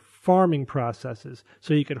clean farming processes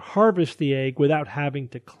so you can harvest the egg without having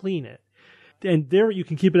to clean it. And there you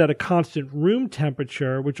can keep it at a constant room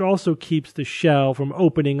temperature, which also keeps the shell from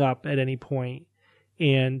opening up at any point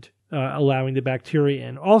and allowing the bacteria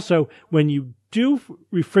in. Also, when you do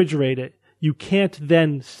refrigerate it, you can't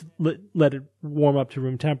then let it warm up to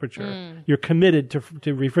room temperature. You're committed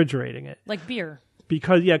to refrigerating it. Like beer.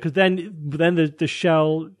 Because then the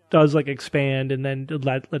shell does expand and then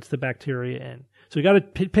it lets the bacteria in. So you got to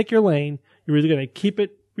pick your lane. You're either going to keep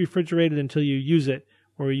it refrigerated until you use it,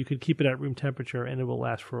 or you could keep it at room temperature and it will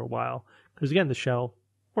last for a while. Because again, the shell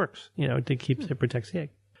works. It protects the egg.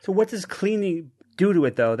 So what does cleaning do to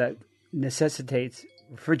it though that necessitates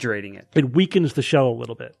refrigerating it? It weakens the shell a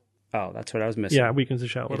little bit. Oh, that's what I was missing. Yeah, it weakens the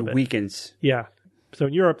shell a little bit. It weakens. Yeah. So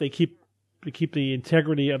in Europe, they keep the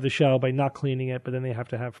integrity of the shell by not cleaning it, but then they have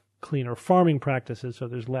to have cleaner farming practices, so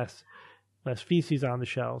there's less feces on the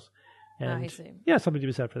shells. And I see. Yeah, something to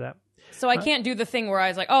be said for that. So I can't do the thing where I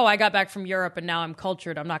was like, oh, I got back from Europe and now I'm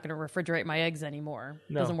cultured. I'm not going to refrigerate my eggs anymore.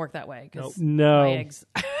 It doesn't work that way. No. My eggs.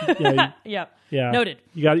 Yeah. Noted.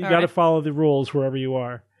 You got to follow the rules wherever you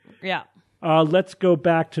are. Yeah. Let's go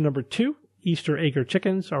back to number 2. Easter egger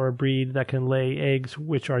chickens are a breed that can lay eggs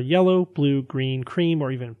which are yellow, blue, green, cream,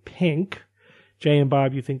 or even pink. Jay and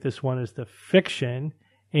Bob, you think this one is the fiction.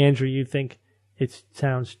 Andrew, you think it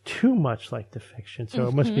sounds too much like the fiction, so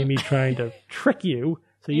it must be me trying to trick you.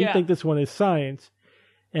 So you think this one is science.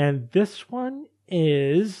 And this one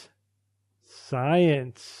is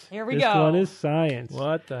science. Here we go. This one is science.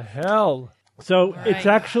 What the hell? So it's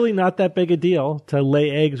actually not that big a deal to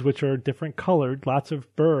lay eggs which are different colored. Lots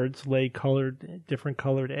of birds lay different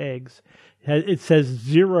colored eggs. It says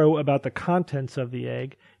 0 about the contents of the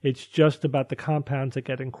egg. It's just about the compounds that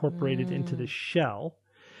get incorporated into the shell.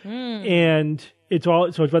 And it's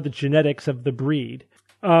about the genetics of the breed.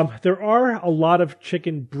 There are a lot of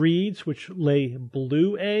chicken breeds which lay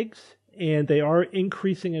blue eggs, and they are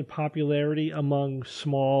increasing in popularity among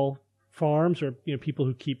small farms or people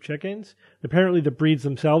who keep chickens. Apparently, the breeds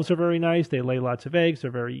themselves are very nice. They lay lots of eggs.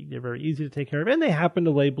 They're very easy to take care of, and they happen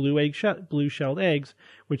to lay blue-shelled eggs,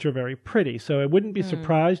 which are very pretty. So I wouldn't be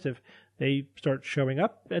surprised if they start showing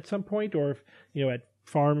up at some point, or if at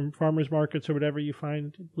farmers markets or whatever you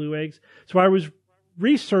find blue eggs. So I was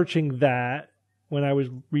researching that when I was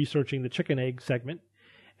researching the chicken egg segment,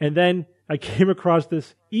 and then I came across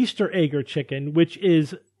this Easter egger chicken, which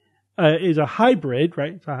is a hybrid,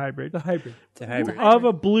 right? It's a hybrid. It's a hybrid. Of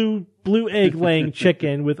a blue egg laying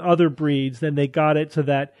chicken with other breeds. Then they got it so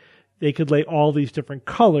that they could lay all these different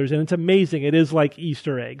colors, and it's amazing. It is like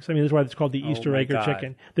Easter eggs. I mean, that's why it's called the Easter egger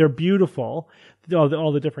chicken. They're beautiful,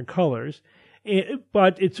 all the different colors.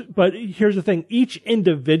 But here's the thing: each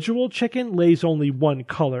individual chicken lays only one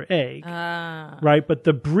color egg, right? But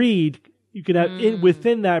the breed, you could have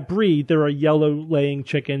within that breed, there are yellow laying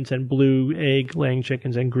chickens and blue egg laying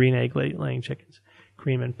chickens and green egg laying chickens,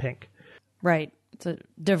 cream and pink. Right. It's a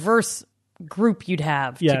diverse group you'd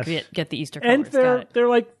have to get the Easter colors. And they're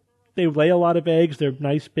like, they lay a lot of eggs. They're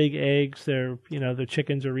nice big eggs. The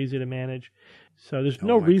chickens are easy to manage. So there's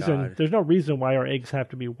no reason why our eggs have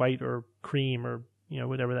to be white or cream or,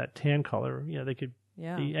 whatever that tan color. They could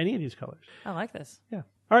be any of these colors. I like this. Yeah.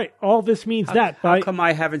 All right. All this means how come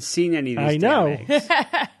I haven't seen any of these damn eggs?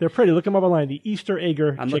 They're pretty. Look them up online. The Easter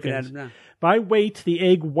egger I'm chickens. looking at them now. By weight, the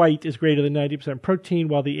egg white is greater than 90% protein,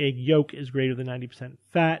 while the egg yolk is greater than 90%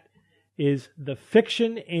 fat. Is the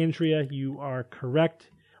fiction, Andrea? You are correct.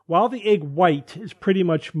 While the egg white is pretty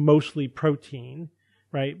much mostly protein,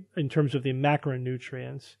 right, in terms of the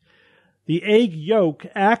macronutrients, the egg yolk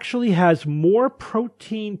actually has more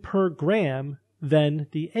protein per gram than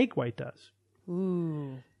the egg white does.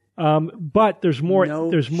 Ooh. But there's more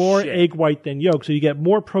shit. egg white than yolk, so you get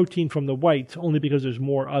more protein from the whites only because there's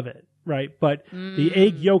more of it, right? But the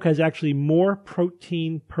egg yolk has actually more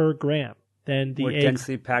protein per gram than the egg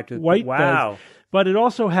densely packed with white wow. does. But it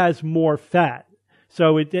also has more fat.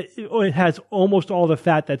 So it has almost all the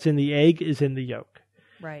fat that's in the egg is in the yolk.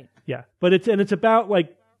 Right. Yeah. But it's about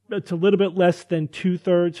it's a little bit less than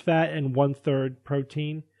 2/3 fat and 1/3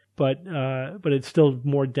 protein, but it's still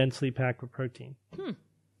more densely packed with protein.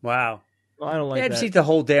 Wow. Well, I don't like Just that. eat the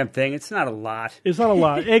whole damn thing. It's not a lot. It's not a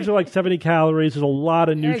lot. Eggs are like 70 calories. There's a lot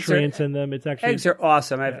of nutrients in them. It's actually Eggs are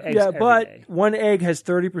awesome. I have eggs every but day. one egg has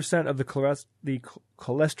 30% of the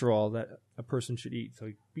cholesterol that a person should eat.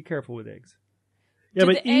 So be careful with eggs. Yeah,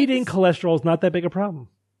 Do but the eating eggs- cholesterol is not that big a problem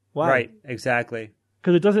Why? Right, exactly.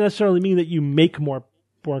 because it doesn't necessarily mean that you make more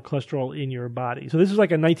cholesterol in your body. So this is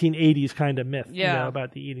like a 1980s kind of myth, Yeah.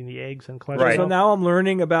 about eating the eggs and cholesterol. Right. So now I'm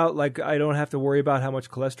learning about I don't have to worry about how much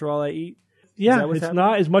cholesterol I eat. Yeah, that what's it's happening?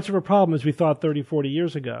 not as much of a problem as we thought 30, 40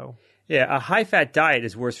 years ago. Yeah, a high-fat diet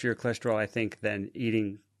is worse for your cholesterol, I think, than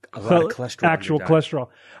eating a lot of cholesterol. Actual in your diet. cholesterol.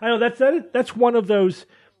 I know that's one of those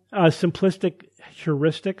simplistic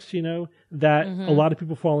heuristics, that a lot of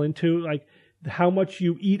people fall into. Like how much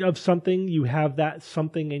you eat of something, you have that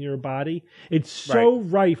something in your body. It's so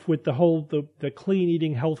rife with the whole the clean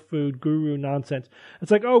eating health food guru nonsense.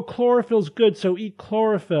 It's like, oh, chlorophyll's good, so eat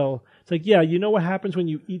chlorophyll. It's like, yeah, you know what happens when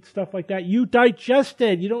you eat stuff like that? You digest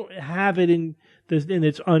it. You don't have it in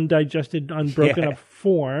its undigested, unbroken up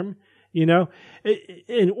form.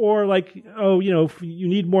 Or like, if you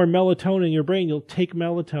need more melatonin in your brain, you'll take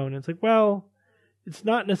melatonin. It's like, well, it's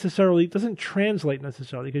not necessarily, it doesn't translate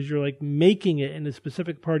necessarily because you're like making it in a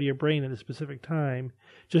specific part of your brain at a specific time.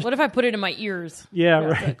 Just What if I put it in my ears? Yeah,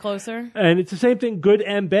 Is right. that closer? And it's the same thing, good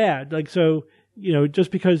and bad. Like, so,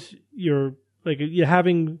 just because you're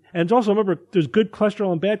having, and it's also, remember, there's good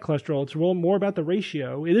cholesterol and bad cholesterol. It's more about the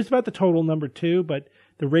ratio. It is about the total number too, but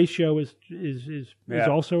the ratio is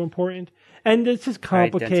also important. And it's just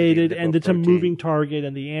complicated, and it's a moving target,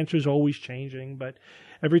 and the answer is always changing. But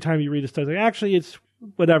every time you read a study, actually, it's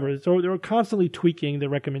whatever. So they're constantly tweaking the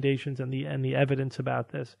recommendations and the evidence about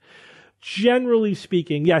this. Generally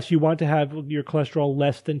speaking, yes, you want to have your cholesterol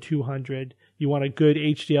less than 200. You want a good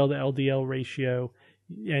HDL to LDL ratio.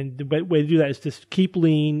 And the way to do that is to keep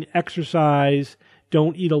lean, exercise,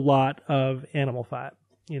 don't eat a lot of animal fat,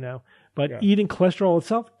 But eating cholesterol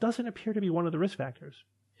itself doesn't appear to be one of the risk factors.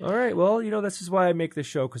 All right. Well, this is why I make this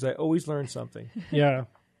show, because I always learn something. Yeah.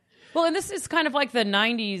 Well, and this is kind of like the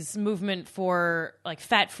 90s movement for like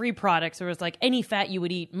fat-free products, where it's like any fat you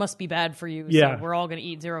would eat must be bad for you. Yeah. So we're all going to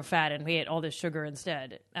eat zero fat and we ate all this sugar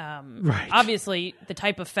instead. Right. Obviously, the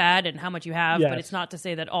type of fat and how much you have, Yes. but it's not to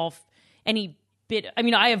say that any bit. I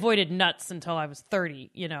mean, I avoided nuts until I was 30,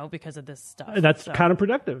 because of this stuff. And that's So,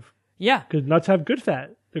 counterproductive yeah. because nuts have good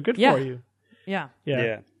fat. They're good Yeah. for you. Yeah.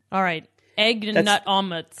 Yeah. All right. Egg and nut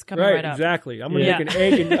omelets coming Right, right up. exactly. I'm going to Yeah. make an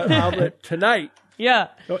egg and nut omelet tonight. Yeah.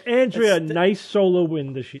 So, Andrea, nice solo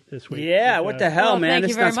win this week. Yeah, what the hell, Well, man? thank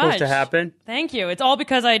It's you very not supposed to much. happen. Thank you. It's all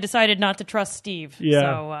because I decided not to trust Steve. Yeah.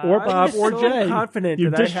 So, Or I Bob was or so Jay. confident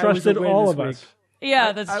You that I was distrusted a win all this of week. us.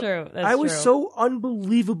 yeah, that's true. That's I was true. so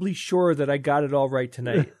unbelievably sure that I got it all right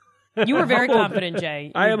tonight. You were very confident,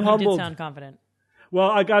 Jay. I am You humbled. did sound confident. Well,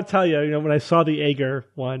 I got to tell you, when I saw the Egger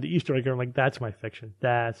one, the Easter egg, I'm like, that's my fiction.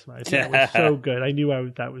 That was so good. I knew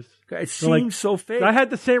that was. It seems so fake. I had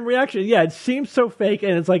the same reaction. Yeah, it seems so fake,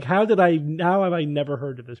 and it's like, how have I never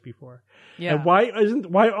heard of this before? Yeah. And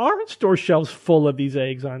why aren't store shelves full of these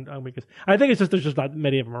eggs on weekends? I think it's just there's just not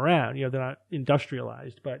many of them around. They're not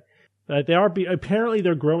industrialized, but they are. Apparently,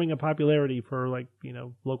 they're growing in popularity for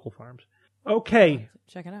local farms. Okay,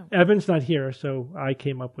 Check it out. Evan's not here, so I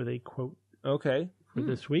came up with a quote Okay. for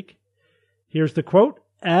this week. Here's the quote.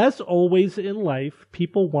 As always in life,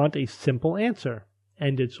 people want a simple answer,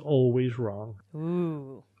 and it's always wrong.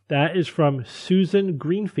 Ooh. That is from Susan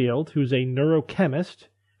Greenfield, who's a neurochemist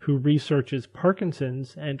who researches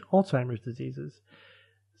Parkinson's and Alzheimer's diseases.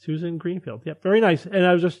 Susan Greenfield. Yep, very nice. And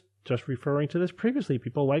I was just referring to this previously.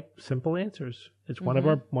 People like simple answers. It's one of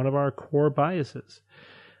our core biases.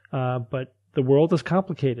 But the world is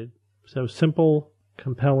complicated. So simple,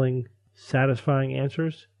 compelling, satisfying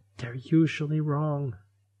answers, they're usually wrong.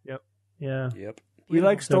 Yep. Yeah. Yep. We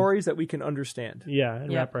like stories that we can understand. Yeah,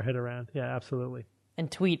 and Yep. wrap our head around. Yeah, absolutely. And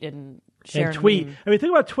tweet and share. And tweet. memes. I mean,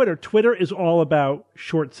 think about Twitter. Twitter is all about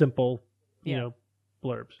short, simple,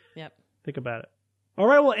 blurbs. Yep. Think about it. All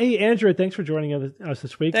right. Well, hey, Andrea, thanks for joining us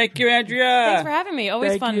this week. Thank you, Andrea. Thanks for having me.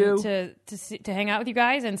 Always Thank fun you. to hang out with you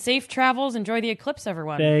guys. And safe travels. Enjoy the eclipse,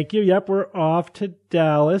 everyone. Thank you. Yep, we're off to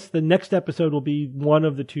Dallas. The next episode will be one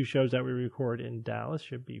of the 2 shows that we record in Dallas.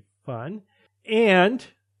 Should be fun. And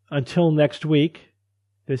until next week,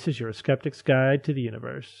 this is your Skeptic's Guide to the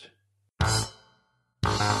Universe.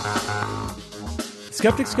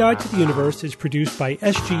 Skeptic's Guide to the Universe is produced by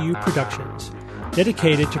SGU Productions,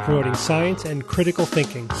 dedicated to promoting science and critical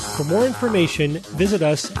thinking. For more information, visit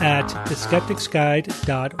us at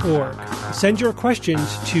theskepticsguide.org. Send your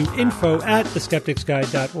questions to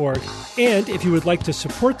info@theskepticsguide.org. And if you would like to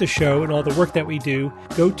support the show and all the work that we do,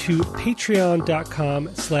 go to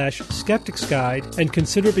patreon.com/skepticsguide and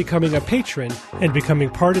consider becoming a patron and becoming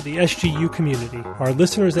part of the SGU community. Our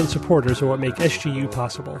listeners and supporters are what make SGU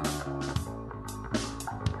possible.